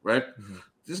too, right? Mm-hmm.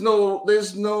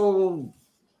 There's no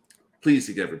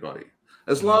pleasing everybody.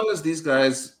 As long as these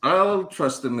guys, I'll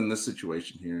trust them in this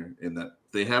situation here, in that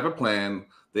they have a plan.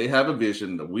 They have a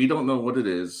vision that we don't know what it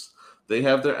is. They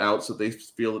have their outs that they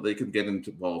feel that they can get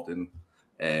involved in.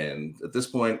 And at this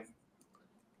point,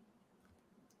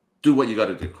 do what you got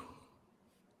to do.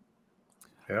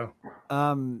 Yeah.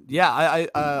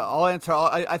 I'll answer.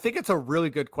 I think it's a really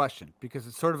good question because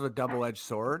it's sort of a double-edged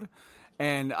sword.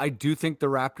 And I do think the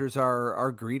Raptors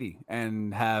are greedy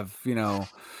and have,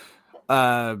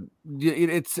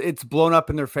 it's blown up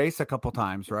in their face a couple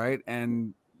times, right?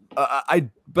 And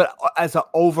but as an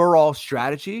overall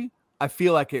strategy, I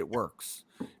feel like it works.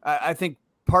 I think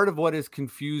part of what is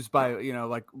confused by,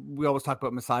 like we always talk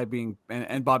about Masai being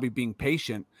and Bobby being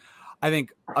patient. I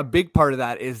think a big part of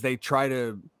that is they try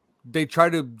to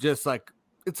just like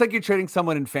it's like you're trading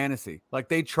someone in fantasy. Like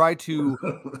they try to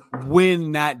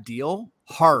win that deal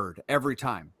hard every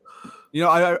time. You know,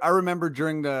 I remember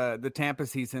during the Tampa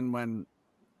season when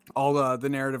all the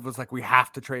narrative was like, we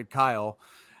have to trade Kyle.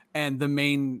 And the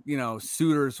main, you know,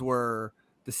 suitors were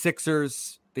the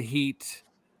Sixers, the Heat,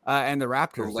 and the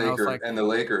Raptors. And the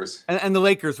Lakers. And the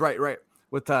Lakers, right.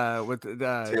 With Taylor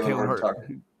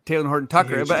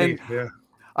Horton-Tucker.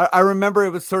 I remember it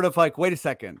was sort of like, wait a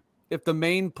second. If the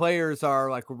main players are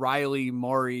like Riley,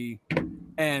 Morey,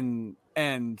 and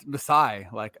Masai,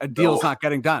 like a deal's not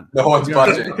getting done. No one's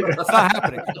budging. That's not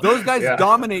happening. Those guys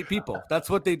dominate people. That's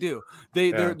what they do.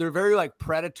 They're very like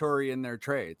predatory in their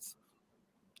trades.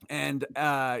 And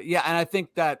and I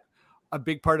think that a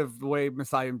big part of the way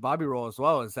Masai and Bobby roll as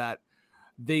well is that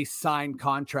they sign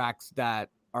contracts that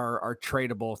are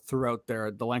tradable throughout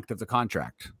the length of the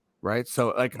contract. Right.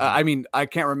 So like, I mean, I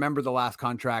can't remember the last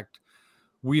contract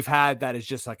we've had that is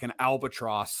just like an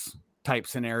albatross type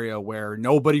scenario where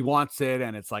nobody wants it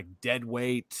and it's like dead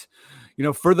weight. You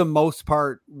know, for the most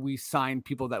part, we sign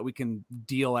people that we can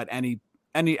deal at any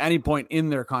point in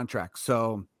their contract.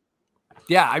 So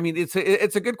yeah, I mean, it's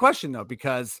a good question though,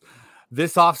 because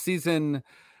this offseason,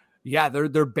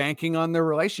 they're banking on their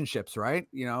relationships, right?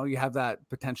 You know, you have that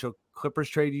potential Clippers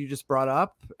trade you just brought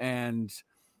up, and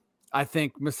I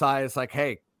think Masai is like,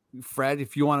 hey, Fred,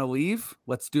 if you want to leave,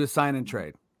 let's do a sign and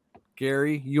trade.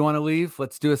 Gary, you want to leave?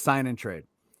 Let's do a sign and trade.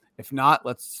 If not,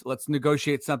 let's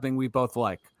negotiate something we both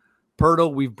like.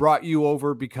 Pirtle, we've brought you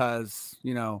over because,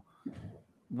 you know,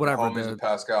 whatever. Homies with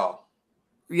Pascal.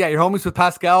 Yeah, you're homies with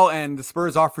Pascal, and the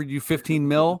Spurs offered you 15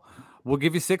 mil. We'll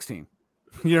give you 16.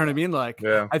 You know what I mean? Like,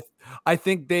 I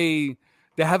think they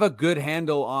have a good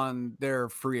handle on their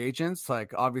free agents.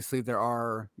 Like, obviously there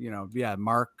are, you know,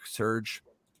 Mark, Serge,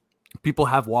 people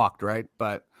have walked, right?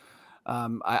 But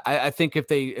I think if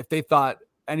they thought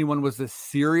anyone was a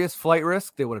serious flight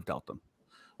risk, they would have dealt them.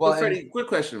 Well, Freddie, quick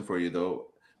question for you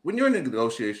though. When you're in a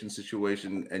negotiation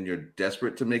situation and you're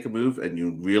desperate to make a move and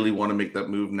you really want to make that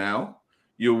move now,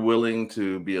 you're willing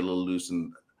to be a little loose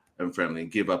and friendly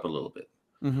and give up a little bit.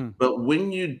 Mm-hmm. But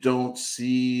when you don't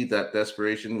see that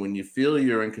desperation, when you feel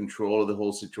you're in control of the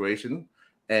whole situation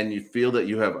and you feel that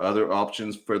you have other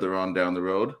options further on down the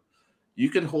road,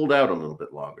 you can hold out a little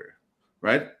bit longer,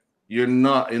 right? You're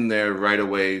not in there right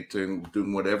away to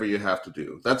doing whatever you have to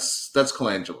do. That's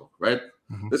Colangelo, right?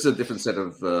 Mm-hmm. This is a different set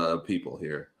of people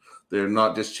here. They're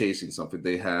not just chasing something.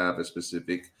 They have a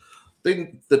specific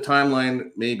thing. The timeline,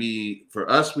 maybe for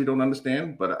us, we don't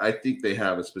understand, but I think they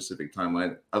have a specific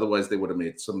timeline. Otherwise, they would have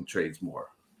made some trades more.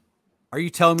 Are you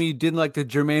telling me you didn't like the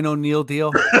Jermaine O'Neal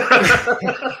deal?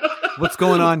 What's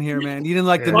going on here, man? You didn't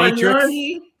like the Matrix?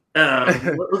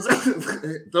 What was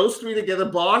that? Those three together,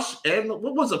 Bosch, and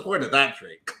what was the point of that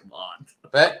trade? Come on.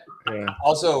 But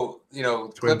also, you know,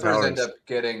 Clippers end up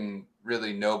getting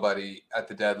really nobody at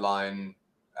the deadline,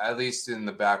 at least in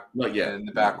the back. Not yet. In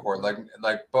the backcourt,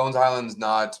 like Bones Highland's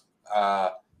not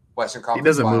Western Conference. He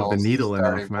doesn't Finals move the needle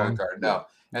enough, man. No,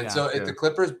 and if the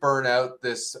Clippers burn out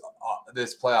this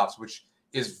playoffs, which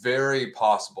is very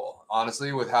possible,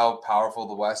 honestly, with how powerful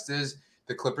the West is,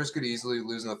 the Clippers could easily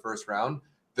lose in the first round.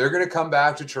 They're going to come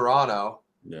back to Toronto,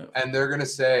 and they're going to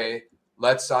say,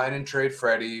 "Let's sign and trade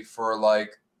Freddie for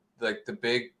like the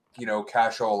big, you know,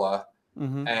 cashola."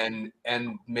 Mm-hmm.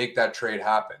 and make that trade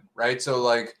happen, right? So,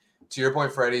 like, to your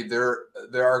point, Freddie, there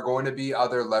are going to be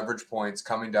other leverage points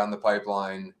coming down the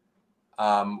pipeline,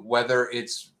 whether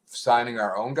it's signing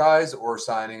our own guys or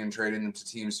signing and trading them to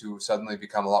teams who suddenly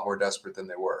become a lot more desperate than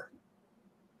they were.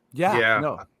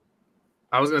 No.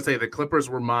 I was going to say the Clippers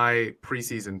were my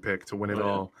preseason pick to win it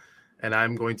all. And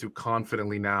I'm going to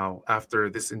confidently now, after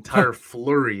this entire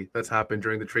flurry that's happened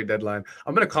during the trade deadline,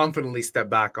 I'm going to confidently step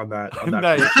back on that.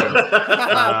 Nice.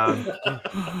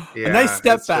 A nice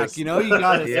step back, just, you know, you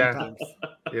got it sometimes.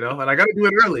 You know, and I got to do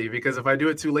it early because if I do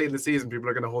it too late in the season, people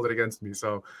are going to hold it against me.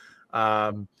 So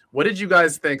what did you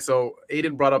guys think? So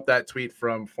Aiden brought up that tweet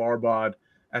from Farbod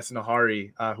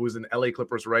Esnahari, who's an LA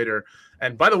Clippers writer.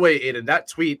 And by the way, Aiden, that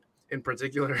tweet in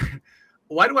particular –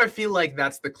 why do I feel like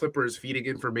that's the Clippers feeding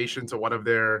information to one of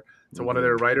their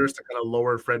writers to kind of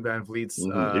lower Fred VanVleet's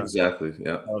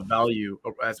value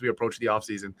as we approach the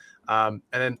offseason? And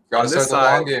then gotta start the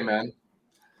long game, man.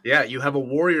 Yeah, you have a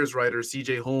Warriors writer,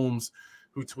 CJ Holmes,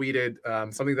 who tweeted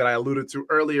something that I alluded to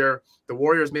earlier. The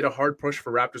Warriors made a hard push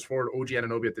for Raptors forward OG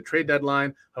Anunoby at the trade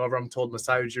deadline. However, I'm told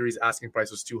Masai Ujiri's asking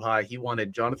price was too high. He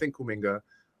wanted Jonathan Kuminga,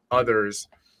 others,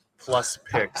 plus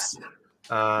picks.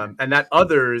 And that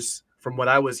others, from what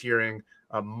I was hearing,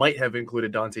 might have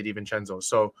included Dante DiVincenzo.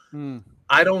 So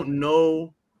I don't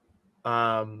know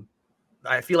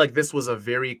I feel like this was a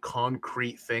very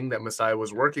concrete thing that Masai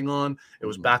was working on. It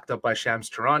was backed up by Shams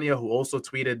Charania, who also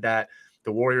tweeted that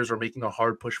the Warriors were making a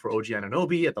hard push for OG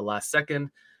Anunoby at the last second.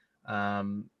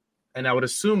 And I would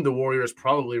assume the Warriors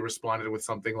probably responded with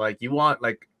something like, you want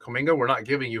like Kuminga, we're not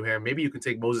giving you him. Maybe you can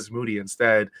take Moses Moody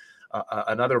instead.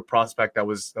 Another prospect that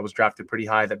was drafted pretty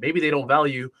high that maybe they don't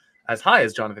value as high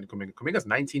as Jonathan Kuminga. Kuminga's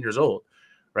 19 years old,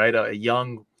 right? A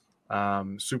young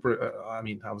super.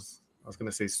 I was going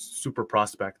to say super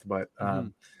prospect, but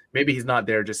maybe he's not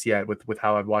there just yet with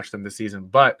how I've watched him this season.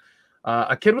 But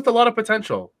a kid with a lot of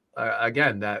potential.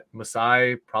 Again, that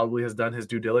Masai probably has done his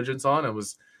due diligence on and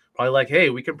was probably like, hey,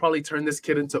 we can probably turn this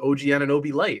kid into OG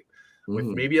Anunoby light with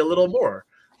maybe a little more.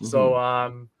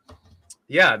 So,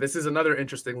 yeah, this is another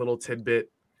interesting little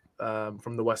tidbit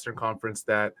from the Western Conference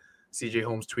that CJ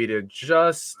Holmes tweeted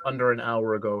just under an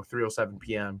hour ago, 3:07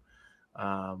 p.m.,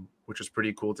 which was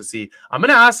pretty cool to see. I'm going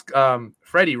to ask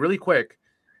Freddie really quick.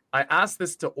 I asked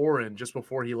this to Oren just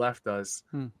before he left us.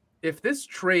 If this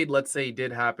trade, let's say,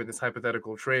 did happen, this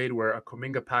hypothetical trade where a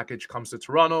Kuminga package comes to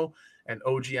Toronto and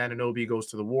OG Anunoby goes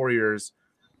to the Warriors,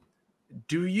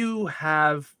 do you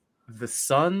have the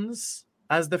Suns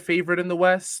as the favorite in the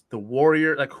West? The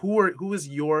Warrior, like who is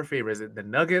your favorite? Is it the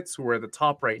Nuggets, who are at the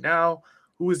top right now?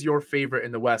 Who is your favorite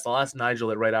in the West? I'll ask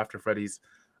Nigel it right after Freddie's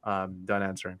done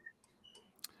answering.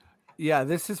 Yeah,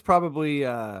 this is probably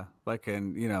like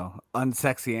an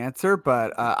unsexy answer,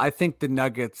 but I think the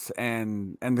Nuggets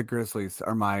and the Grizzlies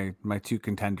are my two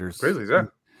contenders. Grizzlies, yeah,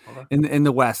 in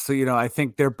the West. So I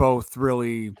think they're both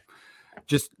really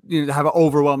just have an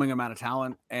overwhelming amount of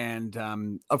talent, and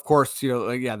of course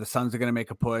the Suns are going to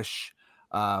make a push.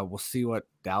 We'll see what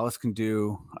Dallas can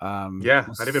do. I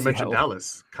didn't even mention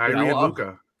Dallas, Kyrie and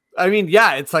Luka. I mean,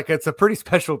 it's a pretty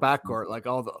special backcourt. Like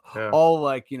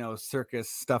all circus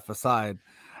stuff aside,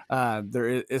 there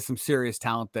is some serious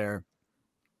talent there.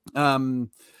 So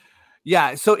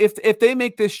if they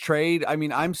make this trade, I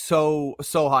mean, I'm so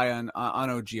high on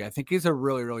OG. I think he's a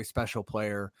really, really special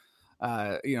player.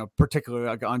 Particularly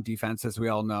like on defense, as we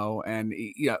all know, and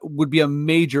would be a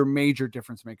major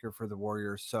difference maker for the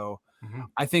Warriors. So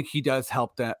I think he does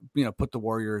help that put the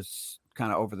Warriors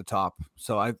kind of over the top.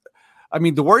 So I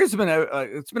mean, the Warriors have been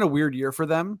it's been a weird year for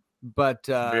them, but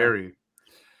very.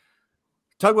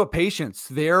 Talk about patience.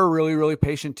 They're a really, really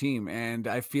patient team, and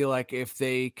I feel like if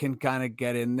they can kind of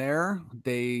get in there,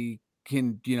 they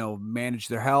can manage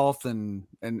their health and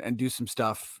do some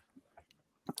stuff.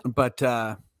 But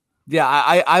I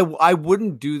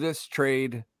wouldn't do this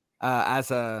trade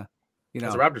as a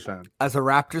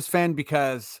Raptors fan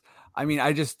because I mean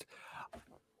I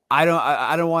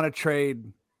don't want to trade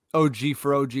OG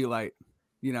for OG light,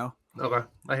 Okay,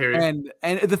 I hear you.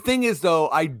 And the thing is though,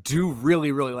 I do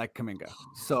really, really like Kuminga.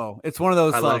 So it's one of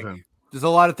those love him. There's a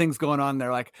lot of things going on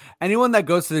there. Like anyone that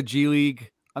goes to the G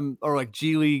League or like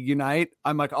G League Unite,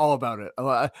 I'm like all about it.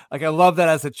 I love that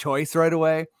as a choice right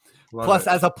away. Plus,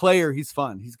 as a player, he's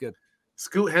fun. He's good.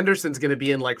 Scoot Henderson's going to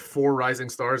be in like 4 Rising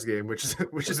Stars game, which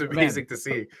is amazing to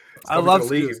see. I love the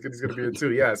league. He's going to be in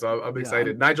 2. Yeah, so I'm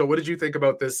excited. Nigel, what did you think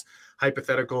about this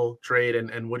hypothetical trade,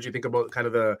 and what did you think about kind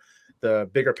of the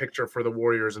bigger picture for the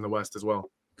Warriors in the West as well?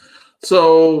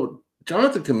 So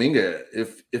Jonathan Kuminga,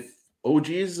 if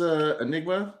OG's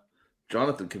enigma,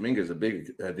 Jonathan Kuminga is a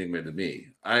big enigma to me.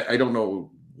 I don't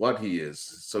know what he is.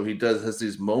 So he has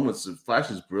these moments of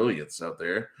flashes brilliance out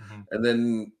there, and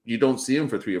then you don't see him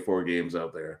for 3 or 4 games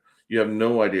out there. You have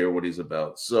no idea what he's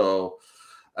about. So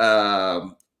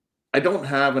I don't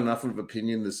have enough of an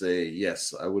opinion to say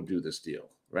yes, I would do this deal.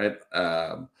 Right?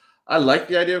 I like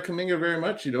the idea of Kuminga very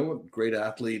much. Great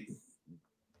athlete.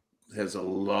 There's a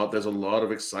lot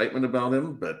of excitement about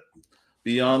him, but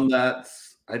beyond that,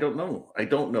 I don't know. I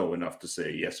don't know enough to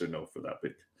say yes or no for that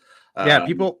pick.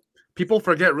 People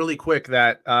forget really quick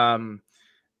that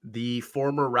the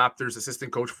former Raptors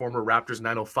assistant coach, former Raptors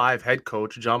 905 head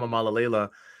coach, Jama Malalela,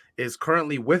 is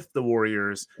currently with the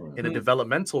Warriors in a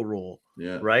developmental role,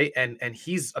 right? And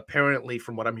he's apparently,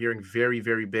 from what I'm hearing, very,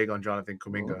 very big on Jonathan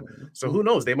Kuminga. So who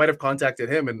knows? They might have contacted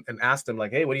him and asked him,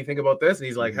 like, hey, what do you think about this? And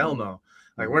he's like, hell no.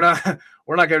 Like, we're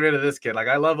not getting rid of this kid. Like,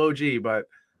 I love OG, but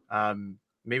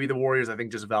maybe the Warriors, I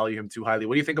think, just value him too highly.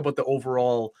 What do you think about the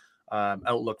overall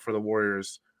outlook for the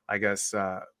Warriors, I guess,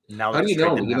 now that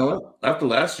what? After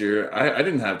last year, I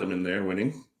didn't have them in there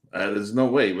winning. There's no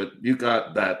way, but you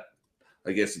got that.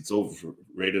 I guess it's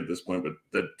overrated at this point, but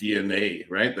the DNA,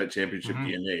 right? That championship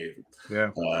DNA.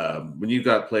 Yeah. When you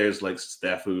got players like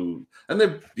Steph and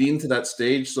they've been to that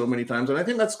stage so many times, and I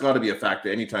think that's got to be a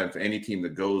factor anytime for any team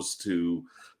that goes to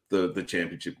the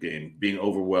championship game, being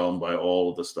overwhelmed by all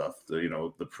of the stuff,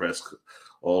 the press,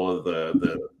 all of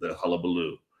the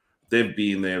hullabaloo. They've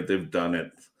been there. They've done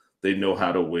it. They know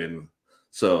how to win.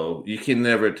 So you can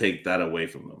never take that away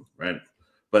from them, right?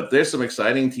 But there's some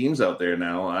exciting teams out there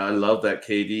now. I love that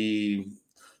KD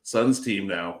Suns team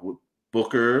now with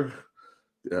Booker,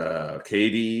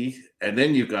 KD, and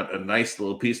then you've got a nice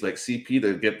little piece like CP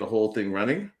to get the whole thing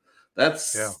running.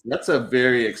 That's a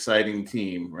very exciting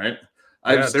team, right?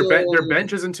 Their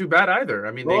bench isn't too bad either.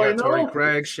 I mean, they got Torrey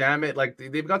Craig, Shamet. Like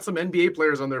they've got some NBA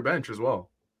players on their bench as well.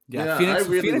 Yeah,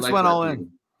 Phoenix like went all in.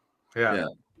 Yeah.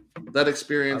 That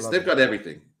experience, they've got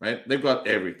everything, right? They've got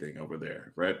everything over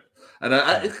there, right?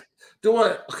 And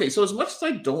so as much as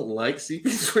I don't like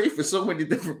CP3 for so many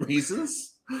different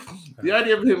reasons, the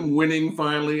idea of him winning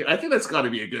finally, I think that's got to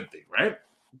be a good thing, right?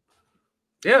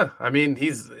 Yeah, I mean,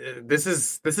 this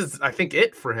is I think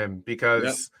it for him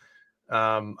because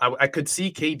I could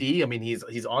see KD. I mean,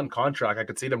 he's on contract. I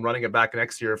could see them running it back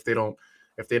next year if they don't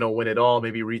win it all.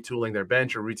 Maybe retooling their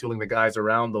bench or retooling the guys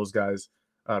around those guys,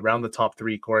 around the top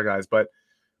 3 core guys. But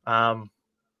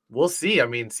we'll see. I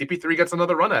mean, CP3 gets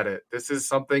another run at it. This is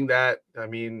something that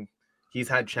he's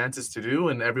had chances to do,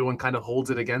 and everyone kind of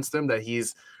holds it against him that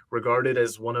he's regarded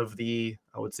as one of the,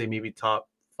 I would say maybe top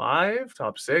 5,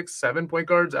 top 6, 7 point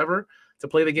guards ever to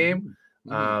play the game.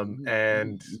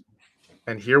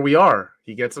 And here we are.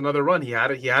 He gets another run. He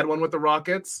had one with the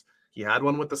Rockets. He had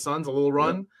one with the Suns, a little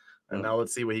run. And now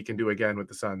let's see what he can do again with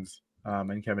the Suns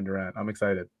and Kevin Durant. I'm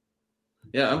excited.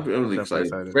 Yeah, I'm really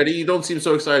excited. Freddie, you don't seem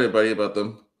so excited, buddy, about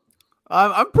them.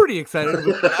 I'm pretty excited.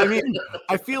 I mean,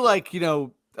 I feel like, it's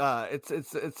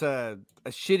a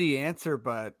shitty answer,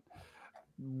 but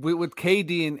with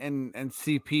KD and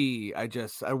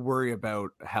CP, I worry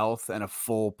about health and a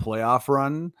full playoff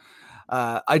run.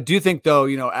 I do think,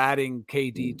 though, adding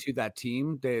KD to that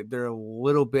team, they're a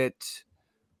little bit,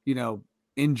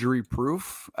 injury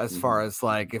proof as far as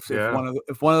like if one of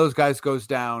those guys goes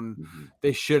down,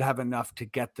 they should have enough to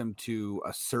get them to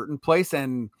a certain place.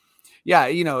 And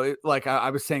like I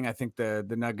was saying, I think the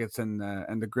Nuggets and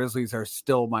the Grizzlies are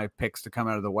still my picks to come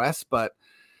out of the West, but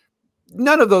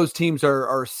none of those teams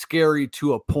are scary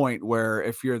to a point where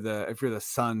if you're the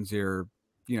Suns, you're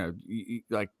you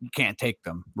can't take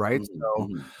them, right? So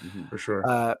for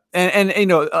sure. And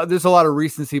there's a lot of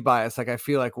recency bias. Like I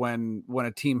feel like when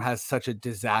a team has such a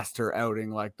disaster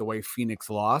outing, like the way Phoenix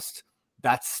lost,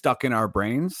 that's stuck in our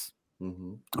brains.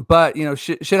 But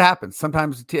shit happens.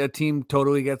 Sometimes a team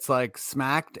totally gets like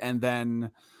smacked, and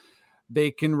then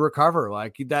they can recover.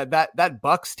 Like that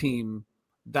Bucks team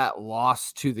that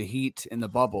lost to the Heat in the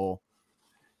bubble.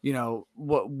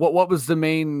 What was the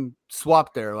main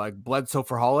swap there? Like Bledsoe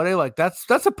for Holiday? Like that's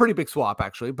a pretty big swap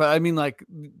actually. But I mean, like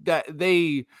that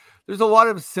there's a lot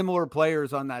of similar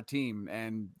players on that team,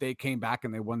 and they came back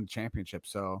and they won the championship.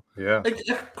 So yeah. A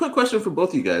quick question for both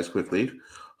of you guys quickly.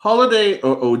 Holiday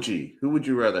or OG? Who would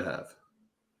you rather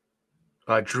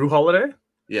have? Drew Holiday?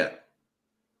 Yeah.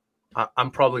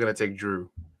 I'm probably gonna take Drew.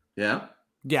 Yeah.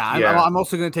 Yeah. I'm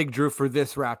also gonna take Drew for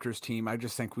this Raptors team. I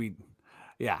just think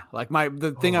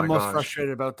the thing I'm most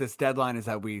frustrated about this deadline is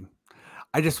that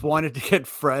I just wanted to get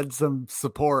Fred some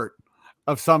support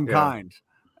of some kind.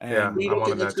 And you don't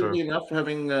think that's going to be enough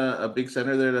having a big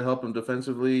center there to help him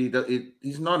defensively?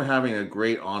 He's not having a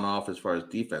great on-off as far as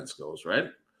defense goes,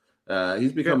 right?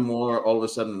 He's become more all of a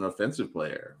sudden an offensive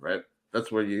player, right?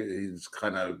 That's where he's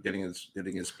kind of getting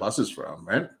his pluses from,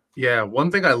 right? Yeah,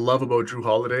 one thing I love about Drew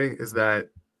Holiday is that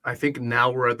I think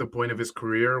now we're at the point of his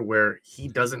career where he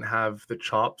doesn't have the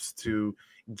chops to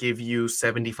give you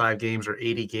 75 games or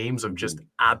 80 games of just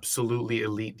absolutely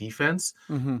elite defense.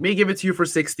 May give it to you for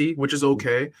 60, which is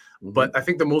okay. But I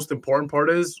think the most important part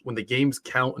is when the games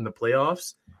count in the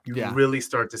playoffs, you really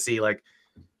start to see like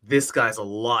this guy's a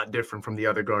lot different from the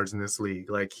other guards in this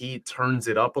league. Like he turns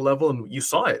it up a level, and you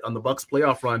saw it on the Bucks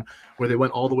playoff run where they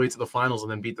went all the way to the finals and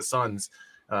then beat the Suns.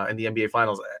 In the NBA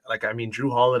finals. Like, I mean, Drew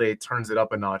Holiday turns it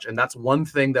up a notch. And that's one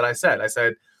thing that I said,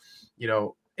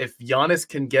 if Giannis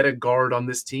can get a guard on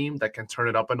this team that can turn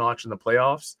it up a notch in the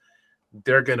playoffs,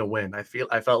 they're going to win. I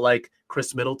felt like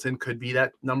Chris Middleton could be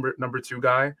that number 2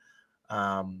 guy.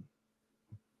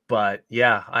 But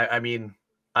yeah, I mean,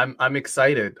 I'm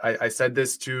excited. I said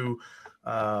this to,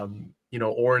 Oren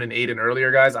and Aiden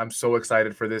earlier, guys. I'm so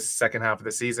excited for this second half of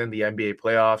the season, the NBA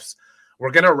playoffs.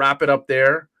 We're going to wrap it up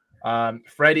there.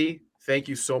 Freddie, thank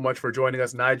you so much for joining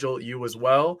us. Nigel, you as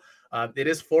well. It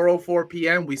is 4:04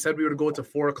 p.m. We said we would go to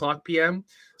 4 o'clock p.m.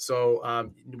 So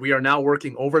we are now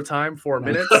working overtime 4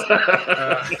 minutes.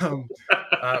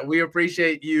 We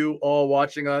appreciate you all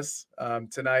watching us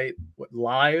tonight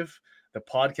live. The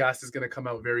podcast is going to come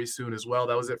out very soon as well.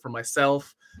 That was it for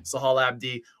myself, Sahal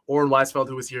Abdi, Oren Weisfeld,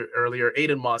 who was here earlier,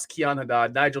 Aiden Moss, Keon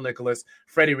Haddad, Nigel Nicholas,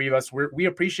 Freddie Rivas. We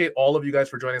appreciate all of you guys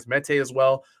for joining us. Mete as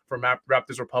well from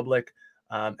Raptors Republic.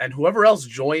 And whoever else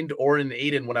joined Oren and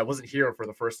Aiden when I wasn't here for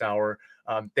the first hour,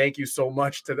 thank you so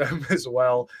much to them as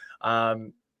well.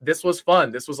 This was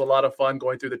fun. This was a lot of fun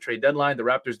going through the trade deadline. The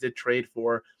Raptors did trade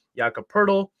for Jakob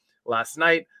Poeltl last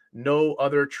night. No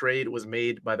other trade was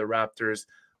made by the Raptors,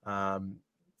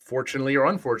 fortunately or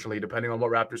unfortunately, depending on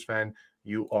what Raptors fan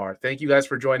you are. Thank you guys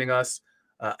for joining us.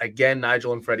 Again,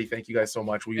 Nigel and Freddie, thank you guys so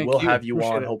much. We will have you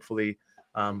on hopefully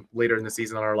later in the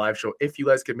season on our live show. If you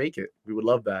guys could make it, we would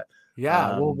love that.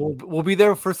 Yeah, we'll be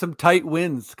there for some tight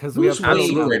wins because we have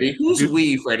Freddie. Who's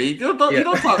we, Freddie? You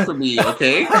don't talk for me,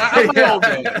 okay?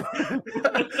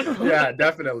 Yeah,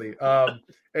 definitely.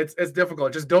 It's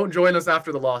difficult. Just don't join us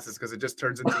after the losses because it just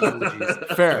turns into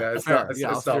eulogies. Fair. It's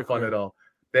not fun at all.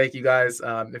 Thank you guys.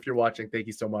 If you're watching, thank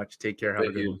you so much. Take care. Have a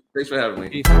good one. Thanks for having me.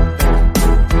 Peace.